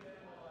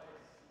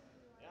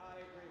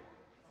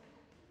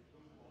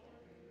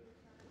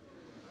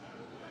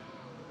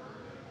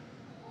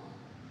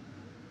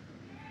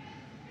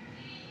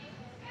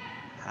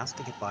 Has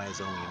to get by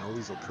his own. You know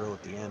these will curl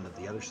at the end, and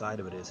the other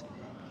side of it is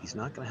he's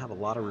not going to have a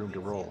lot of room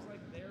to roll.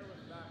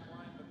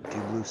 The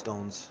two blue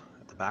stones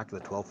at the back of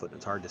the 12-foot,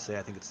 it's hard to say.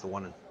 I think it's the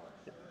one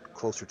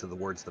closer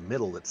towards the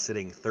middle that's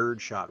sitting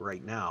third shot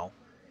right now.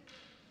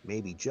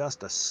 Maybe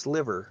just a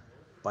sliver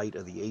bite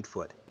of the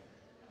 8-foot.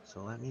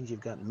 So that means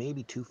you've got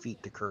maybe 2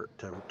 feet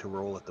to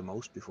roll at the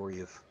most before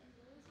you've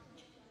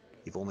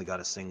only got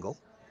a single.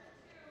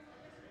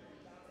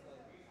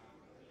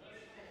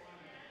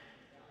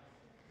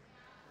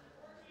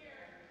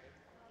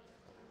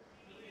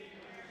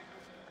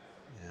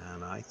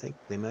 And I think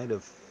they might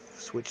have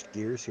switched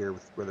gears here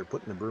with where they're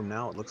putting the broom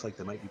now. It looks like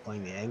they might be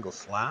playing the angle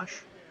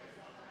slash.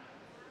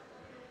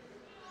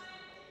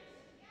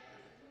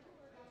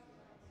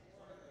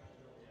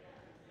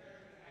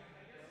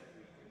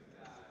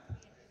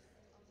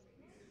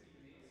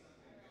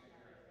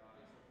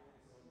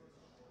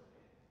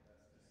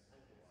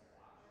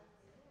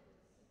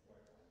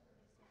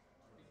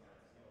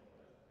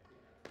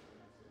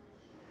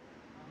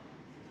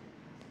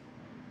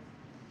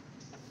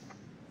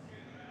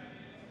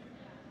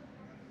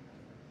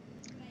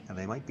 And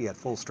they might be at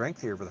full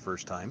strength here for the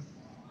first time.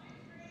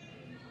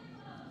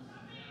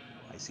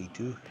 I see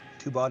two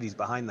bodies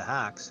behind the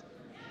hacks.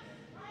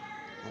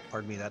 Oh,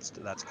 pardon me, that's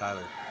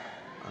Kyler.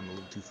 I'm a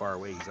little too far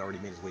away. He's already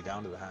made his way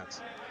down to the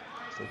hacks.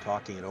 Still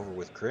talking it over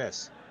with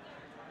Chris.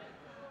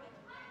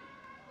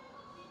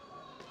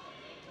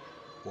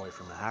 Boy,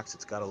 from the hacks,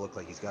 it's got to look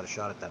like he's got a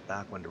shot at that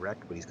back one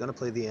direct, but he's going to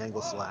play the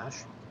angle slash.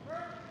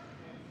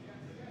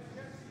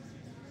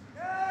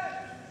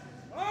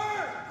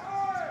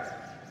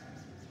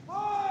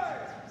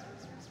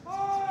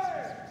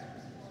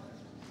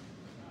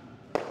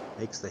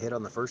 Makes the hit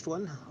on the first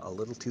one, a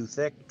little too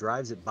thick,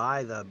 drives it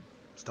by the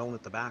stone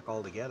at the back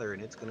altogether,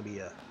 and it's going to be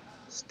a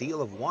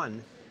steal of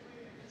one.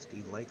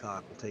 Steve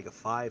Laycock will take a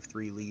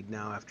 5-3 lead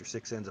now after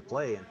 6 ends of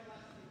play, and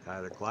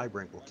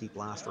Kleibrink will keep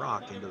last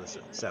rock into the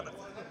 7th.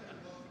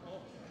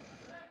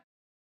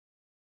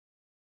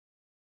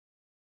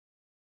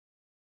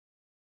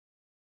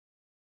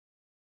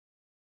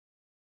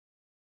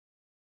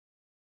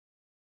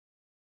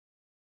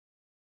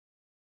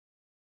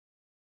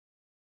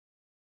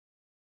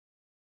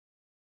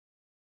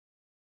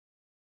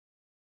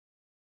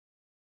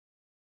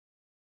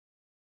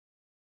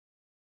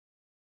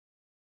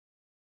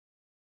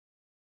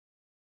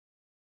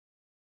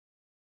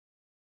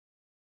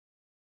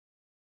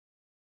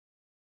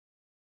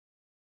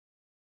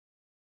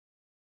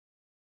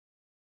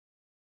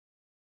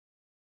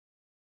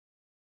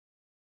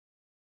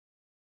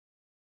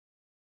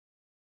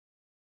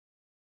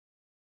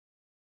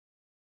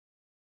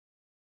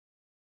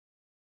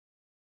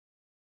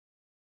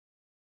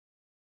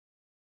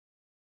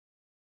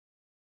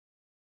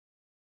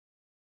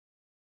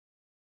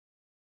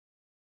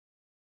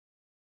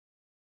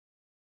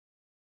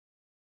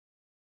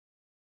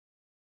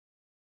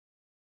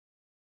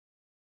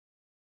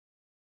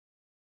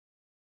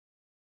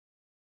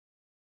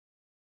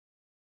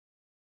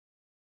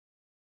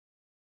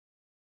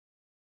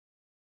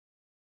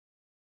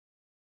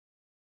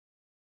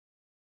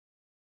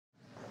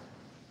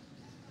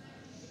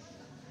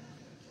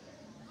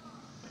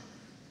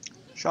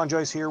 Sean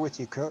Joyce here with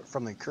you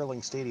from the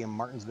Curling Stadium,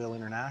 Martensville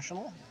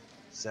International.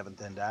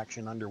 7th end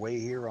action underway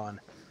here on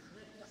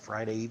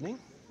Friday evening.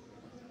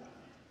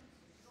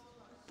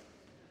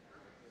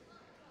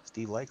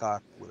 Steve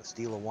Laycock with a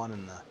steal of 1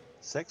 in the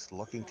 6th,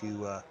 looking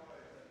to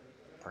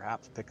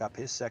perhaps pick up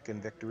his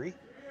 2nd victory.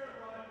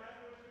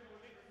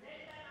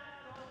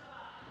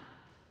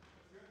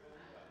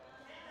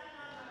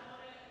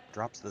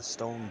 Drops the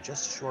stone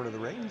just short of the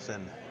rings,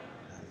 and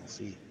you'll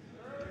see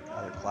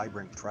either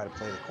Kleibrink try to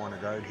play the corner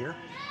guard here.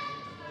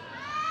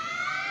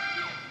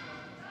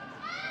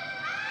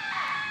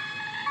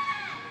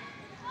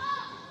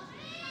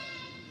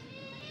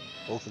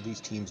 Both of these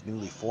teams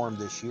newly formed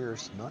this year,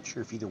 so not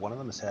sure if either one of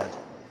them has had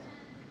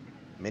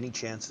many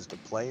chances to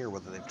play or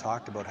whether they've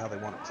talked about how they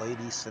want to play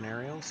these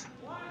scenarios.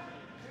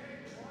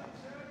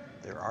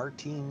 There are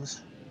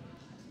teams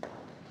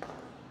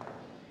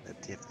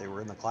that, if they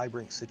were in the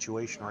Kleibrink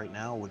situation right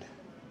now, would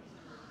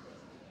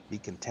be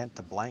content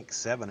to blank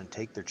 7 and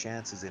take their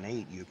chances in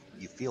 8.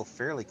 You feel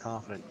fairly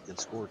confident you can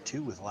score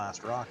 2 with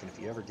last rock, and if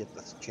you ever get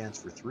the chance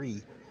for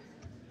 3,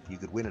 you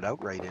could win it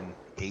outright in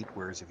 8,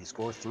 whereas if you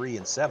score 3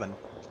 and 7,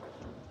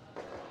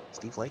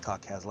 Steve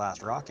Laycock has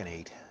last rock in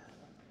 8.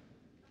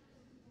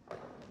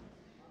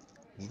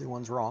 Neither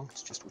one's wrong.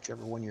 It's just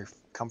whichever one you're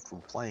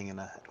comfortable playing, and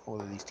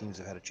whether these teams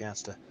have had a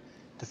chance to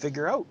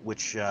figure out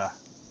which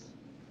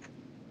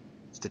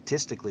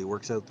statistically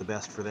works out the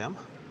best for them.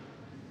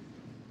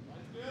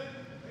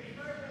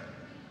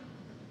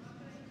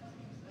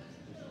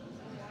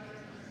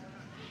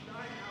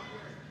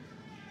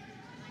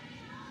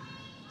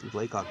 Steve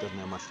Laycock doesn't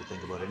have much to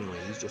think about anyway.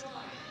 He's just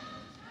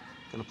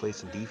going to play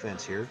some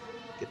defense here,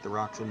 get the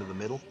rocks into the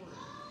middle,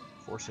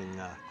 forcing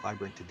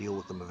Kleibrink to deal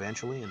with them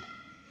eventually, and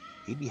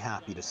he'd be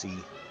happy to see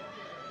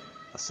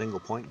a single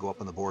point go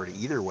up on the board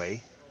either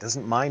way.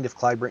 Doesn't mind if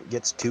Kleibrink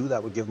gets 2,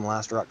 that would give him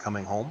last rock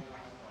coming home.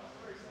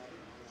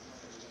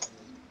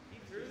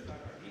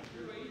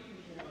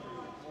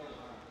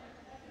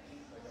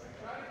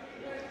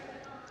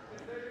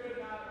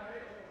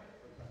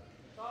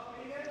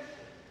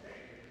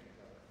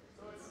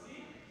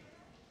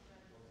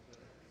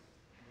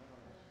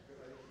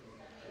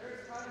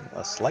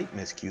 A slight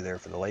miscue there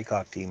for the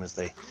Laycock team as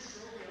they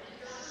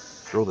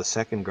throw the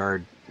 2nd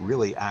guard,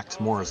 really acts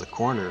more as a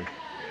corner.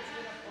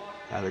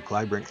 Either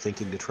Kleibrink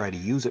thinking to try to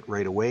use it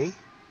right away.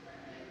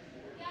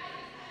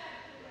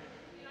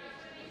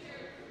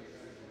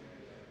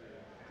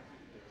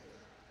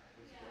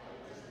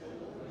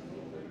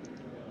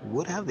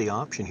 Would have the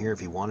option here if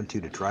he wanted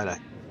to try to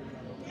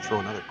throw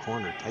another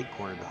corner, tight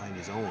corner behind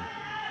his own.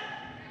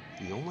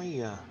 The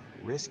only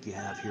risk you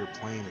have here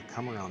playing the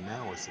come around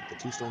now is that the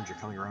 2 stones you're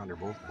coming around are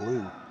both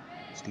blue.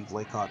 Steve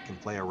Laycock can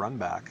play a run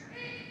back,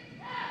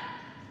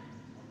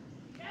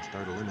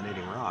 start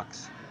eliminating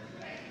rocks.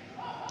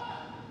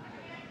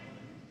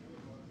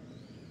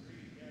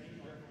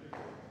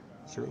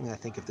 Certainly, I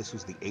think if this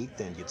was the 8th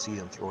end, you'd see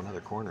them throw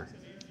another corner.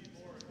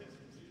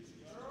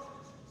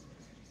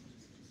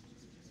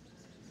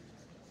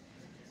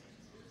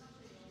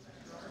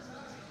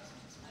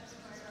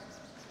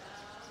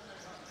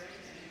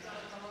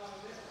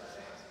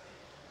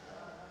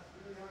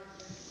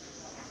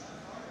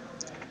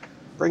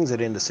 Brings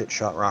it in to sit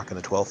shot rock in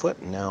the 12-foot,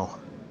 and now,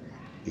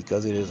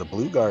 because it is a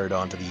blue guard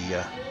onto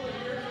the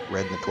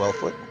red in the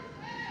 12-foot,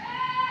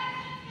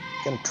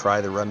 going to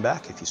try the run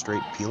back. If you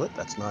straight peel it,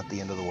 that's not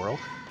the end of the world.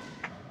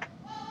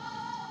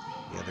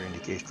 The other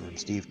indication from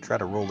Steve, try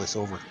to roll this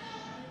over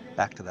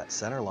back to that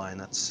center line.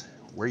 That's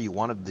where you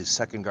wanted the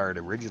 2nd guard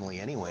originally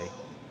anyway.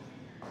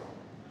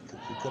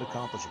 You could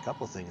accomplish a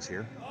couple of things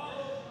here.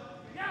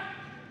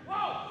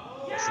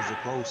 Pressures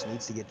are close,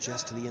 needs to get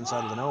just to the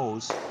inside of the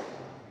nose.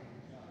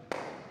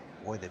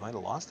 Boy, they might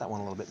have lost that one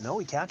a little bit. No,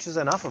 he catches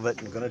enough of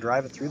it and going to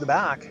drive it through the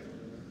back.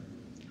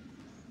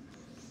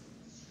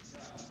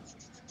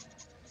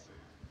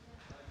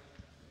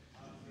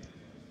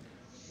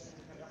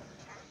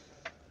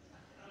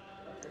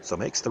 So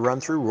makes the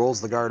run through,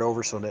 rolls the guard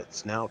over, so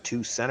that's now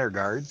 2 center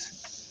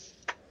guards.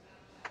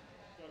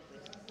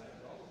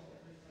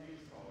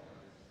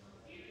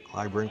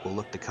 Kleibrink will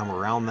look to come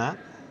around that,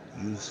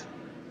 use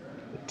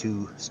the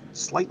 2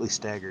 slightly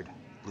staggered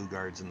blue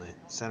guards in the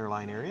center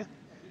line area.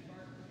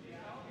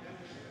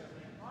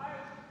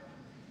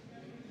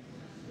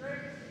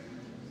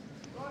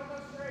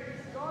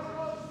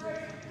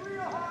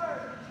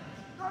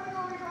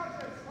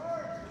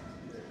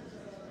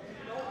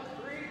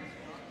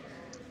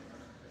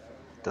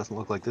 Doesn't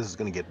look like this is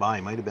going to get by.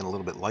 Might have been a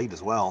little bit light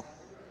as well.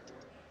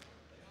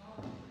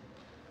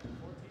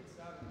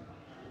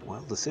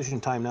 Well, decision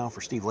time now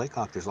for Steve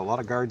Laycock. There's a lot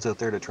of guards out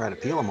there to try to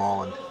peel them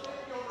all, and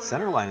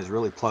center line is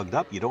really plugged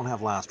up. You don't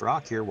have last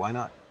rock here. Why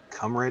not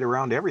come right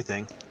around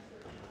everything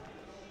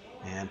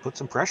and put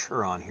some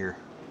pressure on here?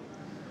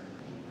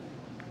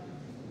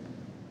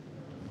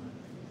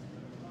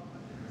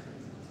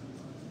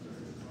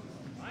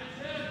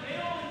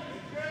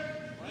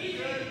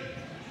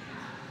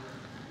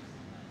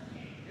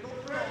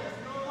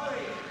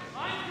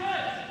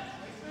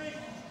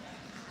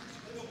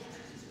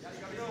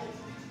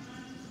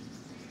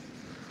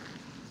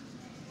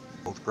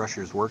 Both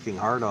brushers working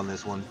hard on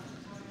this one.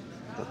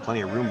 Got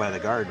plenty of room by the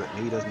guard, but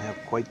maybe doesn't have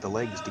quite the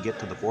legs to get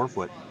to the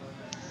forefoot.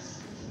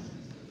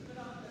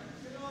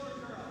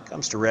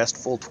 Comes to rest,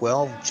 full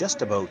 12,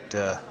 just about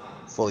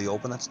fully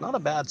open. That's not a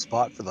bad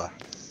spot for the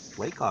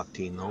Laycock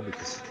team, though,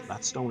 because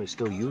that stone is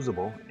still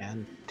usable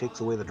and takes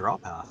away the draw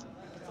path.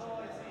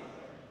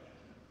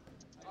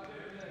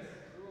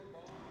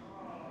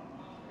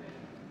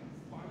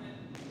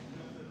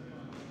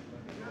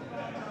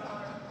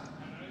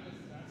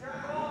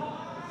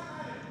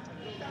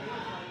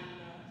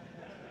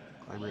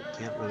 Kleibrink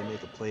can't really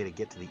make a play to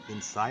get to the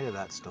inside of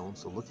that stone,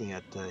 so looking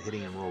at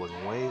hitting and rolling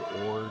away,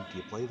 or do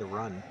you play the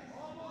run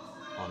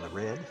on the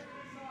red?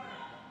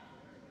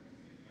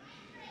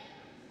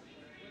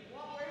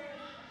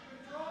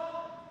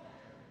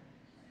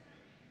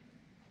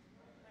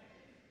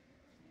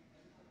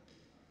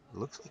 It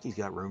looks like he's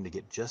got room to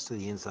get just to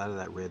the inside of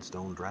that red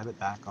stone, drive it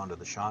back onto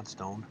the shot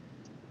stone.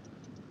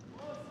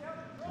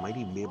 Might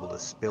even be able to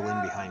spill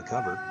in behind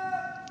cover.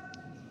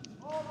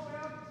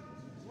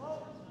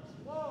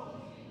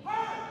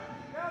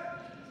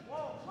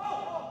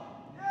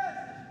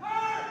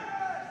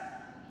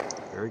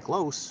 Very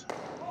close.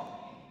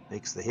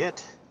 Makes the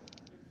hit.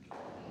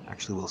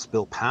 Actually will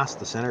spill past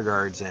the center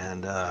guards,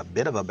 and a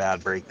bit of a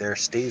bad break there.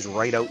 Stays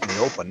right out in the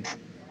open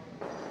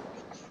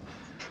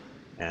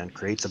and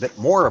creates a bit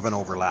more of an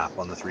overlap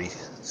on the 3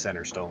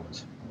 center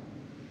stones.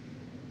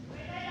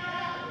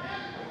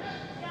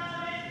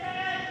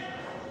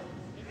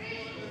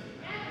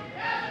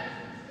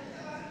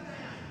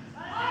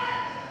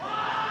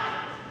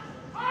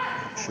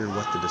 Not sure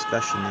what the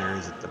discussion there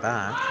is at the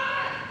back.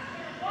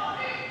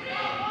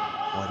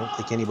 Well, I don't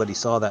think anybody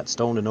saw that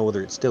stone to know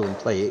whether it's still in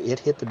play. It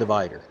hit the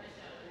divider.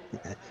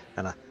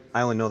 And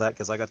I only know that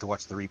because I got to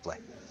watch the replay.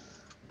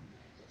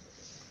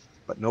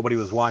 But nobody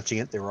was watching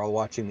it. They were all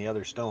watching the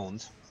other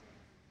stones.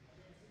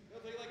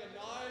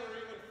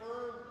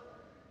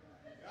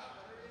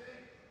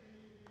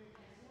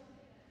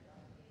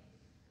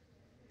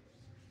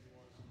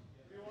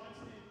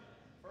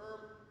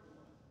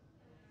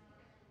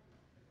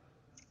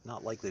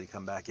 Not likely to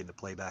come back into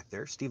play back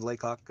there. Steve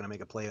Laycock going to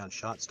make a play on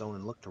shot stone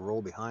and look to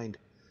roll behind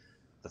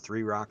the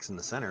 3 rocks in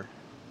the center.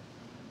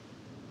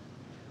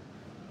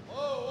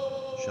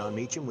 Sean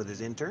Meacham with his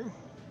intern.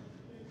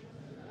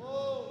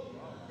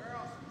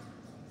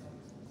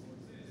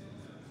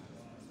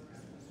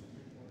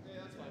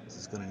 This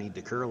is going to need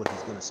to curl if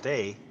he's going to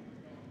stay.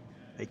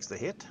 Makes the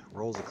hit,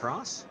 rolls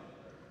across.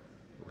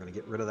 We're going to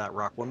get rid of that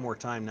rock one more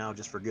time now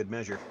just for good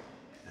measure.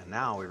 And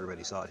now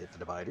everybody saw it hit the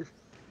divider.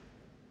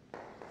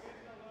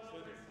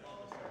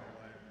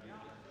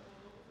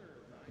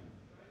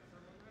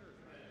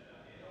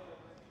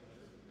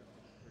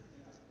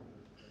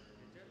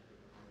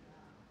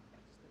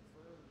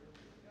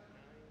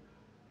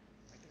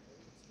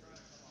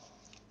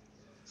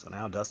 So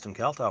now Dustin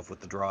Kaltoff with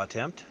the draw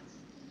attempt.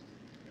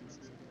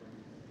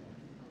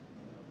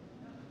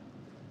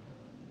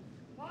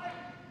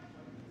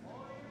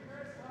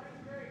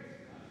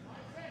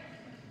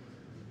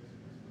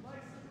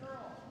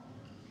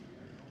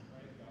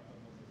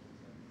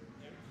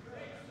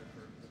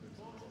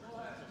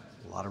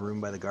 A lot of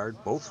room by the guard.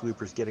 Both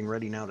sweepers getting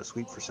ready now to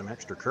sweep for some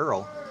extra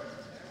curl.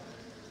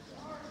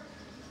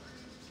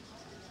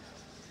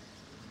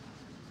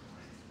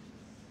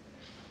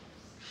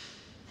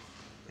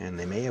 And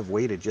they may have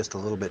waited just a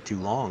little bit too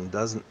long.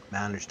 Doesn't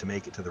manage to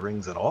make it to the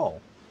rings at all.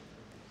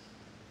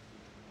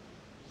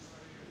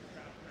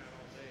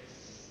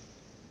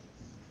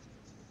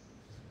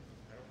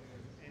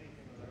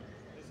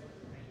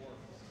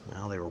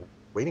 Well, they were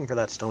waiting for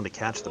that stone to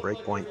catch the break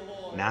point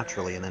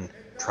naturally and then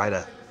try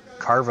to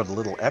carve it a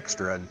little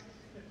extra, and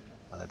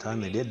by the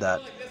time they did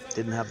that,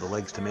 didn't have the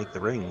legs to make the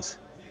rings.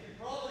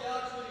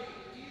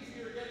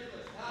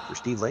 For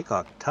Steve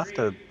Laycock, tough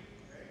to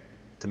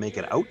make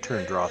an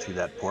out-turn draw through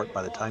that port.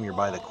 By the time you're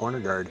by the corner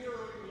guard,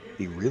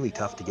 be really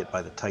tough to get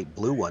by the tight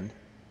blue one.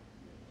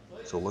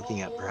 So looking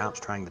at perhaps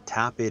trying to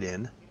tap it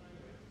in.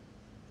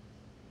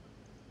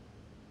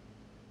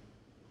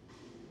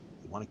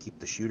 You want to keep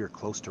the shooter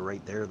close to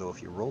right there, though.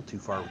 If you roll too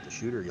far with the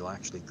shooter, you'll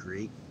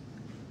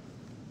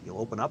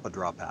open up a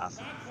draw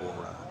path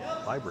for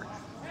Kleibrink.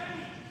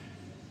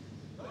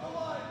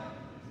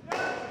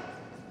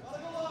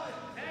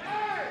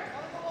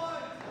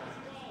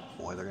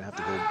 Boy, they're going to have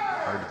to go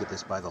hard to get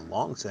this by the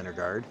long center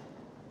guard.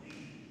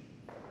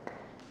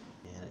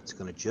 And it's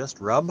going to just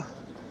rub.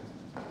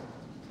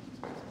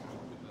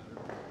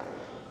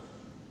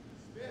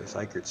 Chris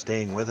Eichert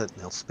staying with it, and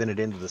they'll spin it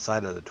into the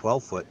side of the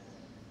 12-foot.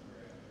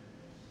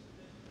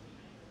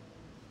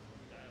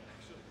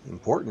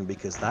 Important,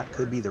 because that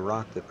could be the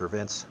rock that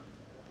prevents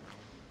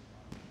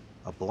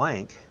a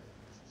blank.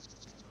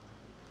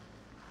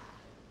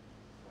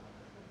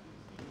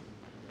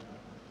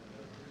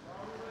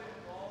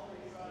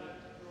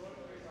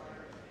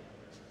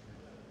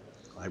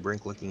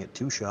 Kleibrink looking at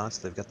two shots.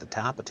 They've got the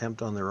tap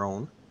attempt on their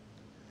own.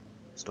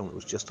 Stone that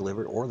was just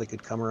delivered, or they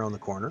could come around the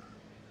corner.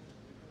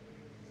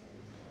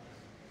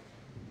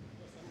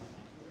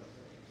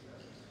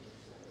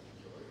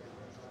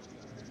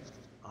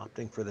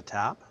 Opting for the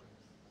tap.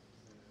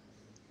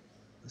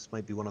 This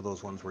might be one of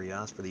those ones where you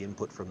ask for the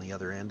input from the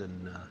other end,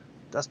 and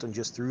Dustin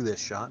just threw this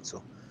shot,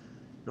 so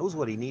knows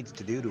what he needs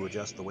to do to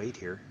adjust the weight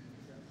here.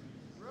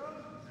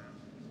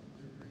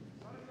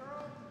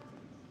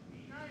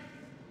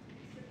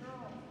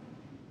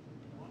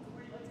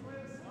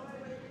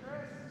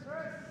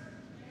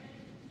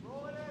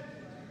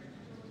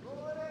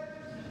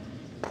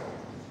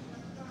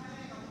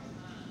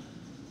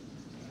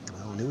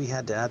 Well, knew he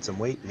had to add some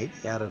weight, maybe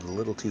he added a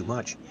little too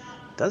much.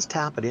 Does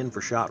tap it in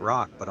for shot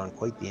rock, but on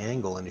quite the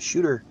angle, and a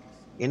shooter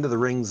into the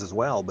rings as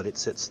well, but it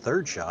sits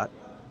third shot.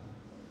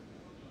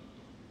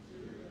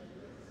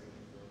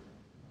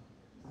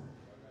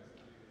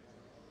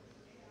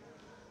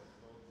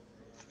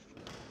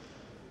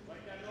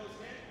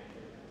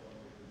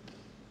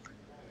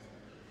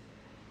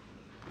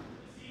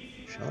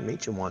 Sean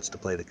Meacham wants to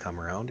play the come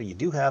around. You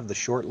do have the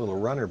short little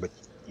runner, but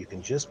you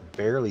can just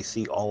barely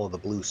see all of the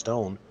blue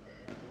stone.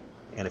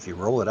 And if you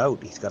roll it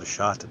out, he's got a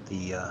shot at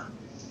the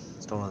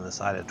stone on the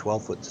side of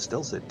 12-foot to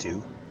still sit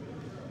two.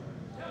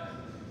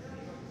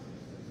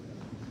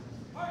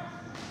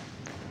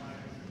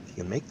 If you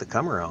can make the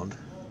come around,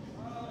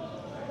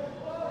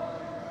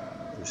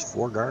 there's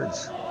 4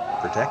 guards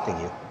protecting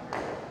you.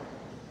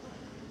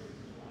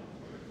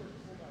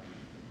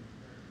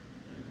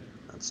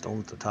 That stone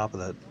at the top of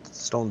that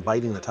stone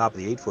biting the top of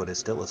the 8-foot is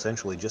still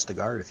essentially just a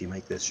guard if you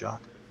make this shot.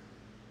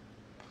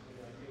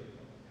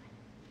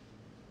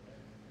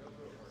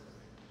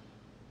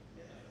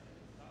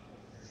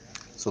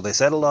 So they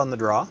settled on the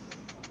draw.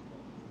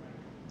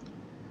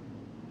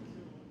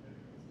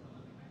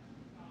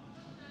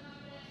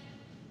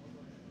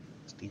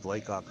 Steve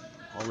Laycock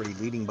already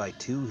leading by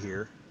 2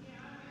 here.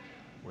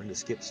 We're into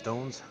skip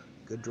stones.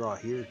 Good draw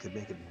here. Could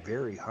make it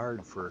very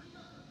hard for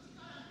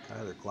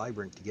Tyler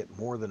Kleibrink to get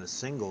more than a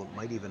single. It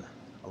might even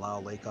allow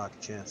Laycock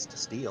a chance to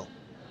steal.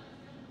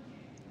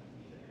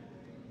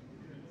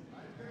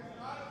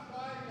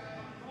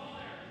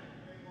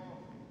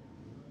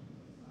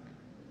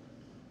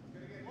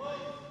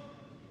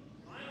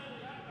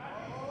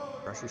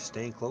 Brusher's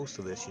staying close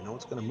to this. You know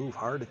it's going to move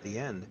hard at the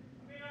end.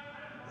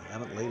 They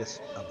haven't laid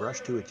a brush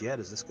to it yet.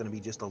 Is this going to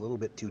be just a little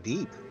bit too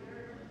deep?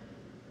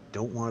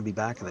 Don't want to be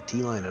back in the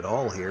tee line at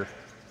all here.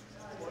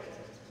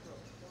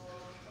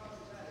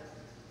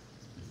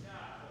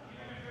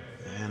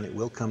 And it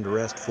will come to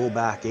rest full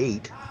back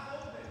 8.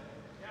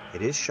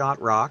 It is shot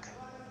rock.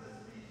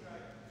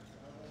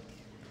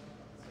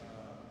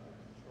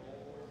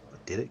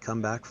 But did it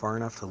come back far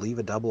enough to leave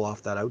a double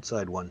off that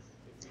outside one?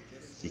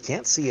 You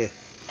can't see a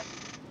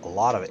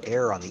lot of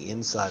air on the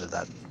inside of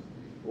that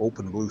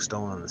open blue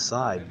stone on the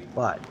side,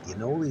 but you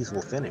know these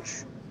will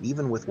finish,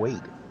 even with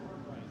weight.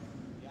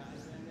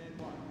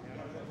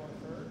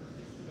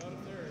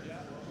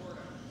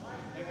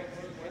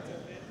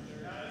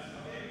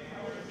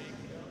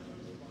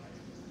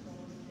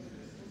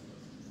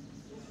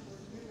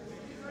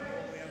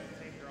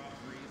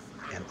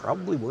 And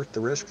probably worth the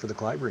risk for the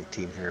Kleibrink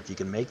team here. If you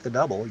can make the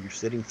double, you're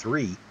sitting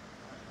 3.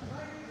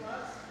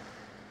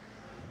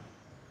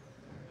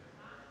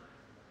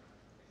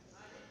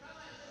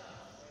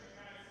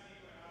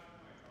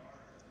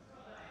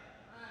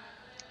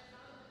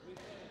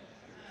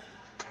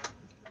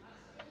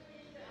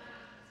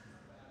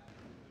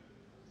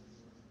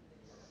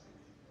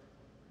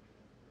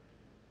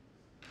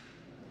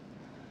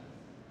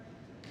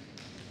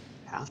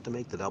 Have to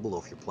make the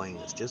double if you're playing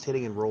this. Just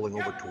hitting and rolling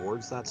over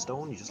towards that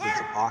stone, you just leaves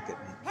a pocket,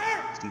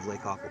 and Steve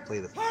Laycock will play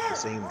the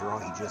same draw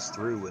he just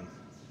threw, and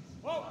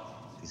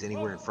If he's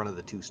anywhere in front of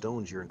the two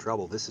stones, you're in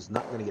trouble. This is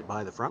not going to get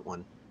by the front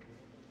one.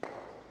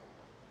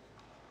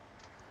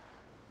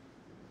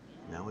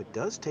 Now it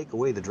does take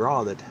away the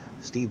draw that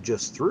Steve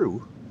just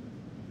threw.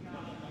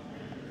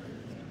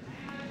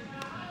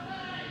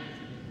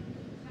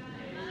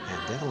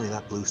 And definitely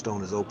that blue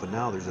stone is open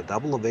now. There's a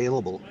double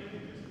available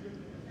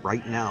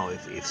right now.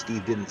 If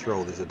Steve didn't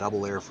throw, there's a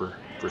double there for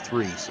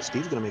 3. So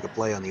Steve's going to make a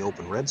play on the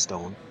open red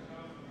stone.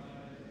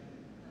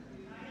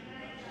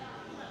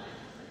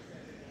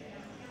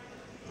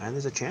 And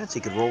there's a chance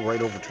he could roll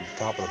right over to the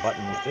top of the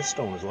button with this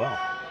stone as well.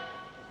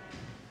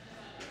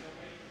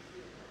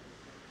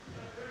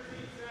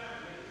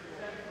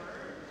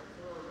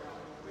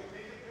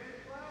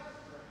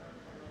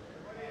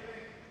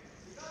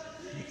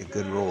 Make a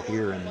good roll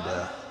here, and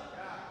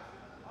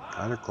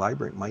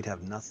Kleibrink might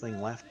have nothing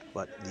left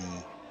but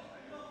the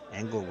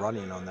angle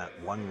running on that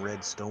one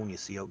red stone you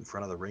see out in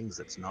front of the rings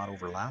that's not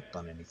overlapped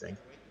on anything.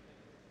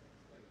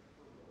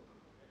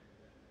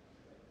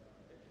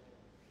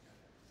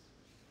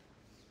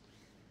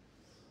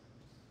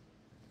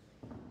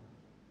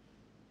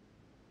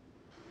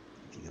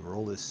 If you can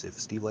roll this, if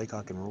Steve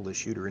Laycock can roll this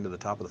shooter into the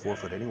top of the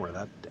 4-foot anywhere,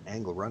 that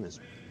angle run is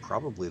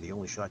probably the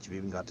only shot you've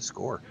even got to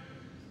score.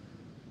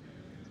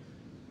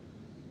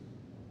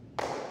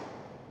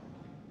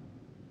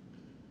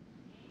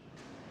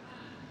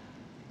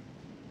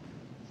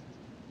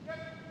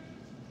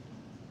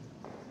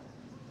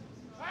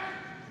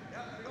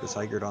 Chris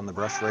Eigert on the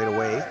brush right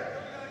away.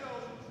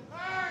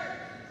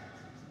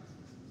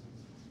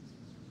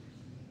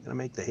 Gonna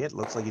make the hit.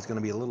 Looks like he's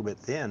gonna be a little bit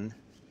thin.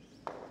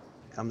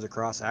 Comes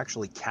across,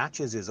 actually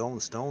catches his own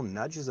stone,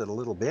 nudges it a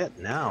little bit.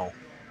 Now,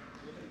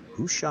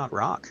 who shot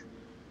rock?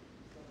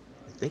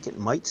 I think it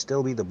might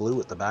still be the blue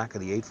at the back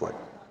of the 8-foot.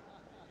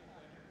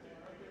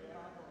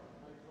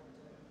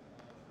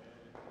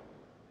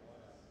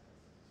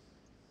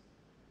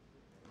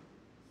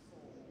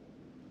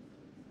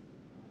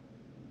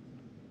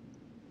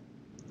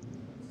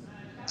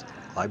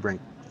 Kleibrink,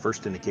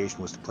 first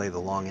indication was to play the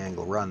long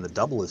angle run. The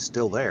double is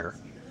still there.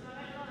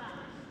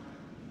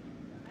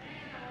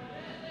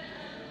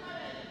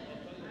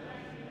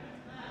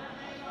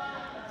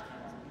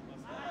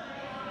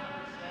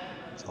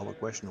 It's all a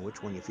question of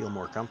which one you feel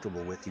more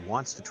comfortable with. He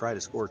wants to try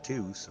to score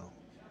 2, so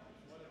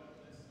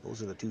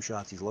those are the 2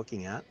 shots he's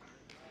looking at.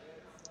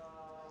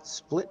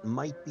 Split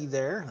might be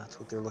there. That's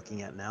what they're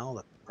looking at now.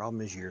 The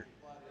problem is your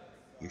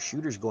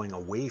shooter's going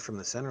away from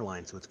the center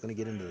line, so it's going to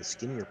get into the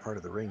skinnier part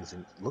of the rings,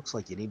 and it looks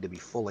like you need to be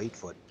full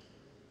 8-foot.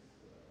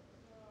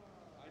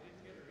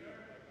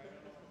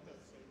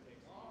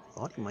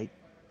 Thought he might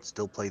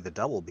still play the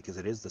double because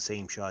it is the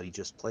same shot he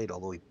just played,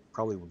 although he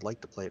probably would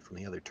like to play it from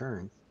the other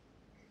turn.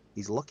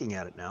 He's looking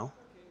at it now.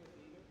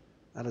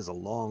 That is a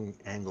long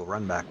angle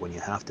run back when you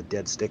have to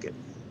dead stick it.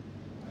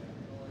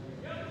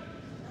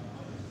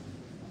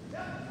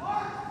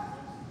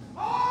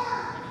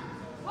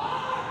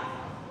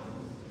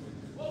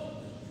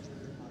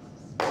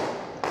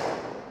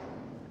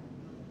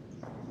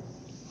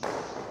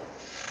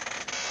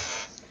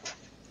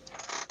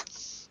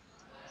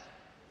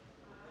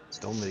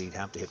 Stone that he'd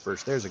have to hit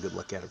first. There's a good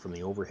look at it from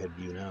the overhead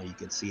view now. You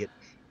can see it.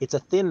 It's a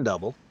thin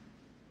double.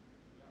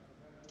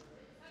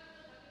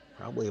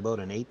 Probably about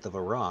 1/8 of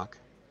a rock.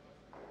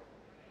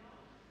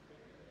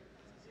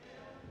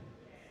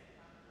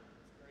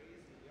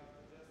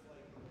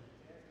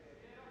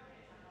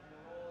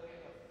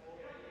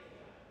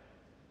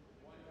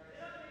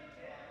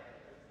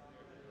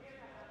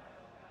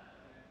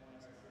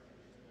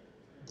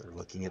 They're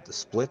looking at the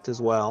split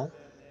as well.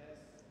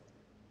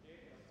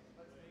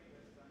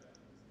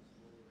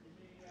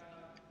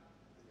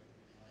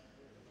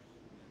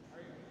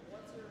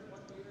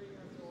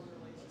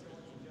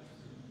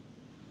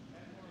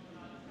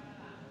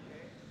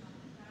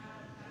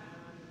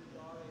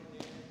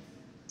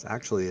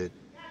 Actually,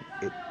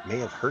 it may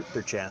have hurt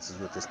their chances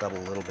with this double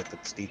a little bit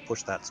that Steve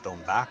pushed that stone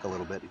back a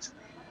little bit.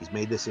 He's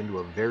made this into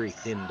a very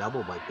thin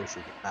double by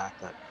pushing it back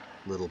that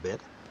little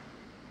bit.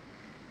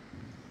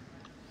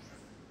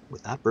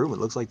 With that broom, it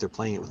looks like they're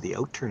playing it with the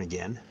out turn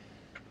again.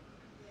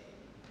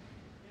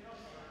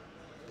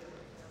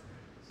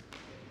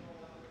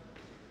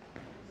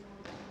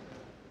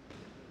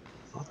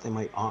 Thought they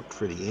might opt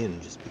for the in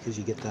just because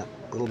you get that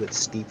little bit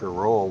steeper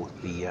roll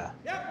with the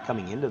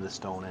coming into the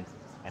stone, and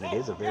it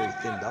is a very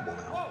thin double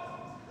now.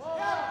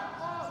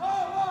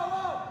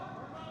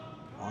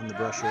 On the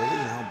brush early,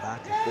 now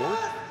back and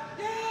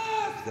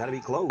forth. He's got to be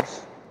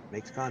close.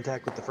 Makes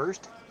contact with the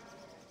first.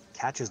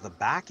 Catches the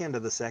back end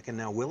of the second.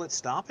 Now will it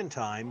stop in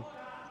time?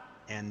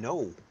 And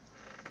no.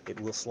 It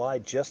will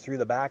slide just through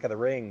the back of the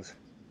rings.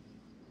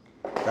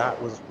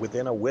 That was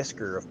within a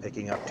whisker of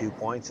picking up 2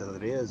 points. As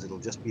it is, it'll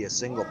just be a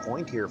single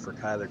point here for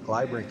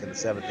Kleibrink in the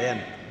 7th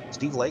end.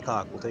 Steve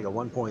Laycock will take a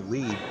 1-point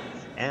lead,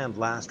 and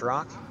last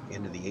rock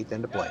into the 8th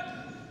end of play.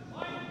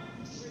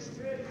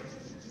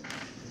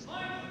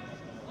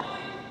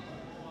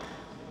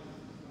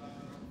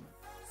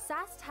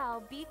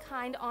 SaskTel Be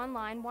Kind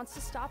Online wants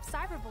to stop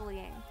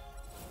cyberbullying.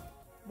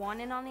 Want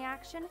in on the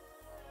action?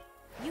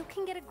 you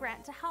can get a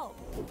grant to help.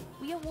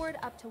 We award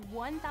up to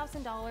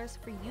 $1,000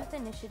 for youth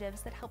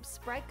initiatives that help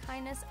spread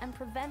kindness and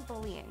prevent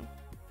bullying.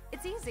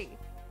 It's easy.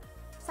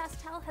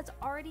 SaskTel has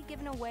already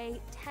given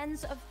away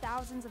tens of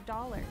thousands of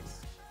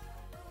dollars.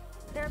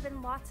 There have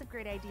been lots of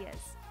great ideas,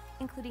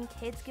 including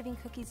kids giving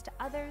cookies to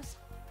others,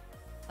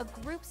 a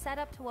group set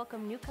up to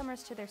welcome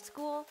newcomers to their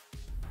school,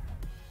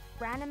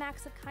 random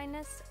acts of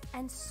kindness,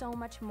 and so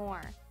much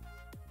more.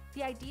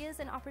 The ideas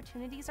and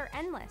opportunities are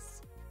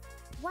endless.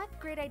 What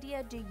great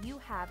idea do you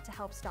have to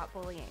help stop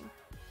bullying?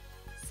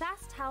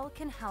 SaskTel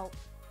can help.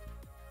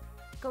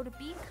 Go to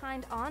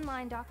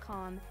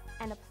BeKindOnline.com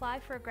and apply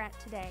for a grant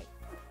today.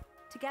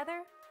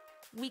 Together,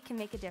 we can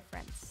make a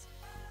difference.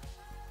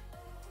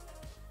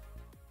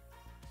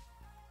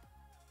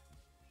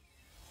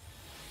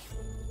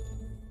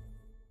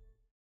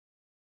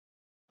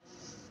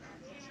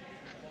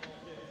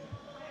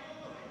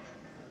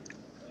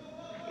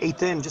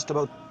 Eighth inning just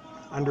about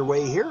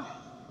underway here.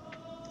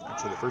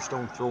 Actually, the first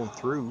stone thrown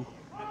through.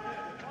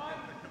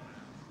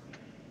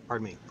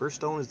 Pardon me. First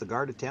stone is the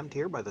guard attempt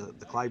here by the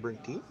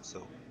Kleibrink team.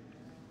 So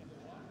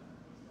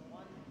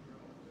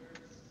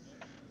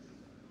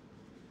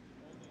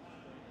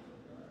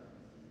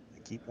I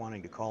keep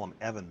wanting to call him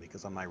Evan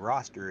because on my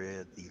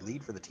roster, the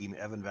lead for the team,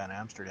 Evan Van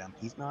Amsterdam,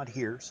 he's not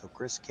here. So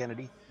Chris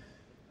Kennedy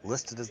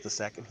listed as the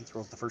second. He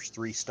throws the first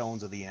 3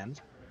 stones of the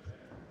end.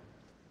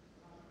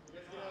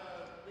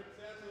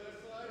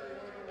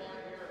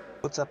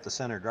 Puts up the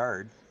center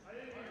guard.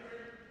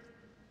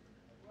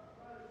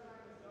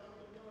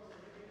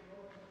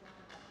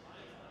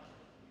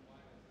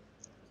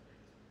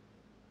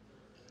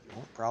 The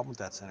only problem with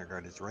that center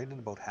guard is right at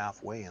about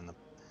halfway, and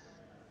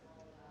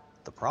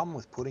the problem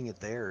with putting it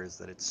there is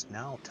that it's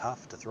now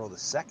tough to throw the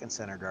second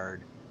center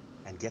guard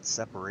and get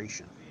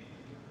separation.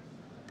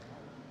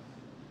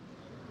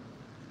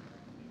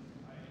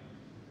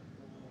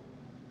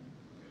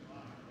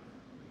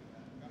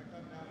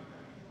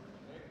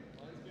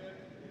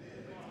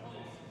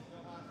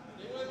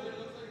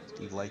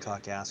 Steve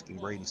Laycock asking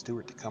Braden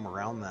Stewart to come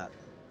around that.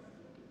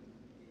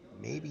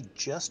 Maybe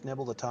just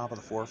nibble the top of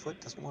the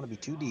forefoot. Doesn't want to be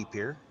too deep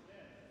here.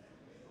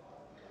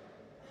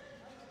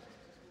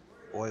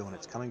 Boy, when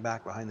it's coming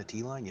back behind the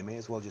tee line, you may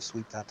as well just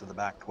sweep that to the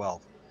back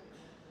 12.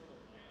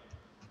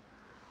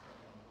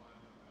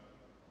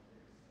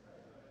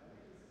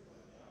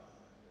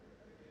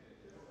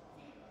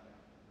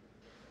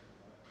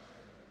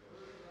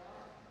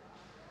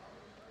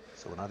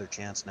 So another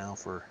chance now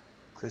for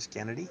Chris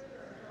Kennedy.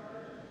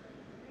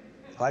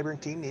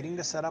 Kleibrink team needing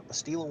to set up a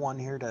steal of 1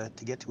 here to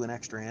get to an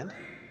extra end.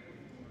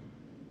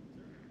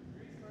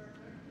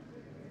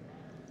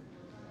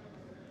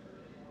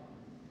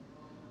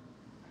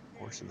 Of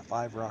course, in the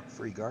 5-rock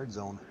free guard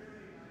zone,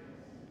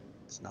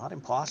 it's not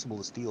impossible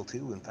to steal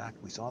 2. In fact,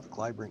 we saw the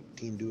Kleibrink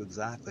team do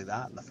exactly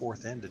that in the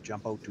 4th end to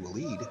jump out to a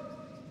lead.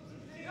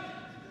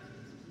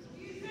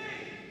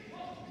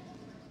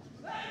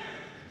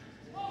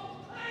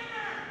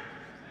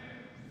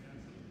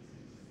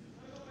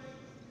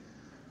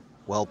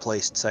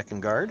 Well-placed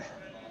second guard.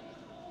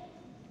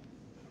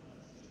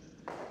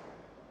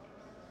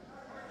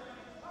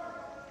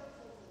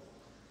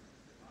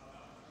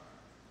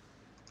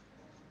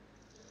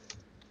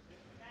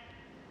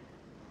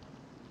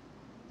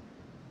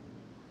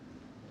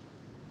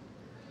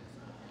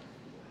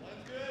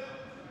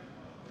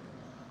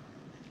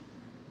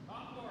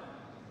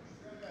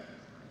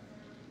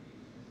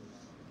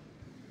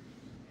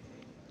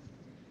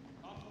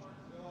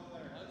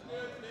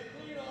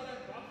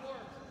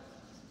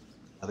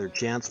 Another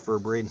chance for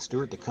Braden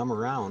Stewart to come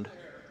around. A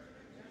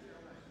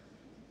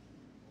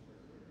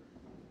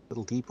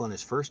little deep on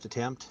his first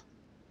attempt.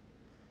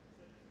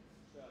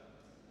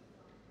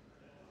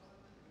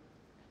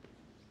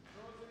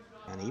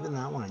 And even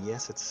that one, and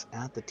yes, it's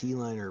at the tee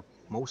line or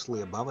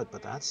mostly above it,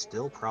 but that's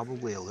still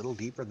probably a little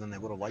deeper than they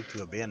would have liked to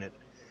have been. It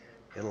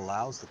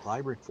allows the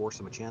Kleibrink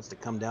foursome a chance to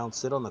come down,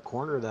 sit on the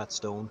corner of that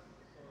stone,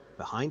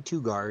 behind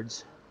 2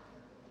 guards.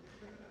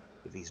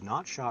 If he's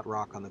not shot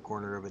rock on the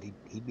corner of it,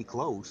 he'd be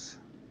close.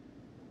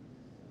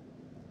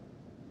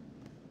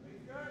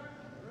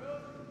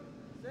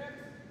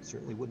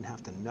 Certainly wouldn't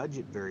have to nudge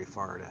it very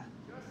far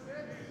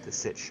to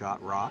sit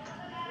shot rock.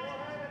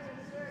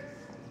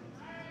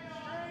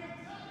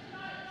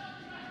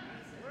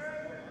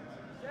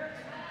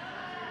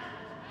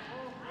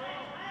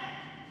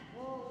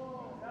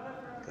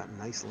 Got a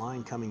nice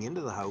line coming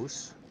into the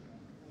house.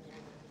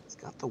 He's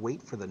got the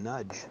weight for the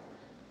nudge.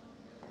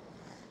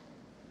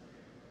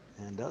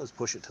 And does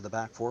push it to the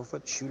back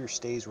forefoot. Shooter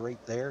stays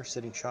right there,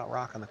 sitting shot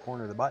rock on the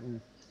corner of the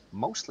button,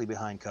 mostly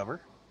behind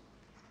cover.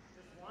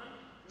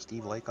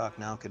 Steve Laycock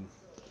now can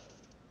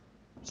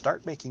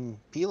start making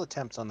peel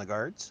attempts on the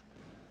guards.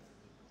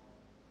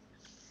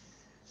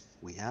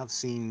 We have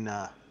seen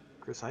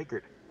Chris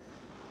Eichert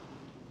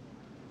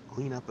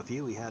clean up a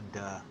few. He had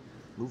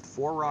moved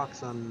 4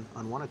 rocks on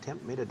 1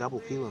 attempt, made a double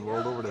peel and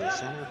rolled over to the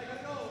center.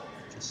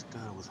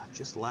 Was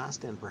just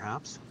last end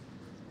perhaps.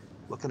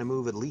 Looking to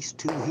move at least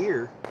 2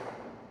 here.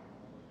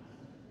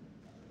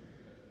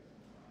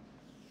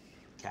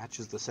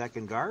 Catches the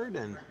second guard,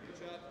 and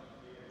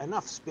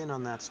enough spin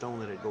on that stone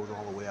that it goes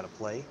all the way out of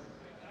play.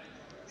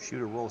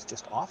 Shooter rolls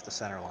just off the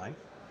center line.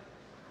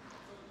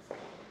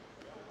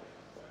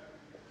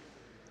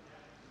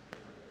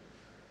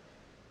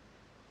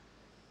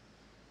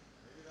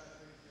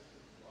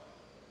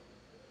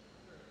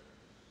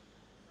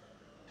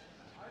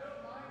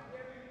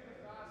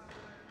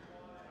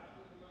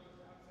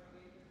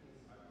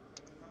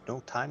 No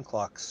time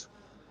clocks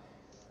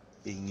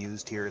being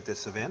used here at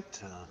this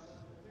event.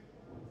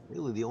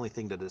 Really the only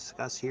thing to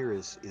discuss here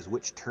is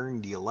which turn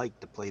do you like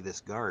to play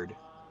this guard.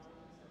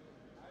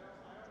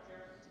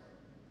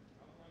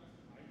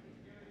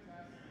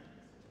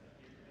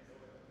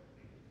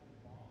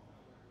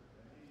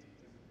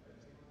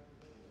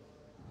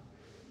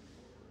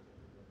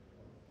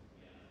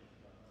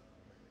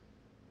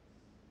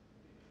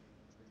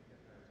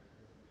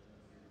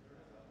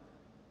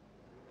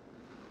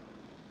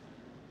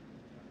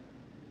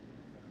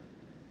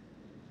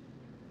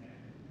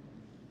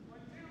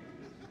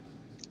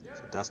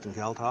 So Dustin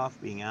Gelthoff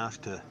being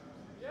asked to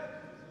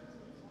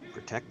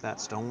protect that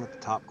stone at the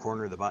top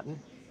corner of the button.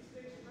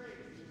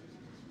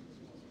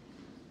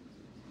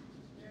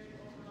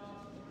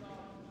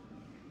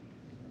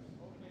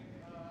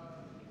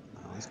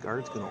 Now this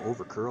guard's going to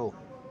overcurl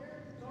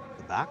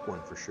the back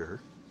one for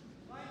sure.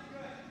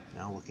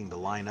 Now looking to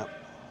line up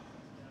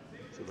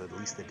so that at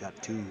least they've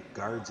got two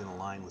guards in a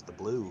line with the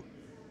blue.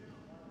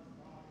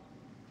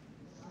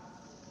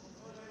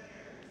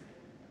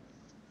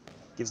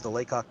 Gives the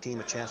Laycock team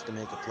a chance to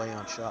make a play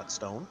on shot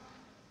stone.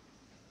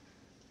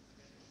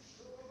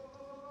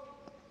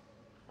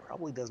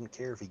 Probably doesn't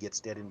care if he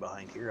gets dead in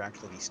behind here.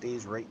 Actually, if he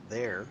stays right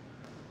there,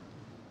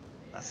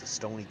 that's a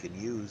stone he could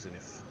use. And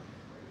if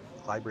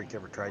Kleibrink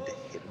ever tried to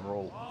hit and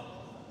roll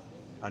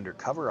under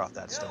cover off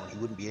that stone, he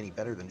wouldn't be any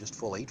better than just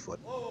full 8 foot.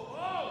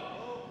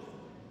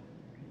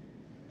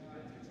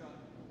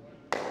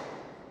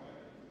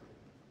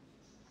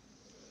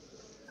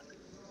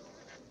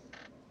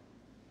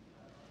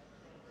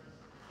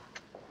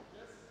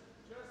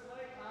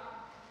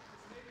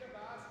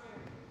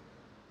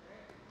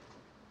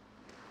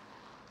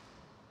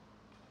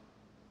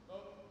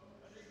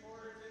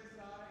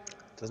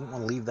 Doesn't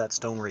want to leave that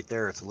stone right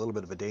there. It's a little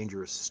bit of a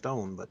dangerous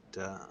stone, but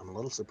I'm a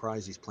little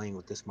surprised he's playing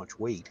with this much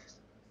weight.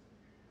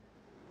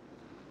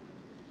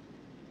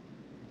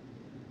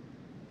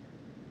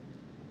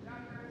 You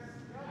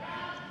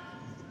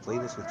can play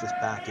this with just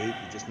back 8. You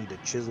just need to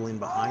chisel in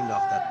behind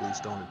off that blue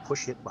stone and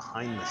push it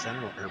behind the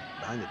center or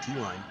behind the tee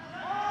line.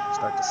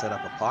 Start to set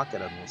up a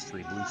pocket on those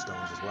 3 blue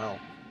stones as well.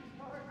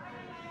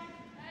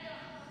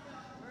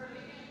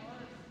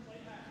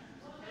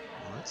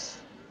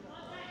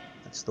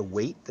 That's the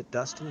weight that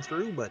Dustin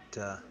threw, but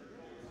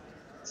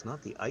it's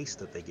not the ice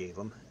that they gave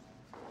him.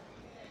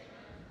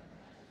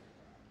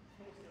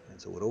 And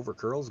so it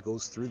overcurls,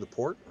 goes through the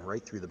port, and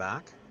right through the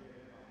back.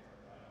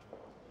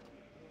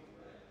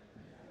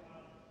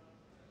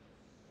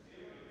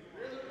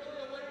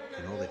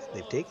 You know,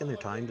 they've taken their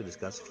time to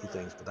discuss a few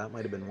things, but that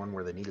might have been one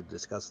where they needed to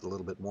discuss it a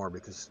little bit more,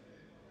 because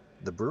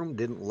the broom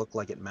didn't look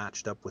like it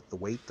matched up with the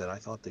weight that I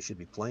thought they should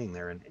be playing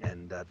there,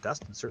 and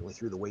Dustin certainly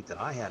threw the weight that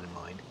I had in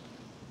mind.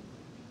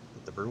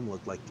 But the broom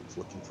looked like it was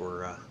looking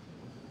for a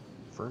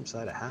firm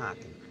side of hack,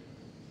 and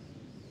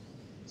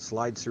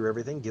slides through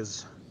everything,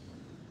 gives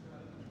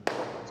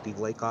Steve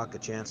Laycock a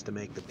chance to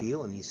make the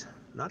peel, and he's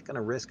not going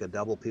to risk a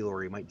double peel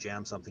where he might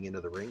jam something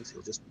into the rings.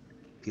 He'll just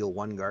peel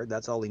one guard.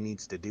 That's all he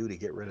needs to do to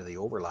get rid of the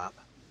overlap.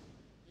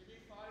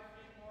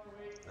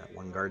 That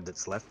one guard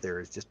that's left there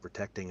is just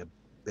protecting a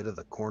bit of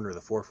the corner of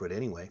the 4 foot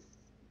anyway.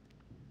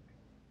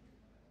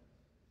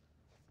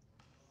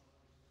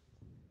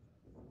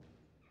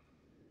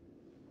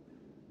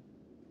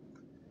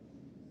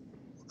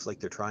 Looks like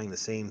they're trying the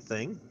same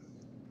thing.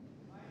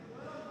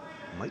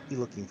 Might be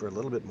looking for a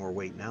little bit more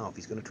weight now. If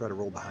he's going to try to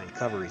roll behind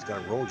cover, he's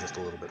got to roll just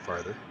a little bit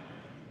farther.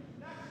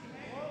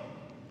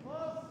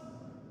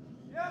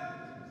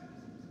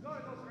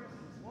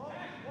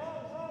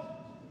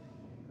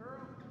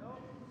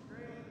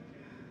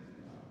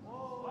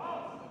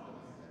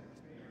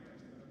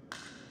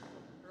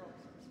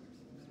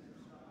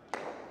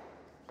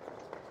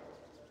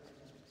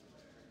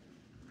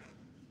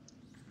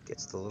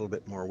 Gets a little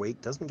bit more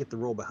weight. Doesn't get the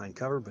roll behind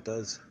cover, but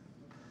does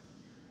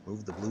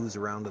move the blues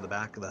around to the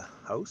back of the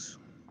house.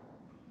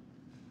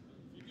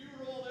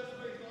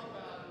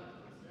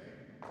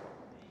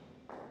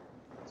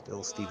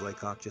 Still Steve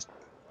Laycock, just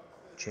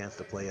a chance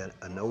to play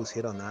a nose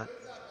hit on that.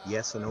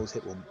 Yes, a nose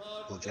hit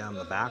will jam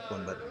the back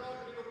one, but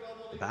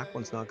the back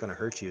one's not going to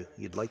hurt you.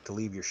 You'd like to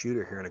leave your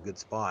shooter here in a good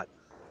spot.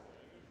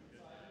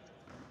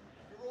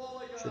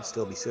 Should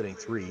still be sitting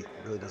 3. It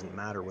really doesn't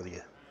matter whether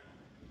you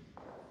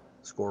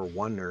score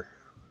 1 or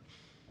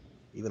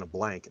even a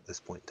blank at this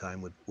point in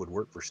time would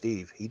work for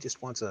Steve. He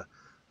just wants a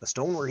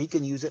stone where he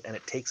can use it, and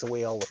it takes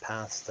away all the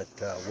paths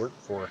that work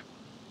for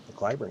the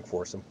Kleibrink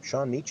foursome.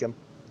 Sean Meacham,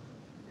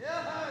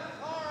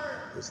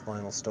 his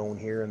final stone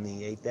here in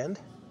the 8th end.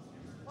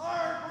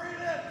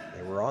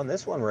 They were on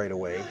this one right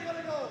away.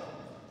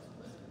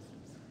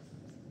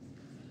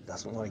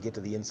 Doesn't want to get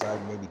to the inside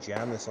and maybe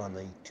jam this on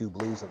the two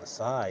blues on the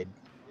side.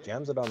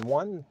 Jams it on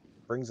one,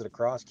 brings it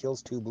across,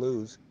 kills two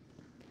blues.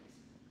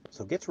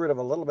 So gets rid of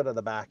a little bit of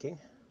the backing.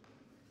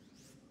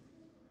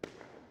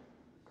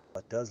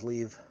 But does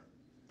leave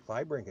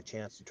Kleibrink a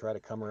chance to try to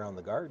come around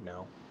the guard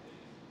now.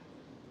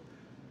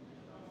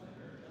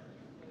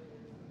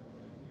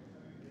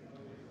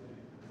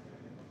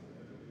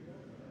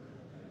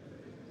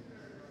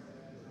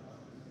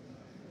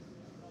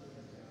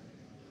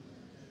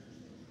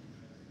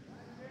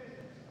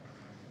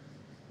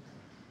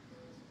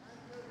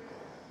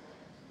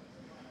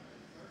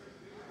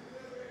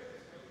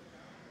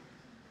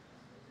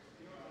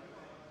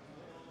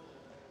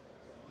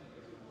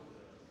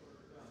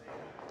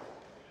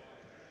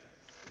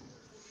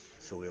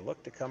 So we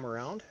look to come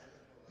around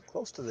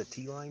close to the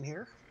tee line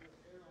here.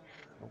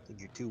 I don't think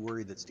you're too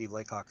worried that Steve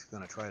Laycock's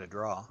going to try to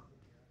draw.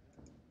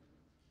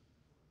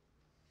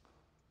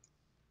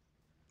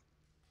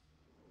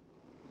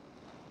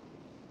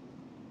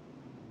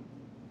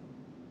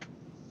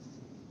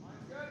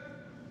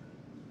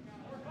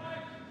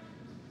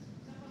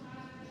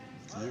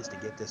 Key is to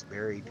get this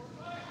buried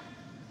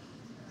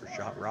for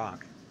shot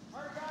rock.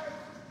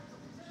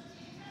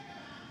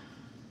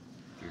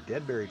 If you're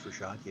dead buried for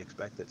shot, you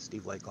expect that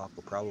Steve Laycock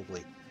will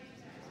probably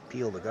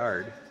peel the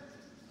guard.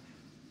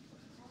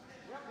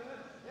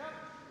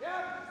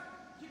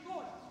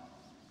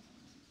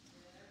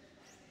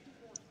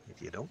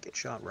 If you don't get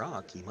shot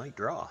rock, he might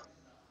draw.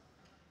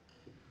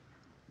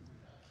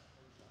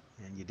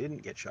 And you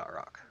didn't get shot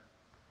rock.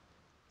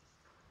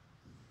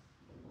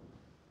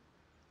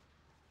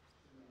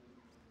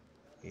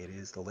 It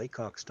is the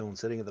Laycock stone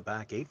sitting at the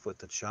back 8 foot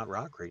that's shot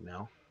rock right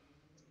now.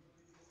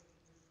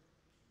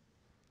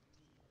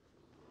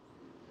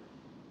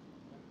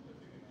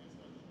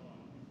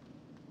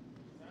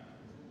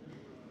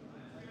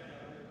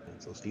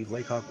 And so Steve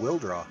Laycock will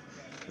draw.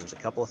 There's a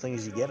couple of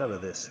things you get out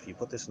of this. If you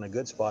put this in a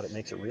good spot, it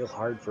makes it real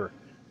hard for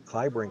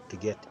Kleibrink to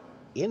get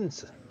in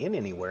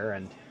anywhere.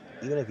 And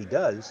even if he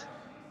does,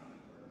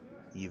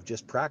 you've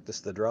just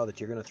practiced the draw that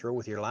you're going to throw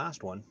with your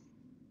last one.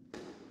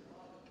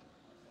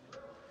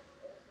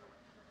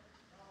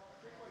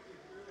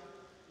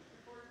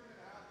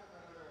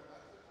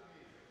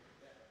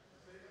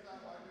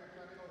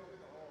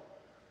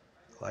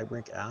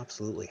 Kleibrink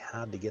absolutely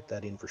had to get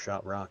that in for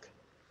shot rock.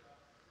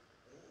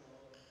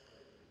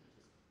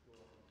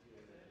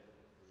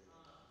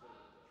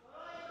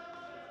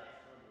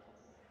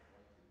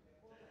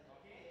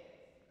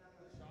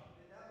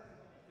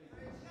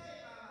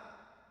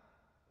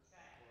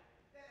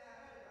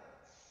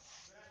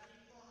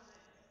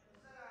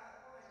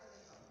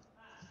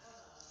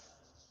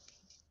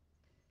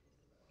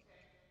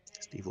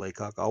 Steve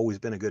Laycock, always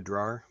been a good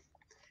drawer.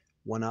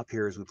 One up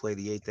here as we play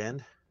the 8th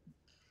end.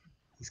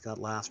 He's got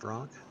last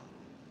rock.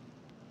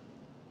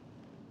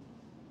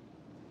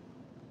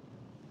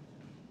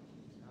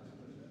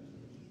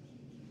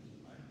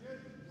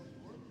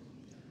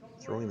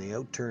 Throwing the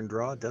out-turn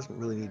draw, doesn't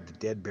really need to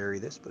dead bury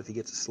this, but if he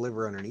gets a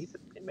sliver underneath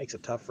it, it makes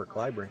it tough for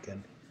Kleibrink.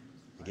 And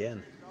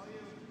again,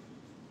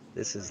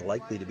 this is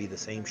likely to be the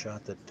same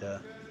shot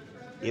that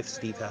if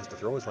Steve has to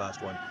throw his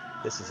last one,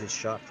 this is his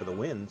shot for the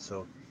win,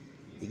 so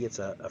he gets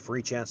a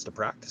free chance to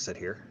practice it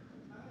here.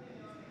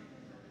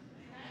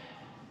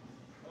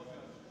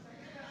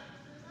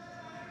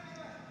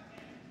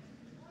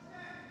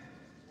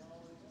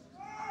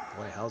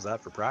 Boy, how's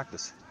that for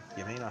practice?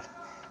 You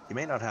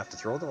may not have to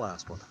throw the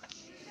last one.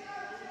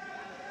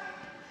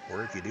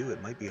 Or if you do,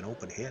 it might be an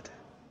open hit.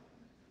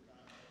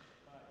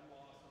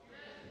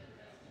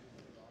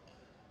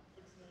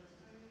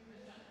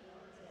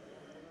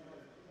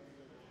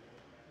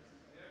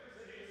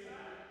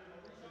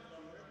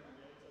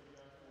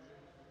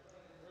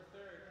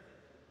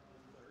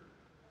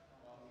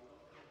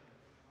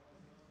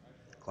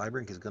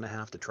 Kleibrink is going to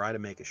have to try to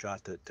make a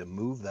shot to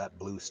move that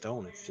blue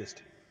stone. It's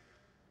just,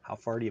 how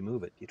far do you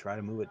move it? You try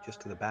to move it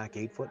just to the back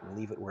 8 foot and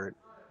leave it where it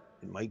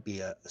might be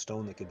a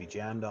stone that could be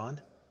jammed on.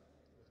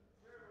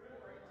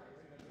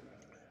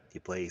 If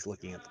you play, he's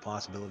looking at the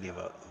possibility of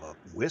a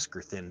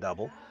whisker thin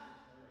double.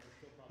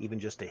 Even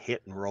just a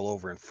hit and roll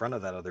over in front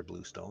of that other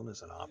blue stone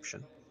is an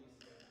option.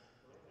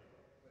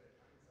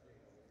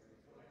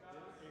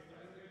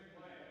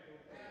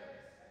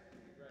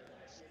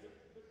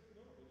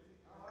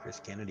 Chris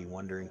Kennedy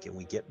wondering, can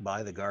we get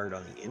by the guard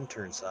on the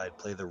in-turn side,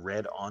 play the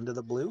red onto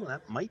the blue?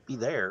 That might be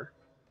there.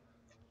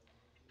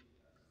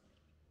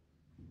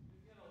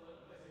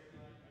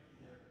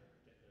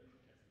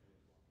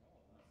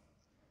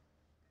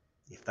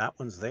 If that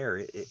one's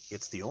there,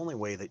 it's the only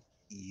way that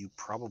you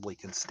probably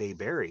can stay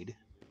buried.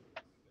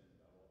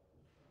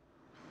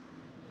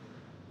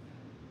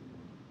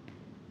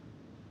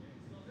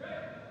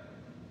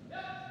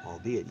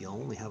 Albeit you'll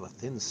only have a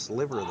thin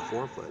sliver of the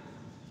 4 foot.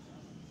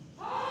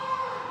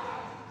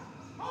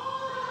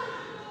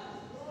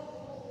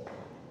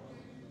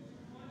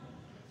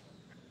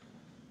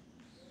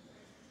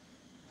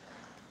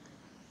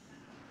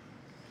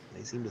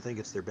 They seem to think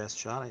it's their best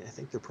shot. I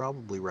think they're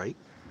probably right.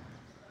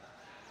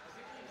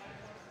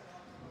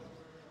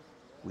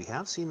 We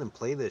have seen them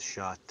play this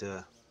shot,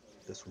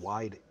 this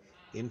wide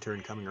intern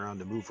coming around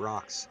to move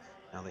rocks.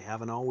 Now, they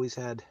haven't always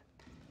had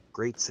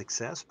great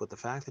success, but the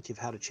fact that you've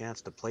had a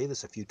chance to play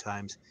this a few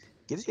times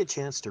gives you a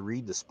chance to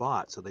read the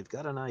spot, so they've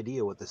got an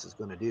idea what this is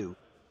going to do.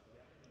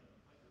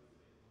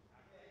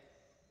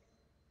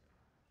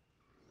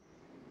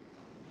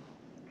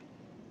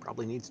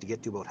 Probably needs to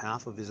get to about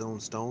half of his own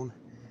stone.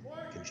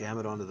 Can jam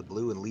it onto the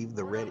blue and leave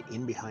the red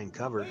in behind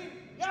cover.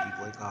 Steve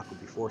Laycock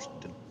would be forced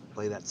to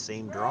play that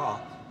same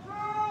draw.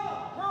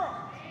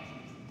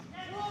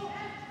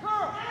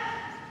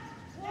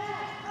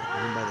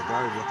 Earned by the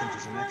guard, looking for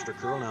some extra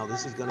curl now.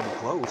 This is going to be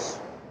close.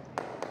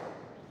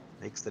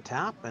 Makes the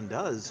tap and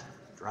does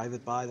drive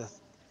it by the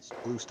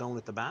blue stone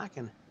at the back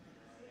and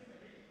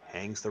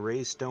hangs the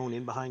raised stone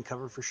in behind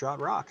cover for shot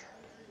rock.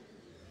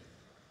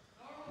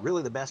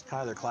 Really the best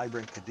Kyler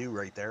Kleibrink could do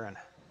right there, and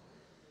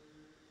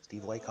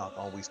Steve Laycock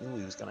always knew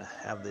he was going to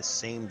have this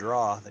same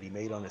draw that he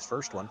made on his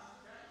first one.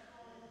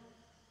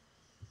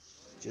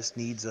 Just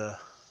needs a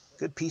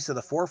good piece of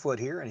the 4-foot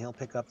here and he'll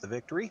pick up the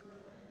victory.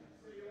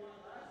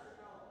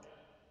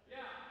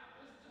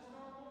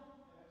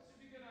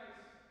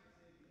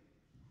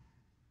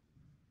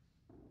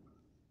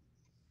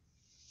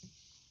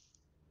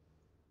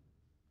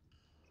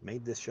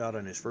 Made this shot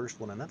on his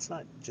first one, and that's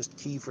not just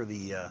key for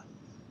the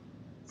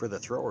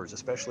throwers,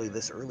 especially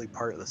this early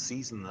part of the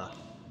season.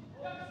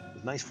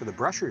 It's nice for the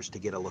brushers to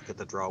get a look at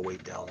the draw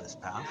weight down this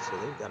path, so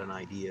they've got an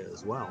idea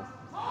as well.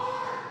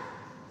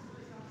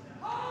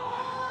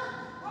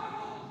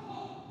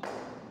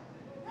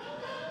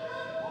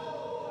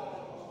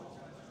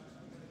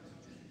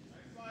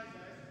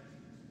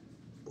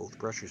 Both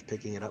brushers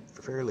picking it up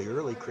fairly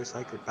early. Chris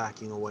Eichert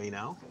backing away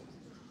now.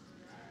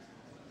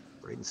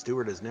 Braden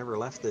Stewart has never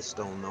left this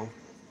stone, though.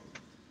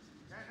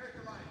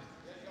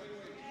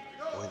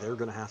 Boy, they're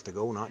going to have to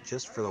go, not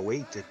just for the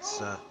weight.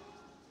 It's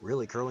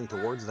really curling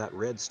towards that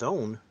red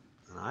stone,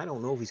 and I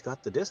don't know if he's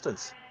got the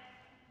distance.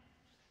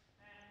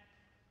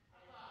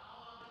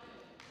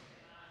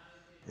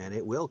 And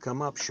it will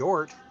come up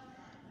short.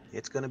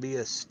 It's going to be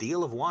a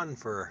steal of one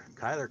for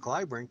Kyler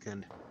Kleibrink,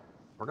 and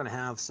we're going to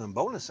have some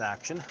bonus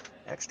action,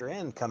 extra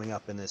end, coming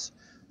up in this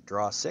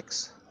draw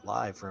 6,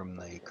 live from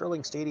the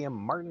Curling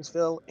Stadium,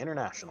 Martensville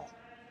International.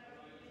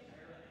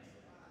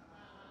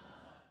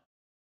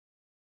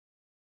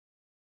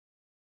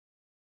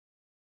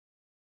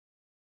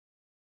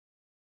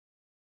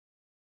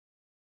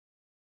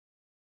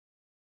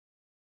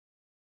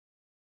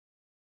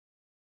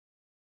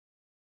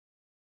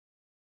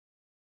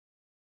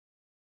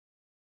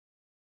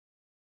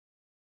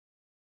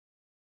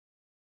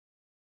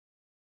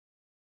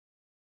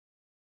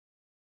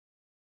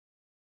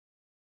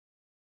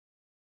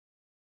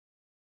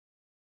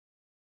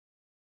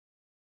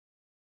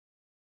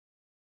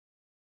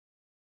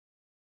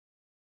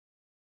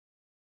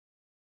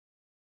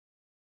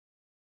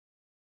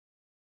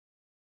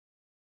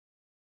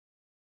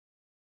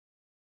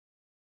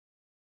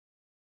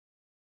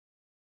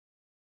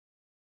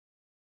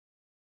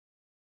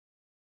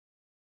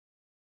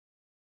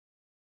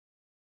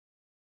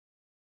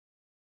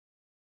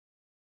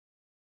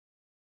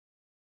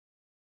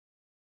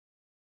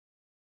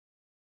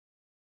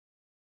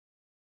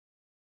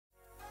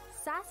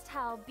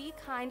 SaskTel Be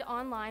Kind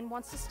Online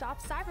wants to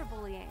stop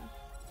cyberbullying.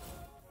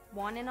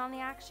 Want in on the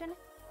action?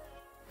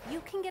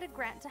 You can get a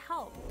grant to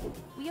help.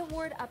 We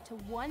award up to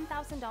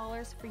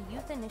 $1,000 for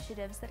youth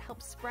initiatives that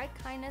help spread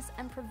kindness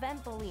and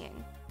prevent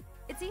bullying.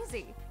 It's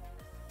easy.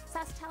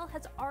 SaskTel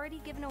has already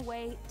given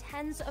away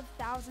tens of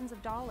thousands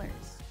of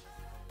dollars.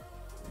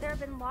 There have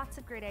been lots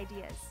of great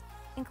ideas,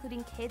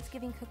 including kids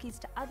giving cookies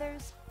to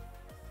others,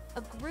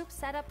 a group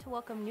set up to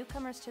welcome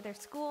newcomers to their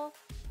school,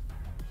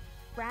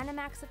 random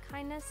acts of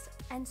kindness,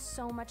 and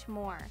so much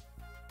more.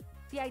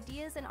 The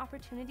ideas and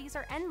opportunities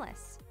are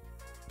endless.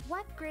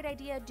 What great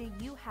idea do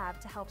you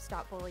have to help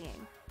stop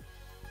bullying?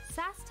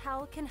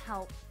 SaskTel can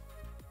help.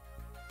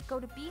 Go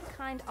to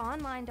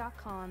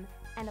BeKindOnline.com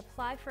and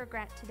apply for a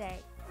grant today.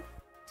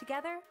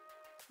 Together,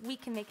 we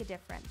can make a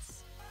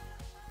difference.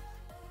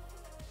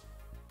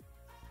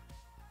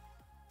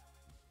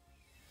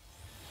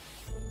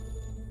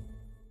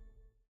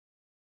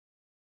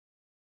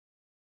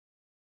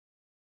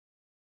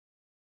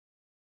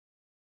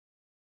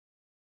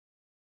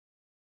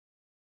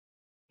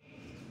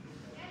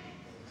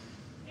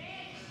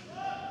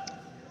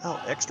 Well,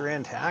 extra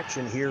end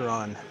action here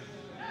on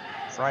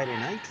Friday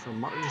night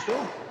from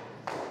Martensville.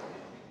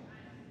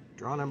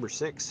 Draw number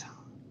 6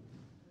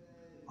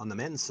 on the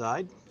men's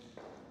side.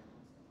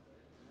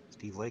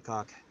 Steve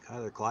Laycock,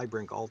 Kyler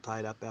Kleibrink all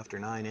tied up after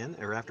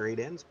 8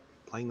 ends,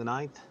 playing the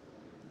 9th.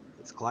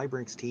 It's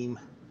Kleibrink's team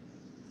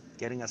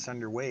getting us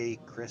underway.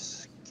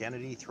 Chris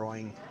Kennedy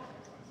throwing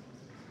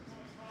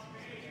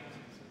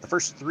the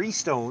first 3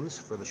 stones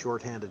for the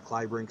short-handed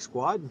Kleibrink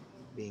squad,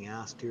 being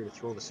asked here to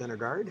throw the center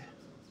guard.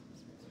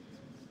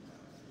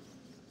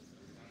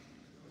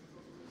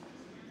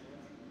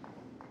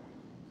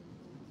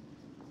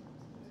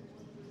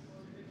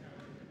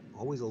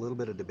 Always a little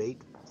bit of debate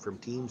from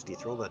teams. Do you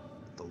throw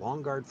the the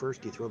long guard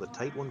first? Do you throw the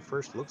tight one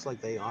first? Looks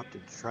like they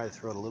opted to try to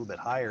throw it a little bit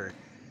higher.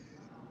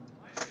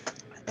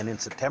 And in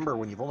September,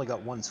 when you've only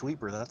got one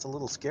sweeper, that's a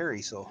little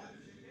scary. So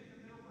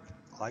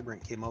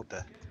Kleibrink came out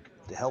to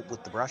help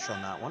with the brush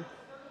on that one.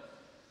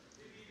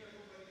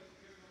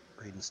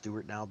 Braden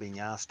Stewart now being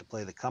asked to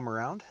play the come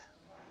around.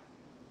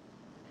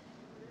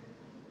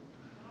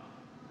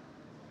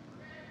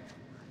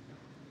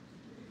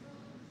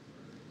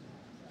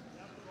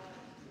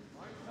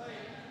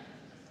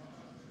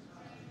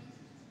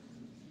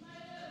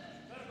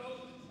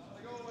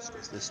 So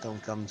as this stone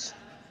comes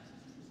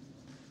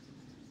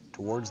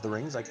towards the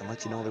rings, I can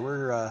let you know there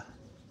were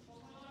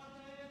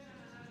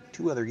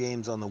two other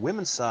games on the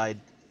women's side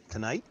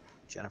tonight.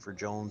 Jennifer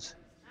Jones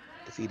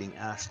defeating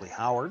Ashley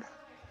Howard,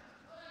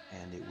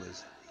 and it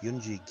was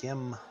Yoonji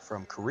Kim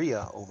from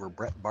Korea over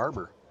Brett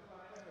Barber.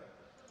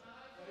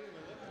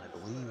 And I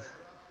believe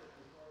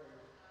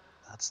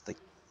that's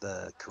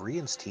the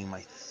Koreans team. I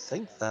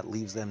think that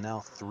leaves them now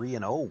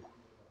 3-0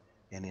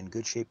 and in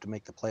good shape to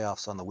make the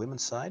playoffs on the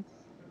women's side.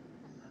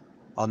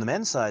 On the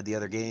men's side, the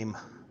other game,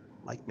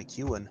 Mike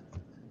McEwen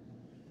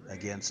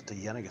against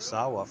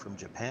Yanagasawa from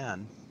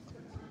Japan.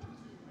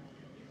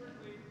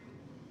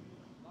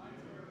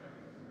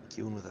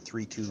 McEwen with a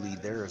 3-2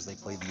 lead there as they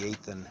played the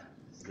 8th, and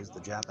it is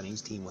the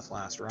Japanese team with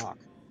last rock.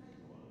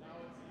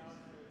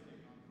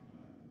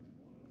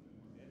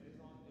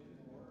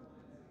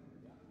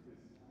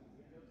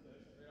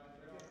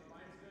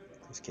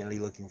 Chris Kennedy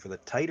looking for the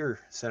tighter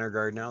center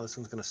guard now. This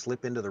one's going to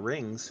slip into the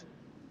rings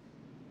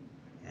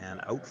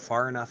and out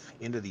far enough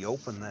into the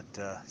open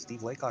that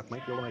Steve Laycock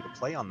might be able to make a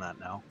play on that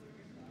now.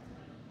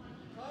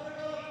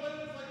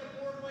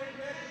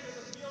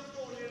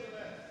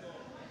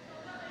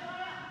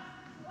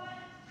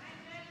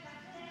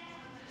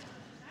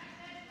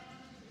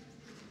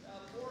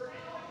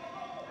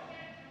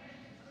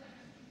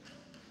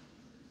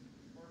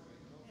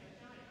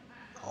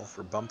 All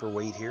for bumper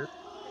weight here.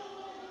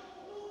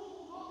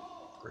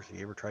 Of course, if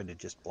you ever tried to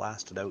just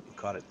blast it out and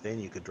caught it thin,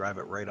 you could drive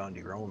it right onto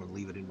your own and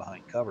leave it in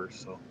behind cover.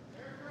 So,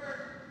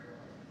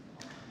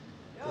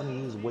 going to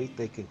use weight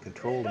they can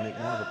control to make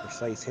more of a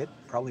precise hit.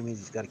 Probably means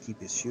he's got to keep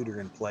his shooter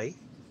in play.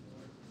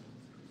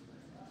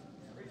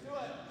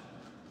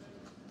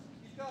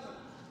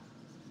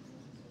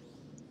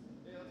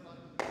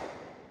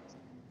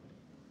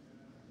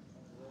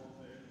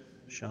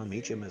 Sean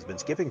Meacham has been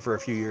skipping for a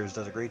few years,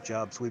 does a great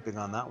job sweeping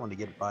on that one to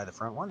get it by the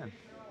front one, and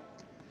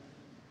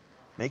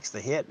makes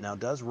the hit. Now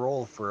does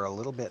roll for a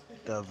little bit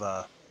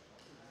of,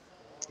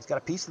 he's got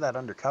a piece of that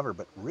undercover,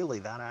 but really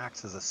that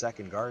acts as a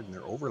second guard and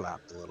they're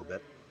overlapped a little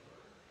bit.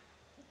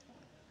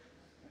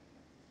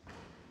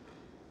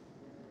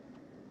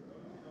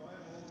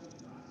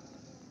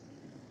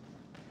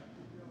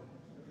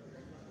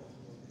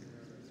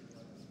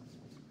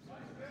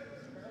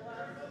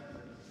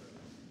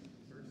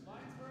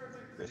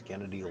 Chris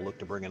Kennedy will look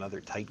to bring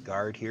another tight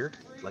guard here.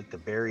 He'd like to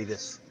bury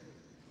this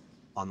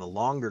on the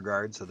longer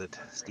guard so that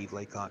Steve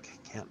Laycock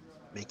can't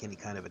make any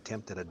kind of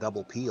attempt at a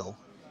double peel.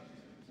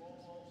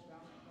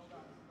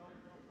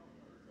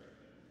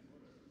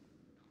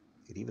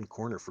 You could even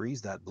corner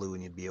freeze that blue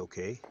and you'd be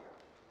okay.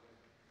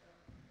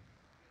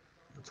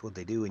 That's what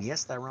they do. And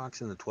yes, that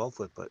rock's in the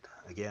 12-foot, but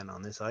again,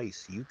 on this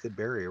ice, you could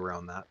bury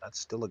around that. That's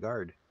still a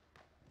guard.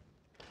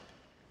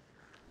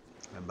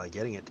 And by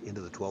getting it into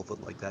the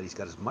 12-foot like that, he's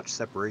got as much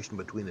separation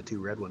between the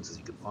two red ones as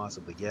he could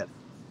possibly get.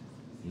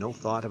 No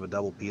thought of a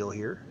double peel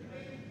here.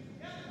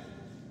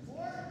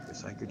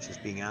 Chris Eichert's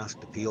just being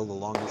asked to peel the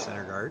longer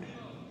center guard.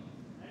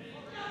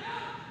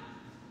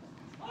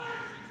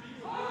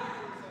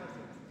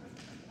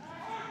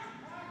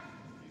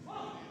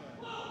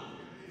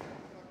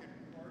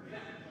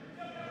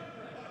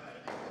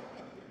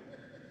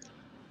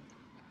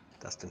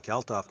 Dustin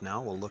Kaltoff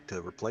now will look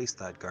to replace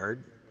that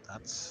guard.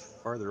 That's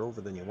farther over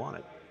than you want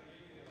it.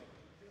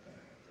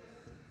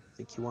 I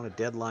think you want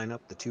to deadline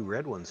up the two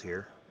red ones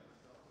here.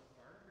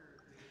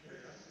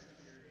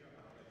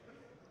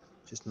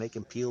 Just make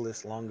him peel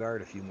this long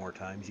guard a few more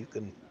times. You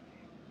can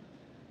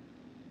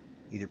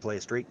either play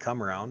a straight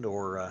come around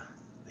or a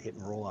hit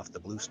and roll off the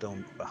blue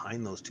stone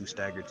behind those two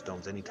staggered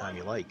stones anytime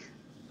you like.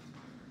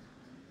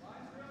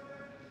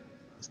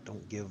 Just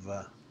don't give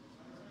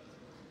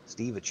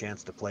Steve a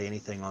chance to play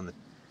anything on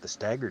the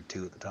staggered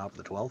two at the top of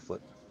the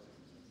 12-foot.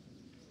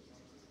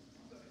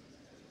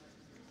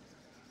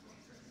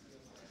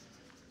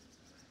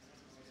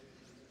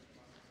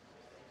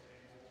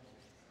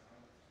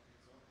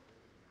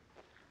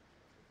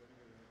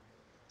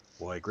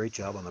 Boy, great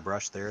job on the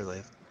brush there.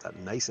 They've got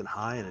nice and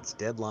high and it's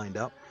dead lined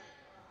up.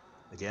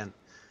 Again,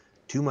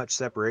 too much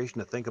separation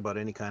to think about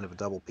any kind of a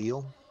double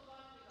peel.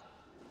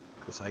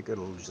 Chris Eichert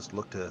will just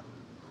look to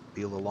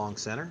peel the long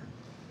center.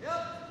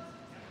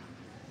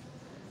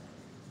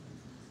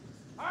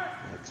 I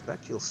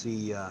expect you'll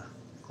see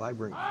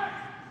Kleibrink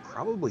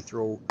probably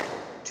throw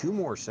two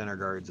more center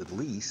guards at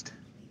least.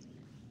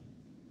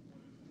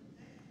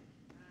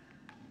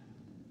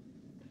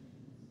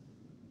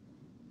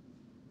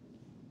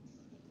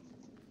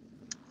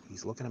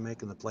 He's looking at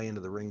making the play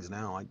into the rings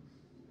now.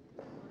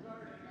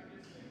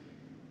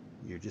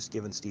 You're just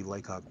giving Steve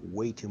Laycock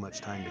way too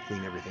much time to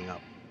clean everything up.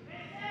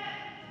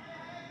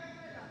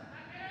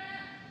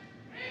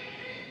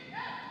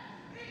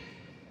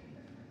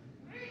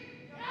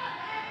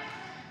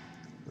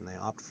 And they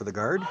opt for the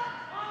guard.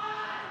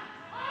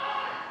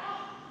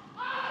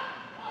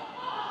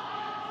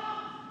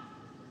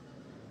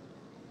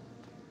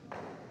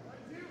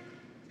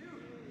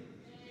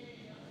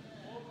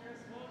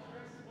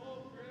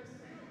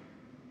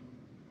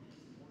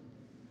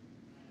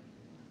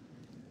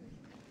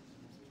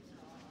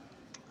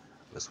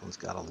 This one's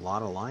got a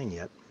lot of line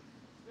yet.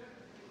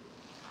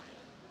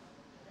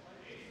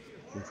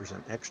 Looking for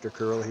some extra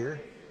curl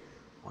here.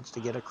 Wants to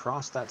get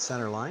across that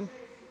center line.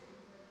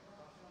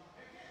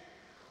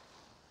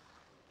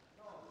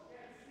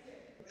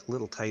 A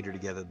little tighter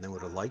together than they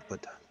would have liked,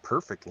 but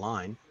perfect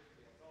line.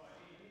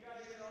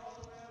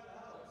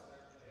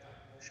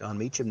 Sean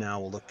Meacham now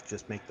will look to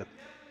just make the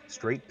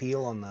straight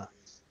peel on the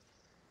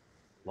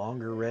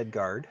longer red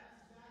guard.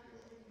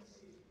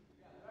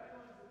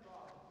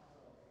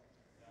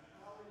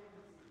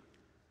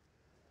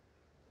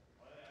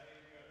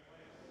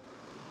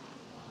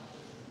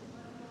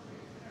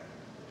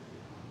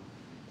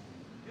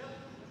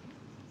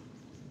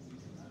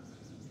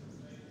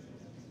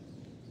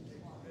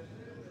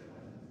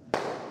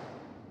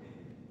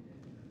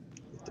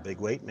 With the big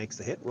weight, makes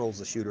the hit, rolls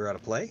the shooter out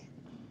of play.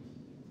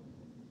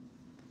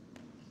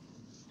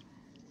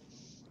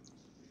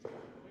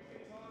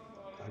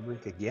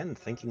 Kleibrink again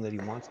thinking that he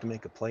wants to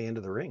make a play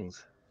into the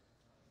rings.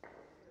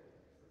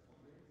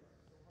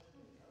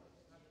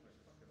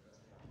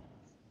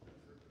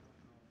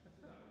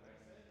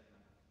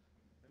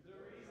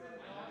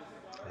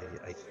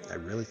 I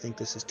really think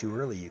this is too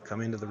early. You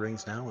come into the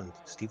rings now, and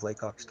Steve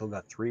Laycock's still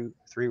got three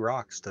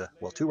rocks to,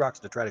 well, 2 rocks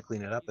to try to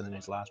clean it up, and then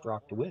his last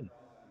rock to win.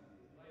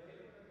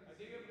 I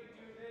think if we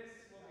do this,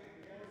 we'll get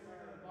closer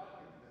to the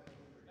bucket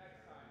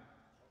next time.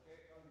 Okay?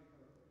 This one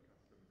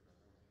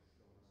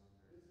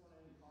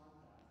any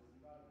contact, so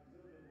you got a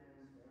really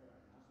good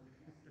hands for air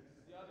on that.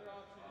 The other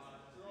option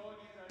is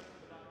throwing it right into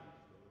the bucket.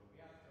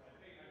 I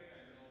think I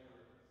know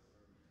where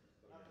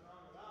nothing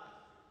wrong with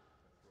that.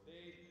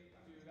 They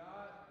do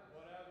that,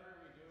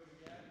 whatever, we do it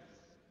again.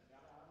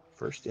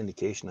 First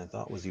indication I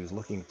thought was he was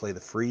looking to play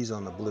the freeze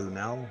on the blue.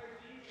 Now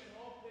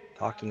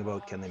talking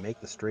about can they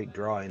make the straight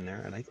draw in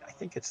there, and I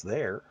think it's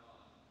there.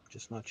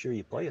 Just not sure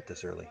you play it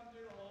this early.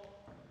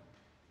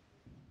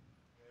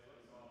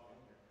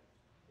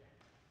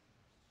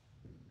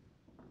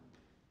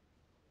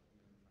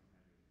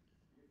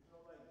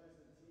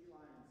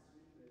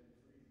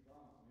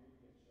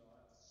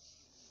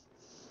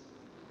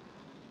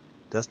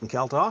 Dustin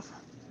Kaltoff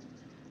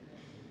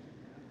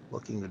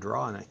looking to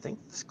draw, and I think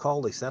this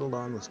call they settled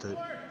on was to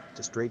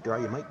straight draw.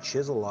 You might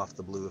chisel off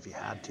the blue if you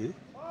had to.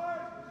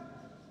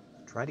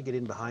 Try to get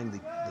in behind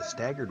the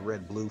staggered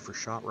red blue for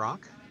shot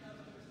rock.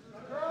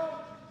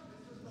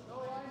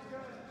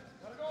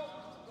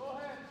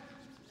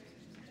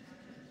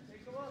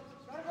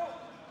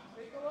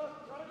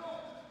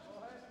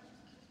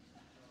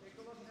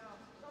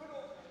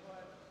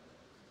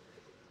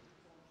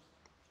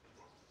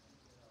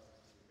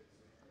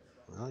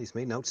 Well, he's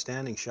made an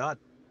outstanding shot.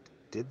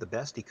 Did the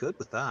best he could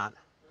with that.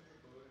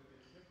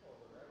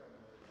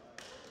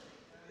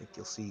 I think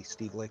you'll see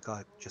Steve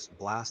Laycock just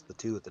blast the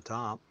 2 at the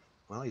top.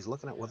 Well, he's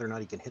looking at whether or not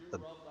he can hit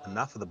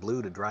enough of the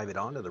blue to drive it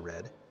onto the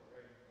red.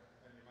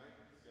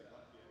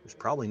 There's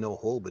probably no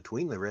hole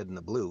between the red and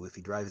the blue. If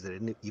he drives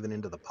it even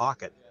into the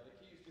pocket,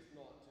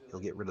 he'll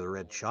get rid of the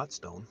red shot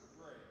stone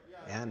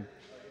and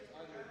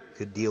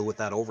could deal with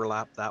that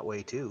overlap that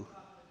way too.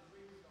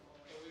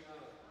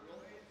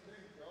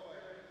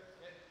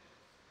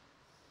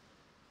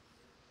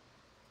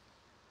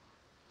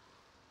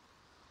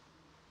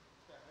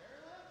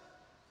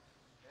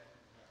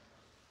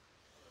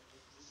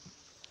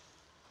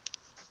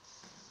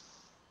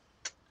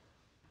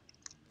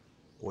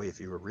 Boy,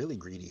 if you were really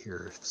greedy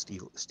here,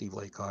 Steve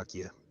Laycock,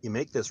 you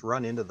make this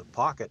run into the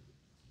pocket,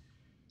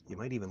 you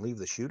might even leave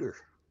the shooter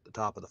at the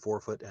top of the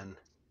 4-foot and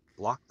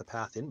block the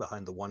path in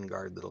behind the 1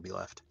 guard that'll be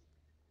left.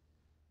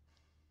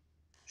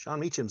 Sean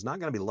Meacham's not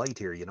going to be light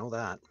here, you know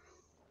that.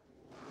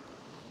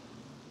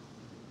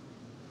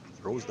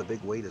 Throws the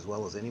big weight as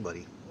well as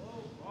anybody.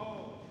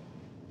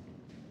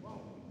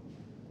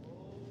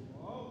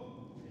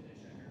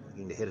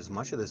 Looking to hit as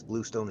much of this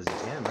blue stone as he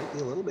can. Might be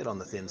a little bit on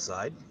the thin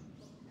side.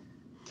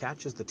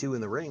 Catches the 2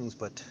 in the rings,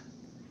 but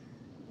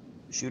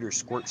the shooter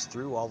squirts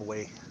through all the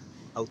way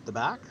out the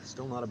back.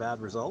 Still not a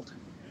bad result.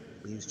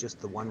 Leaves just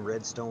the 1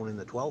 red stone in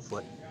the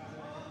 12-foot.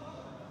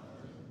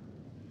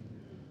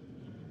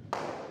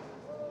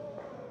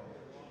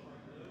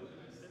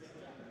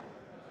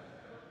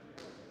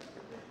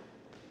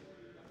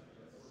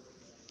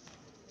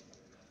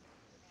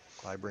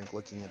 Kleibrink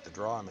looking at the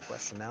draw, and the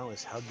question now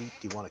is how deep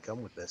do you want to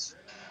come with this?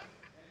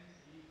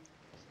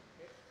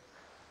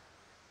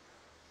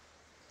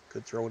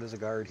 Could throw it as a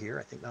guard here.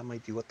 I think that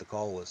might be what the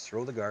call was.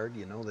 Throw the guard.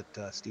 You know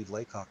that Steve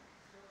Laycock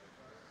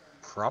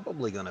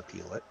probably going to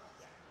peel it.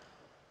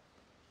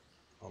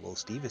 Although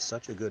Steve is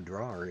such a good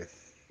drawer,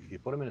 if If you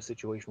put him in a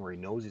situation where he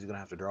knows he's going to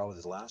have to draw with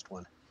his last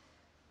one,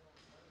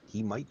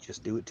 he might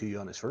just do it to you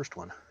on his first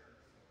one.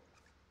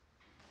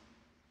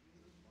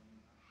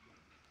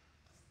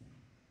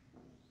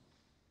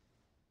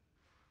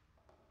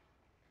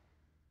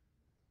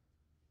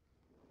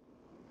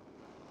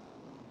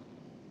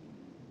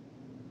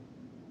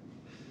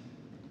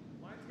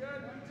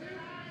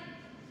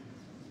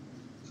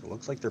 So it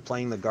looks like they're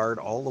playing the guard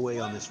all the way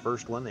on this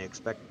first one. They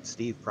expect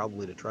Steve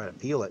probably to try to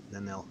peel it, and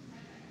then they'll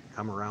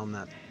come around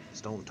that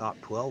stone top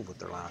 12 with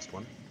their last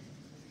one.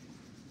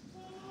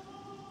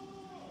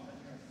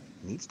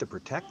 Needs to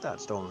protect that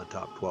stone in the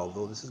top 12,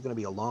 though. This is going to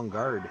be a long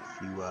guard.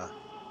 If you,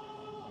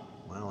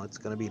 well, it's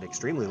going to be an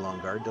extremely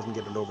long guard. Doesn't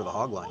get it over the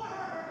hog line.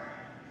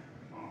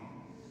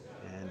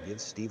 And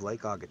gives Steve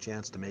Laycock a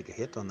chance to make a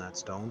hit on that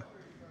stone.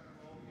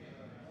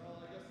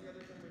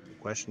 The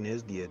question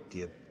is, do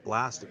you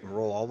blast it and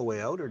roll all the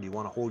way out, or do you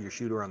want to hold your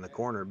shooter on the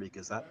corner?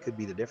 Because that could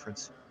be the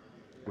difference.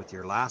 With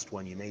your last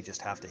one, you may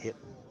just have to hit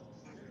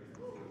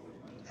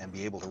and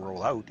be able to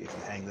roll out if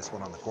you hang this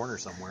one on the corner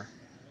somewhere.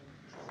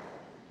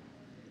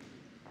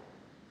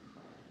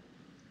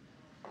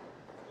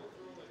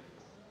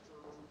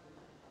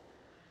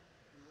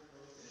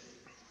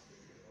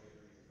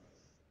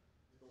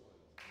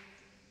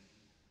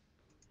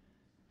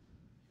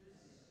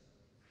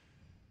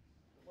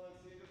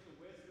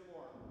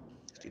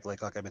 Steve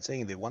Laycock, I've been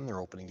saying they won their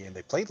opening game.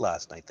 They played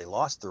last night. They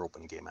lost their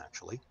opening game,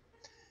 actually.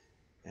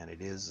 And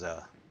it is,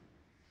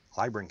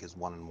 Kleibrink is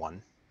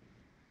 1-1.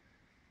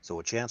 So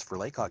a chance for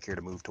Laycock here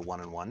to move to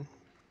 1-1.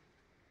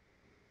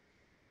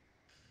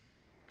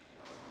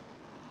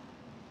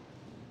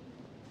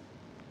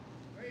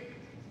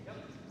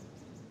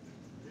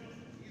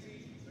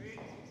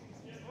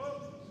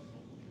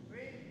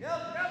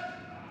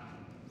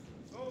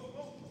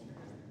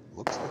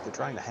 Looks like they're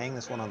trying to hang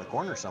this one on the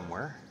corner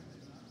somewhere.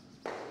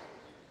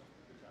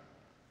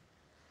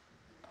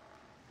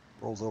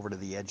 Rolls over to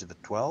the edge of the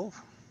 12.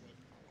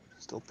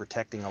 Still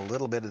protecting a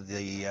little bit of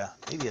the,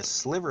 maybe a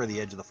sliver of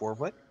the edge of the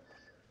 4-foot.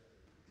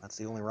 That's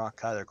the only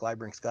rock Tyler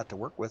Kleibrink's got to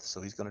work with,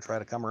 so he's going to try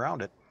to come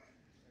around it.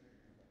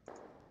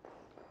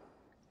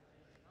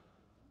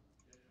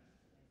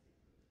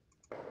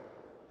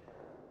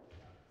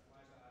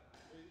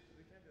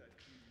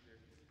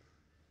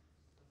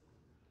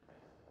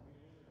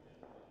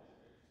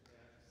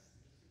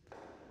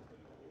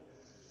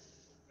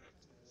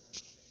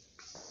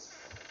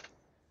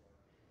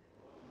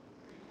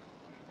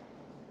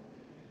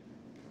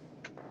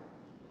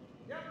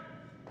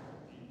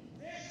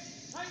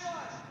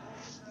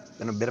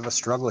 Been a bit of a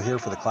struggle here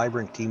for the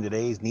Kleibrink team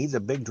today. He needs a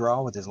big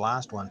draw with his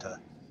last one to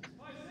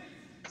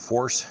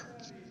force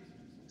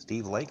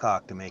Steve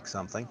Laycock to make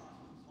something.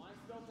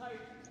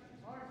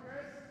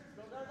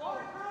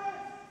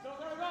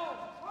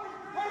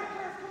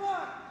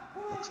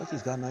 Looks like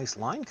he's got a nice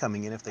line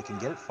coming in if they can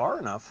get it far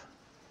enough.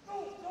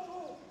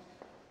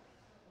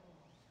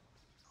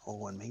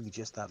 Oh, and maybe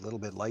just that little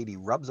bit light. He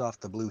rubs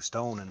off the blue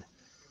stone, and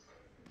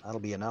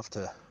that'll be enough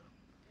to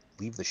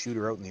leave the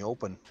shooter out in the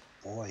open.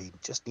 Boy, he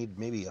just needed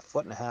maybe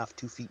 1.5 feet,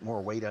 2 feet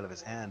more weight out of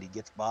his hand. He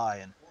gets by,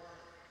 and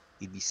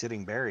he'd be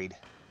sitting buried.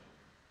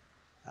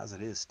 As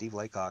it is, Steve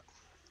Laycock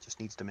just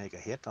needs to make a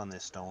hit on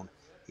this stone.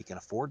 He can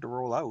afford to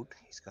roll out.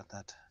 He's got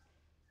that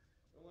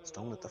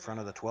stone at the front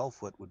of the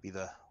 12-foot would be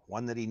the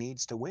one that he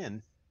needs to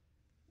win.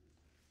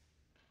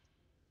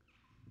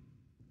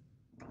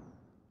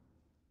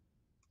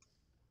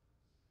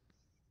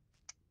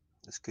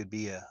 This could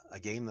be a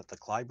game that the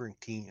Kleibrink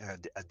team,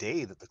 a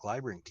day that the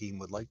Kleibrink team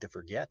would like to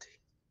forget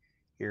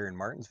here in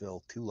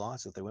Martensville. 2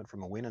 losses. They went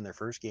from a win in their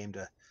first game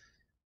to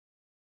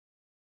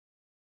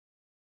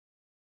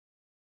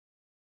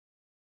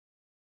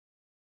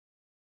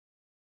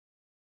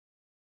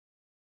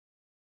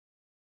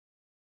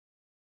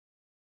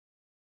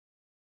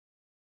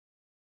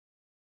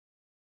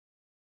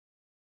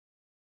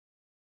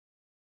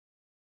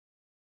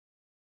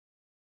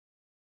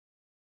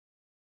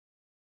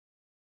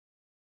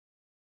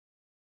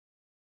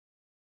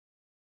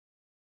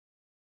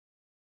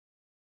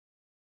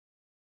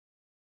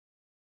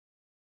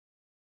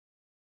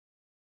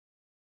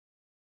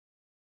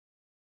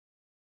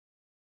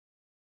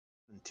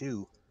and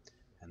 2,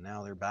 and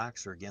now their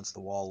backs are against the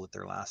wall with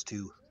their last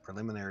 2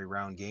 preliminary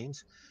round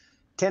games.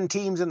 10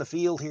 teams in the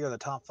field here. The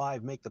top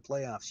 5 make the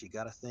playoffs. You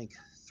got to think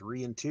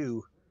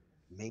 3-2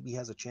 maybe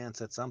has a chance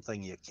at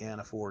something. You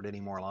can't afford any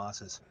more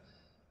losses.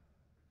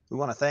 We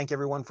want to thank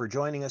everyone for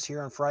joining us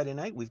here on Friday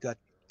night. We've got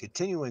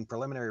continuing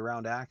preliminary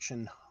round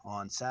action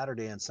on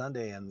Saturday and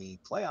Sunday, and the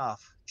playoff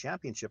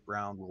championship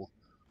round will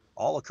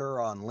all occur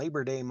on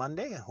Labor Day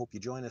Monday. I hope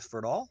you join us for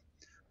it all.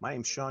 My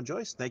name's Sean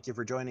Joyce. Thank you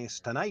for joining us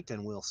tonight,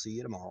 and we'll see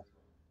you tomorrow.